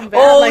doesn't sound bad.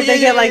 Oh, like, yeah, they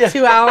get yeah, like yeah.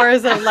 2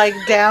 hours of like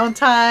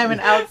downtime and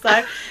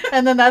outside.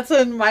 And then that's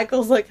when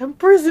Michael's like, I'm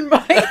prison,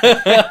 Mike.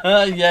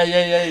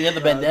 yeah.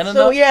 The bandana.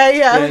 So, though? yeah.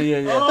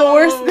 yeah. The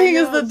worst thing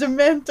is the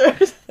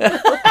Dementors.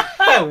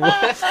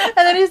 What? And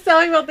then he's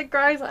telling about the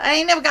guy. He's like, I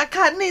ain't never got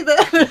caught neither.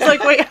 It's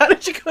like, wait, how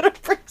did you go to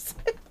prison?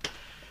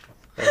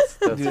 That's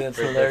Dude, that's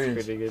hilarious.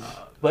 That's pretty good.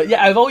 But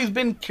yeah, I've always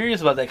been curious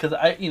about that because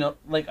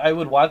like I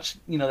would watch,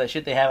 that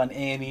shit they have on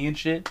A&E and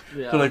shit.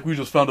 Yeah. So like, we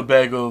just found a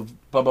bag of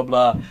blah blah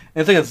blah. And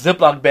it's like a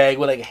Ziploc bag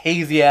with like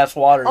hazy ass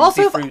water.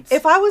 Also, and sea fruits.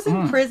 if I was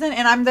in prison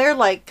and I'm there,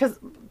 like, because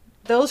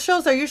those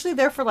shows are usually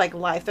there for like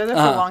life, they're there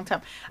for a long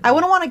time. I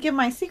wouldn't want to give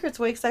my secrets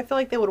away because I feel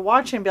like they would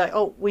watch it and be like,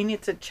 oh, we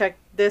need to check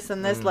this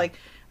and this. Like,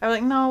 I'm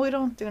like, no, we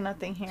don't do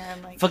nothing here.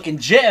 I'm like, fucking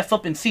Jeff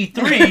up in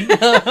C3.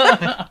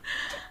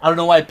 I don't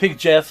know why I picked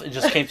Jeff. It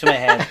just came to my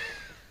head.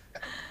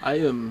 I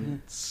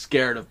am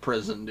scared of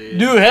prison, dude.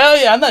 Dude, hell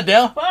yeah, I'm not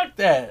down. Fuck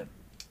that.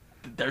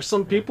 There's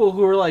some people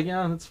who are like,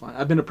 yeah, that's fine.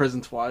 I've been to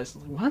prison twice.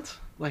 I'm like, what?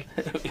 Like,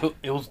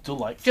 It was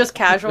delightful. just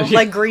casual,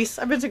 like Greece.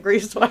 I've been to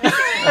Greece twice.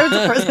 I've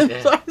been to prison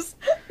Yeah. twice.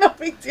 No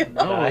big deal.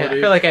 No. I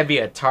dude. feel like I'd be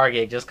a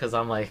target just because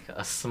I'm like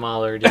a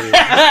smaller dude.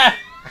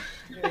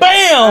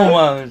 Bam!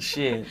 Oh,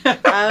 shit.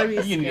 I would be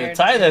You need to scared.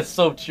 tie that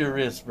soap to your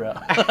wrist, bro.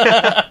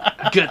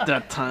 get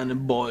that tiny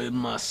boy in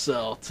my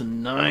cell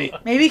tonight.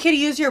 Maybe you could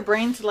use your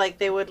brain to like,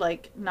 they would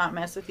like not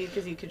mess with you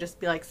because you could just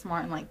be like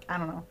smart and like, I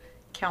don't know,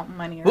 count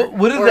money. Or,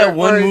 What is that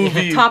one or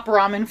movie? Top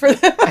ramen for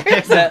them.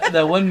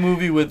 that one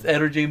movie with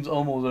Edward James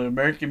Olmos, an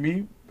American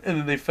Me, and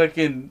then they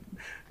fucking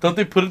don't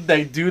they put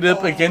that dude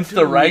up against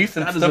the rice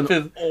and That is stuff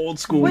an his old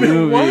school Wait,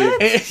 movie.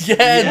 what?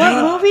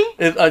 yeah, What movie?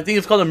 dude. I think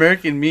it's called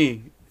American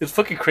Me. It's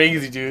fucking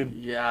crazy, dude.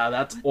 Yeah,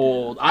 that's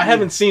old. I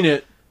haven't seen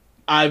it.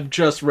 I've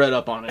just read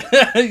up on it.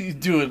 You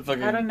do it,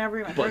 fucking. I don't never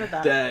even heard But of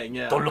that. dang,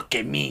 yeah. Don't look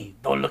at me.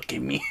 Don't look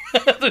at me.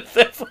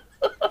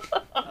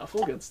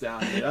 Fool gets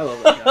down, dude. I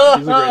love that guy.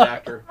 He's a great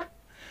actor.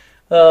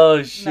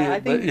 Oh shit! No, I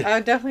think but, yeah. I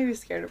would definitely be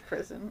scared of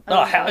prison. I Oh,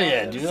 don't hell know.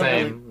 yeah, dude.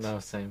 Same. No,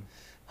 same.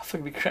 I'll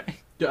fucking be crying.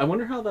 Dude, I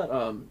wonder how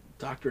that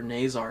Dr.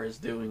 Nazar is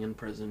doing in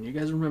prison. You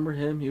guys remember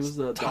him? He was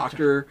the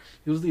doctor.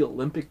 He was the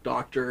Olympic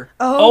doctor.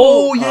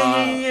 Oh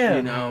yeah.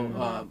 You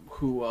know,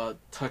 who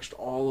touched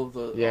all of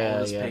all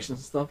his patients and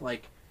stuff.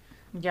 Like,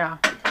 Yeah.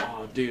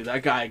 oh, dude,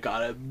 that guy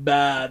got it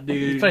bad,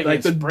 dude. probably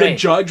Like getting the sprayed.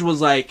 judge was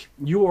like,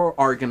 "You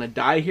are gonna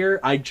die here.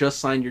 I just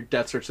signed your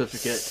death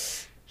certificate."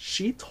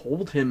 She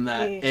told him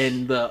that, Yeesh.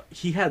 and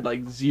he had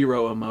like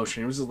zero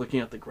emotion. He was just looking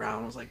at the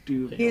ground. I was like,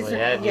 "Dude, He's- dude,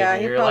 yeah,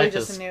 he your probably life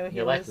just is- knew he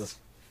your life was- is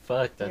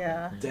fucked.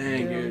 Yeah.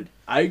 dang, Dude. dude."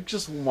 I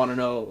just want to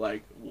know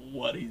like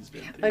what he's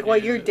been through. Like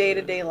what your day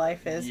to day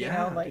life is, you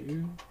know, like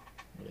dude.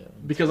 Yeah.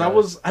 Because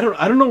I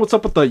don't know what's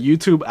up with the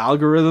YouTube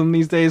algorithm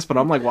these days, but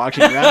I'm like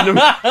watching random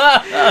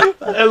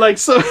and like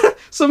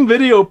some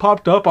video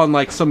popped up on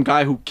like some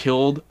guy who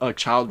killed a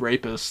child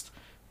rapist.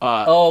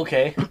 Oh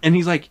okay. And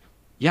he's like,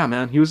 yeah,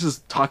 man, he was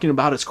just talking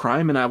about his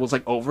crime, and I was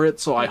like over it,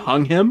 so I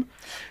hung him,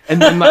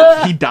 and then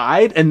like, he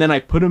died, and then I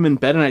put him in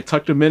bed, and I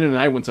tucked him in, and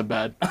I went to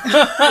bed. I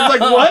was like,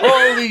 what?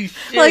 Holy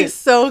shit! like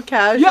so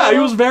casual. Yeah, he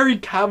was very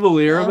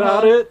cavalier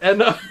about it,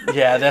 and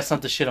Yeah, that's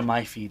not the shit on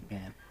my feed,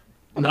 man.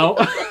 no,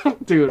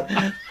 dude,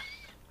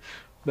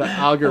 the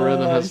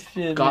algorithm Oh, has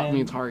shit, got man.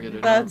 me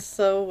targeted. That's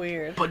so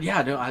weird. But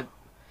yeah, no, I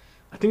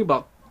think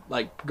about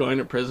like going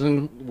to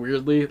prison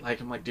weirdly.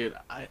 Like I'm like, dude,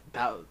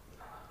 that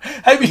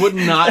Have you, would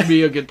not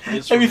be a good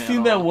place. For have you me at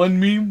seen that all. one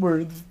meme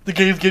where the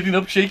guy's getting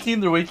up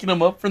shaking? They're waking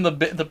him up from the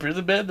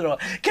prison bed. They're all,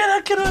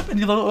 get up, and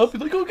he's all up.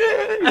 He's like,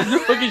 okay. And they're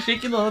fucking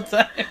shaking the whole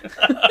time.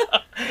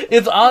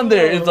 It's on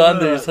there. It's on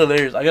there. It's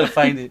hilarious. I gotta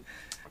find it.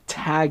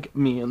 Tag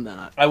me in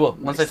that. I will.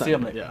 Once Next I see him,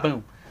 time, like, yeah.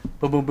 boom,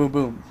 boom, boom, boom,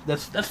 boom.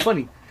 That's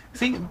funny.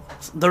 See,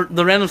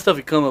 the random stuff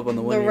would come up on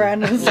the one. The year.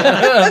 random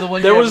stuff. The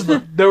 1 There year was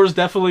episode. there was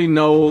definitely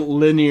no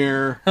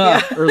linear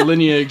or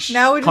lineage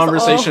Now we just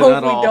conversation all hope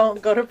at we all.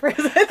 don't go to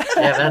prison.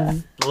 Yeah,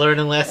 that's the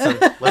learning lesson.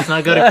 Let's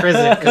not go to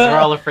prison because we're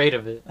all afraid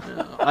of it.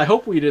 Yeah. I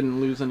hope we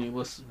didn't lose any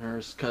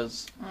listeners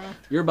because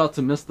you're about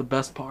to miss the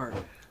best part.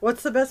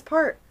 What's the best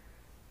part?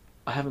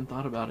 I haven't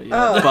thought about it yet,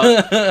 Oh.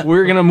 but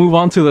we're gonna move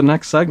on to the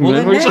next segment.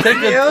 Well, then Next we'll take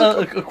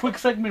video. a quick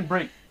segment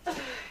break.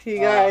 You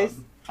guys,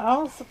 I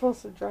was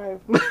supposed to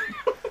drive.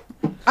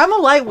 I'm a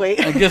lightweight.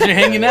 I guess you're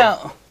hanging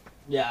out.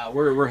 Yeah,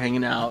 we're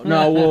hanging out.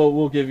 No,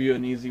 we'll give you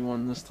an easy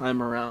one this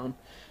time around.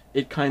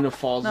 It kind of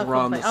falls No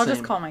around complaint. the I'll same.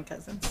 just call my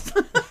cousins.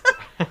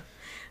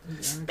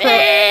 But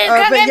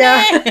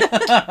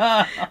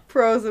yeah,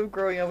 pros of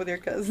growing up with your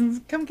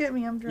cousins. Come get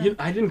me, I'm drunk.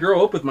 I didn't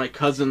grow up with my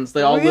cousins.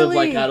 They all live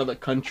like Really? out of the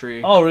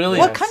country. Oh, really?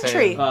 What Yeah,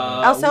 country?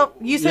 same.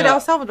 You said yeah. El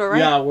Salvador, right?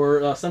 Yeah,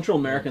 we're Central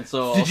American.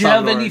 So Did you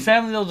have any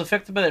family that was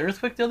affected by the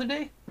earthquake the other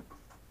day?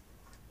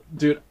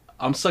 Dude,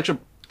 I'm such a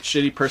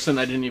shitty person.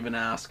 I didn't even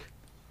ask.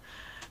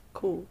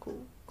 Cool.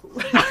 You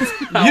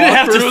didn't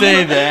have to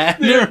say that.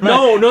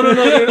 No.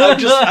 I'm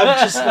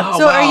just. Oh,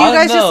 So are you wow.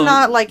 guys No, just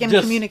not like in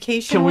just-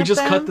 communication? Can we with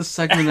just them? cut this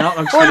segment out?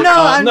 I'm Or kidding. no,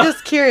 I'm no.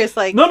 just curious.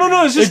 Like, No.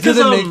 It's just It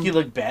doesn't 'cause, make you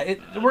look bad.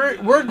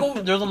 We're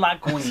going. There's a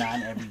lot going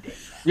on every day.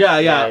 Yeah.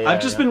 Yeah,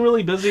 I've just yeah. been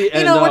really busy. And,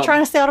 you know, we're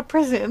trying to stay out of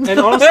prison. And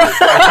honestly,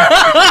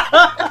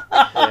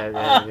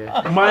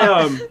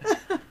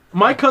 Yeah.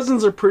 my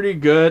cousins are pretty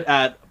good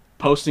at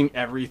posting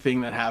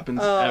everything that happens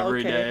Oh, every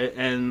okay. day,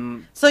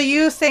 and So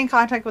you stay in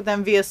contact with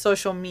them via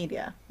social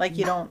media, like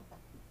you don't.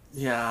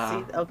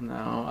 yeah, See, okay.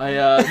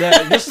 no,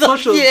 just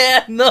social.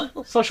 Yeah, no.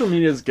 Social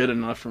media is good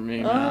enough for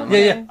me, man.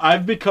 okay. Yeah.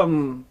 I've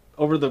become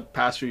over the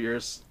past few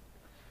years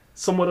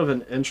somewhat of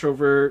an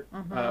introvert,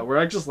 where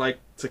I just like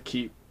to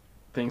keep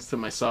things to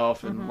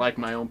myself and like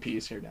my own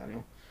peace here,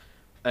 Daniel.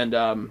 And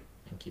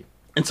Thank you.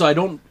 and so I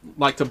don't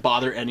like to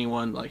bother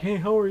anyone. Like, hey,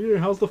 how are you?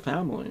 How's the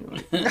family?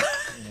 Like,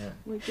 Yeah.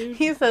 like, dude,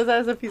 He says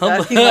as if he's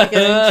asking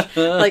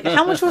like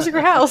how much was your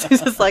house?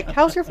 He's just like,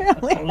 how's your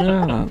family?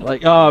 yeah,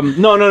 like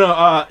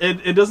no.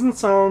 It doesn't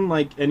sound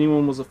like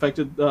anyone was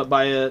affected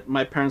by it.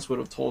 My parents would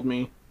have told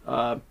me.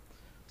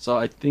 So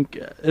I think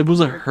it was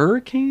a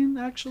hurricane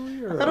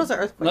actually. Or I thought it was an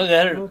No,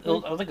 earthquake.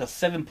 it was like a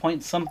 7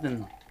 point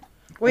something.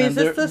 Wait, and is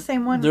this they're- the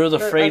same one? They was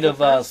that- afraid as of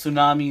the first?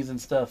 tsunamis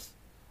and stuff.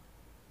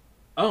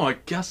 Oh, I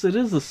guess it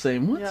is the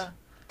same. What? Yeah,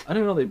 I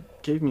didn't know they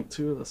gave me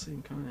two of the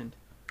same kind.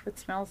 it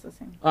smells the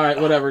same. All right,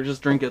 whatever.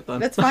 Just drink it then.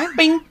 That's fine.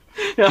 Bing.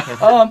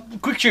 Yeah.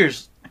 Quick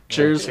cheers.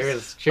 Cheers.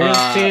 Cheers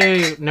Uh,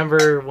 to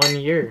number 1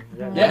 year.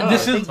 Yeah,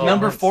 this that's is all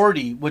number months.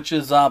 40, which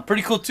is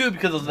pretty cool too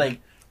because it's like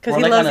Because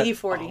we're he like loves on a-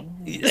 E40.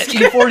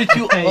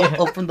 E42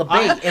 up from the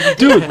bay every day.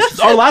 Dude,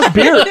 our last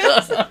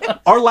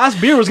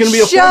beer was gonna be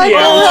a 40 Shut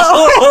ounce. up.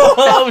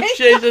 Oh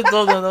shit! That's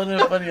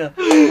funny.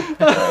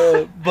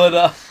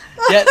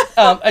 Yeah,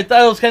 I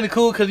thought it was kind of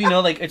cool because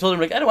like I told him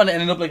like I don't want to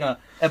end up like on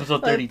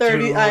episode Like 32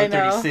 30, or I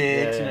know.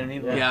 36. You know Yeah, what I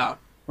mean? yeah. Yeah.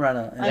 We're on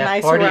A Yeah,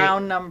 nice 40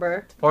 round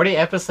number. 40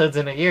 episodes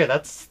in a year.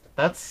 That's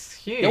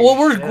huge. Yeah, well,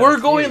 we're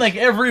that's going huge. like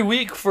every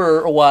week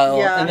for a while,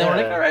 Yeah. and then we're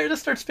like, Yeah. all right,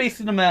 let's start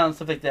spacing them out and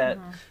stuff like that.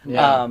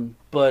 Yeah.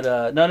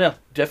 But no,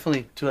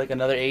 definitely to like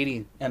another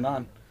 80 and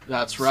on.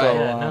 That's So, right.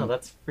 Yeah, no,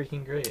 that's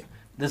freaking great.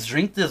 Let's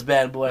drink this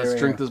bad boy. Let's right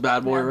drink now. this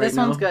bad boy Yeah, right this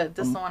now. one's good.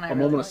 This is the one I A really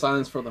moment like. of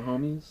silence for the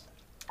homies.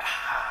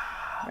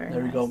 Very There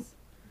we nice. go.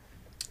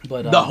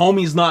 But The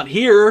homies not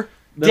here.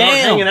 They're not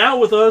Damn. hanging out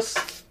with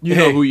us. You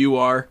know Hey. who you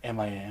are.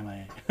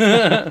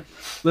 MIA.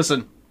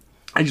 Listen,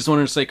 I just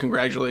wanted to say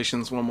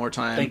congratulations one more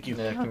time. Thank you.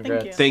 Yeah, thank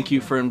congrats. you. Thank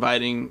you for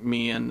inviting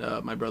me and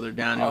my brother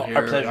Daniel Oh, here.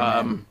 our pleasure,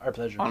 man. Our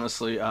pleasure.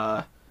 Honestly,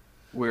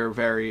 we're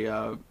very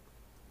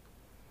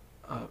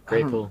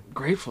Grateful.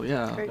 Grateful,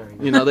 yeah.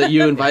 Grateful. You know that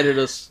you invited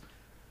us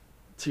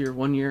to your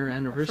 1 year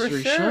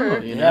anniversary sure. show.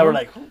 You Yeah, know? we're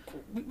like,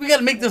 we got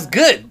to make this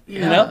good. You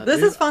Yeah. know?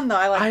 This is fun though.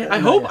 I like I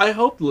it. hope Yeah. I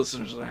hope the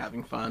listeners are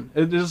having fun.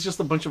 It is just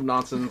a bunch of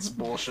nonsense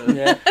bullshit.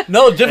 Yeah.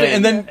 No, different.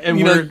 And then And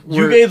you know, we're-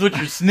 you we're- guys with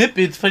your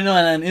snippets putting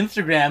on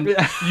Instagram,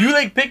 Yeah. you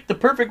like picked the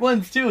perfect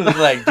ones too. It's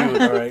like,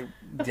 dude, all right,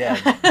 yeah.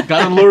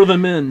 Gotta lure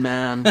them in,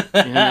 man.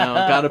 You know,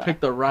 gotta pick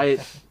the right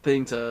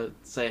thing to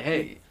say.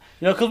 Hey,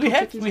 You know, because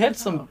we had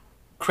some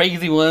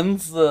crazy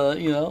ones.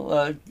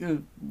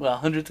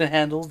 Hundreds of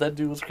handles. That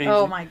dude was crazy.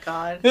 Oh my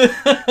god.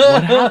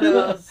 What happened?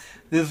 Those-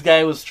 This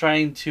guy was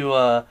trying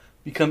to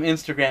become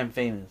Instagram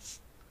famous.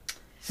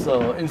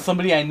 So, and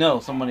somebody I know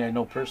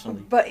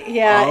personally. But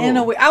yeah, in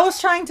a Oh. way, I was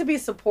trying to be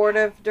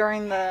supportive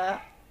during the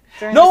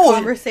No,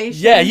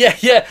 conversation. Yeah.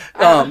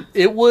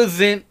 It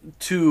wasn't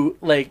to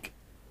like.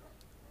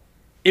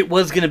 It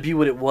was gonna be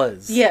what it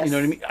was. Yes. You know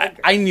what I mean.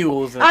 I knew it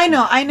was.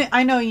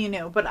 I know you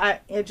knew,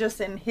 but it just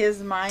in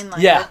his mind,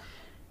 like, Yeah.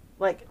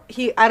 like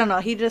he, I don't know,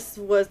 he just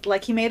was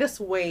like he made us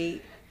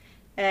wait,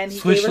 and he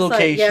Switch gave us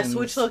locations.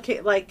 switch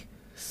locate, like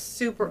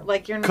super,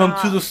 like you're Come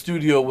not. to the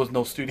studio with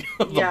no studio.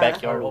 The Yeah.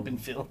 backyard open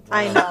field.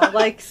 I know,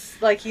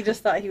 like he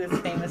just thought he was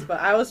famous,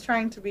 but I was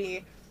trying to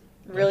be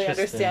really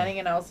Interesting. understanding,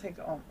 and I was like,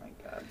 oh my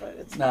god, but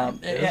it's No, fine.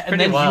 It was and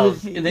pretty then wild.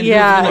 he was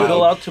Yeah. gonna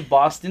go out to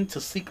Boston to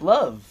seek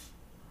love.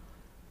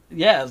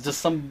 Yeah, it's just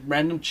some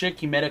random chick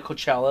he met at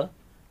Coachella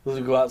was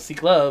gonna go out and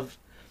seek love.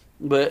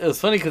 But it was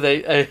funny because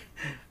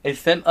I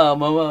sent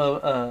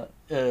Mama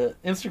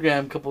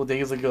Instagram a couple of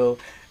days ago,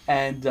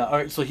 and all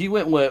right, so he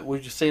went what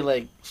would you say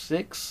like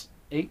 6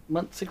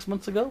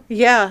 months ago?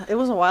 Yeah, it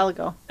was a while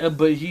ago.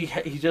 But he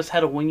just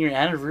had a 1 year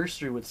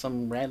anniversary with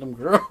some random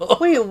girl.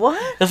 Wait,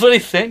 what? That's what I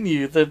sent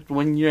you. The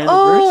 1 year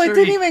anniversary. Oh, it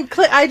didn't even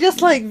click. I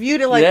just like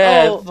viewed it like,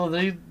 yeah, oh, so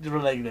they were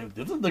like,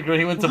 "This is the girl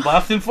he went to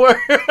Boston for."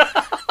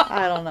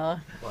 I don't know.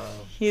 Wow.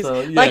 He's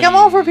So, yeah, like, I'm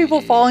all for people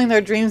following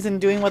their dreams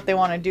and doing what they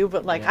want to do,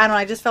 but like, Yeah. I don't know.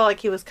 I just felt like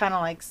he was kind of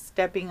like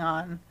stepping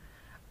on,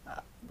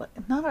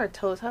 not our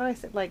toes. How do I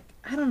say? Like,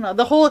 I don't know.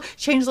 The whole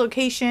change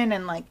location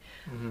and like,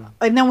 Mhm.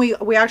 and then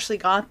we actually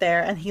got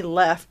there and he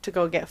left to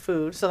go get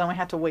food. So then we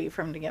had to wait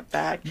for him to get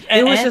back. It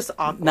And- was and just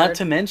awkward. Not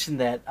to mention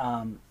that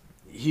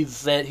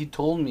he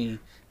told me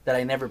that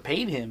I never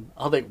paid him.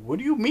 I was like, "What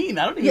do you mean?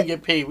 I don't even Yeah,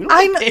 get paid. We don't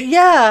I get know, paid."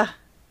 yeah.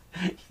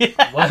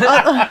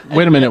 What?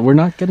 Wait a minute, we're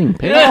not getting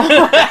paid.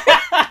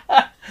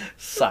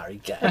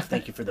 Sorry, guys.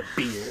 Thank you for the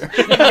beer.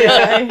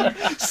 Yeah.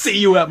 See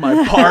you at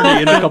my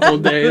party in a couple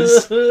of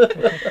days.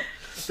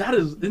 That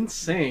is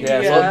insane.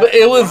 Yeah, Yeah. So, but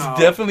it was Wow.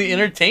 definitely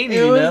entertaining. It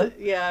You know, was,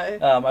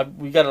 yeah.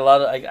 we got a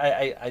lot of.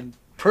 I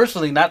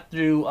personally, not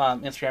through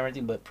Instagram or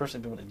anything, but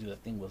personally, people that do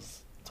that thing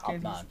was top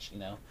Goodness. notch. You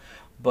know,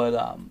 but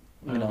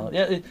you know,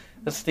 yeah,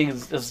 this thing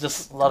is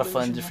just a lot of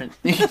fun, different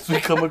things we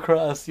come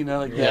across. You know,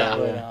 like Yeah, that.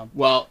 But, yeah.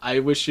 Well, I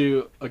wish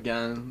you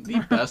again the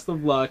best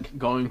of luck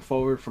going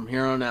forward from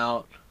here on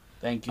out.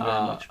 thank you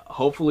very much.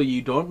 Hopefully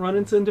you don't run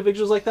into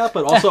individuals like that,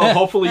 but also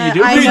hopefully you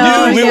do. I We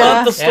know, do. We yeah.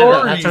 want the Yeah,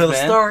 stories, that's where the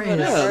man. story Yeah, is.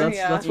 that's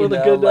Yeah. that's You where the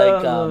know, good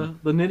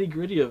like, the nitty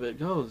gritty of it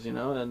goes, you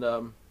know.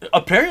 And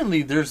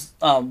Apparently, there's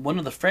one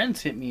of the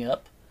friends hit me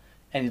up,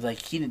 and he's like,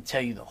 he didn't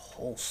tell you the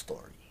whole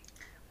story.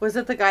 Was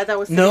it the guy that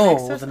was sitting No,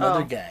 next it to was us?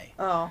 another Oh. guy.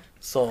 Oh.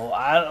 So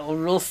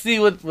we'll see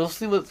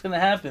what's gonna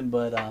happen,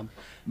 but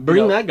bring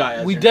you know, that guy.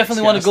 As we your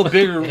definitely want next to go guest.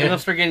 bigger. We're Yeah. gonna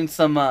start getting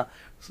some.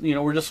 You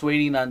know, we're just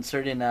waiting on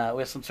certain. We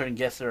have some certain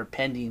guests that are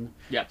pending.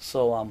 Yeah.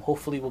 So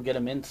hopefully we'll get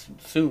them in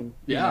soon.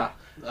 you Yeah, know,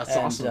 that's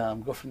and,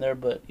 awesome. go from there.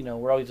 But you know,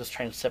 we're always just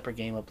trying to step our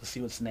game up to see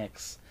what's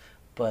next.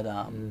 But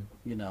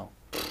you know,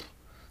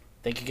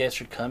 thank you guys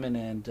for coming,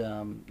 and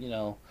you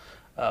know,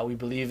 we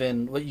believe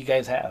in what you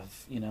guys have.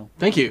 You know.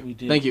 Thank you. We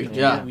did. Thank you. We did,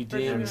 Yeah. We For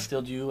did. sure. We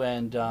still do,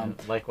 and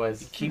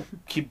Likewise.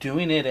 keep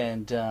doing it,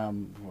 and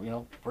you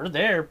know, we're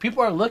there.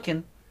 People are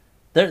looking.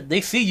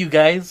 They see you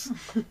guys,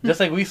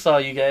 just like we saw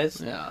you guys.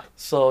 Yeah.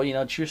 So you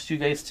know, cheers to you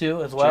guys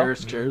too as well.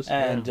 Cheers. Cheers.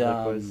 And Yeah,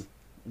 likewise.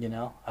 you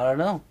know, I don't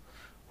know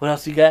what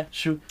else we got.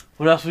 Shoot,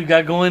 what else we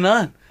got going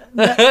on?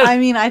 I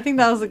mean, I think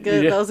that was a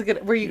good. Yeah. That was a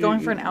good. Were you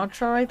going for an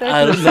outro right there?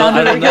 I 'Cause don't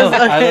it know. I sounded- don't know.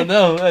 because- I don't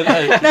know.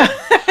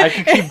 No. I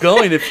could keep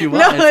going if you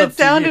want. No, It's up it to you.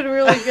 sounded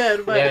really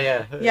good.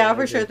 But Yeah,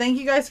 for sure. Thank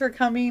you guys for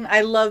coming. I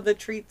love the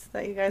treats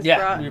that you guys Yeah,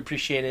 brought. we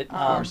appreciate it. Of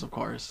course. Of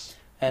course.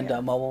 And Yeah.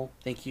 Momo,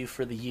 thank you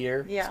for the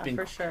year. Yeah, It's been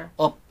for sure.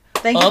 up,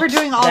 Thank you for ups,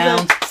 doing all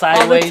downs, the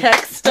sideways.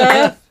 tech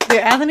stuff. Dude,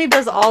 Anthony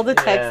does all the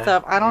tech Yeah,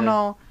 stuff. I don't yeah.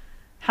 know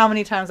how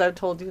many times I've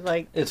told you,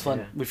 like, It's fun.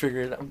 Yeah. We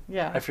figure it out.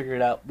 yeah. I figure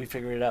it out. We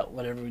figure it out.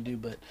 Whatever we do,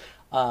 but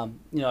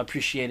you know, I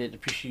appreciate it.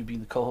 Appreciate you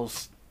being the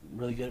co-host.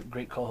 Really good,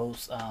 great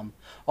co-host.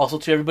 Also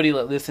to everybody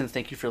that listens,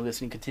 thank you for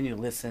listening. Continue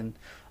to listen.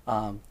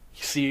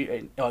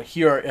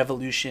 Hear our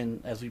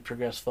evolution as we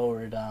progress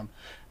forward.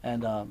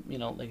 And you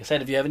know, like I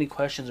said, if you have any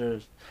questions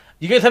or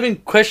you guys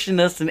haven't questioned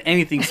us in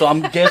anything, so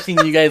I'm guessing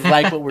you guys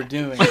like what we're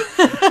doing. You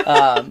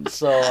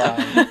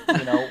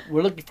know,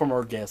 we're looking for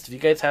more guests. If you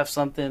guys have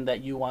something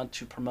that you want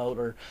to promote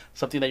or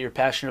something that you're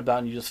passionate about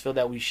and you just feel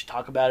that we should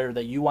talk about it or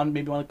that you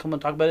maybe want to come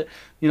and talk about it,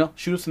 you know,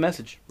 shoot us a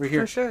message. We're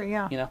here. For sure,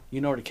 yeah. You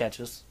know where to catch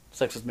us.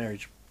 Sex is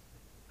marriage.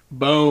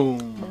 Boom.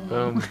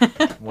 Boom.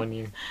 1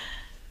 year.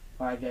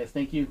 All right, guys.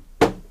 Thank you.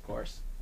 Of course.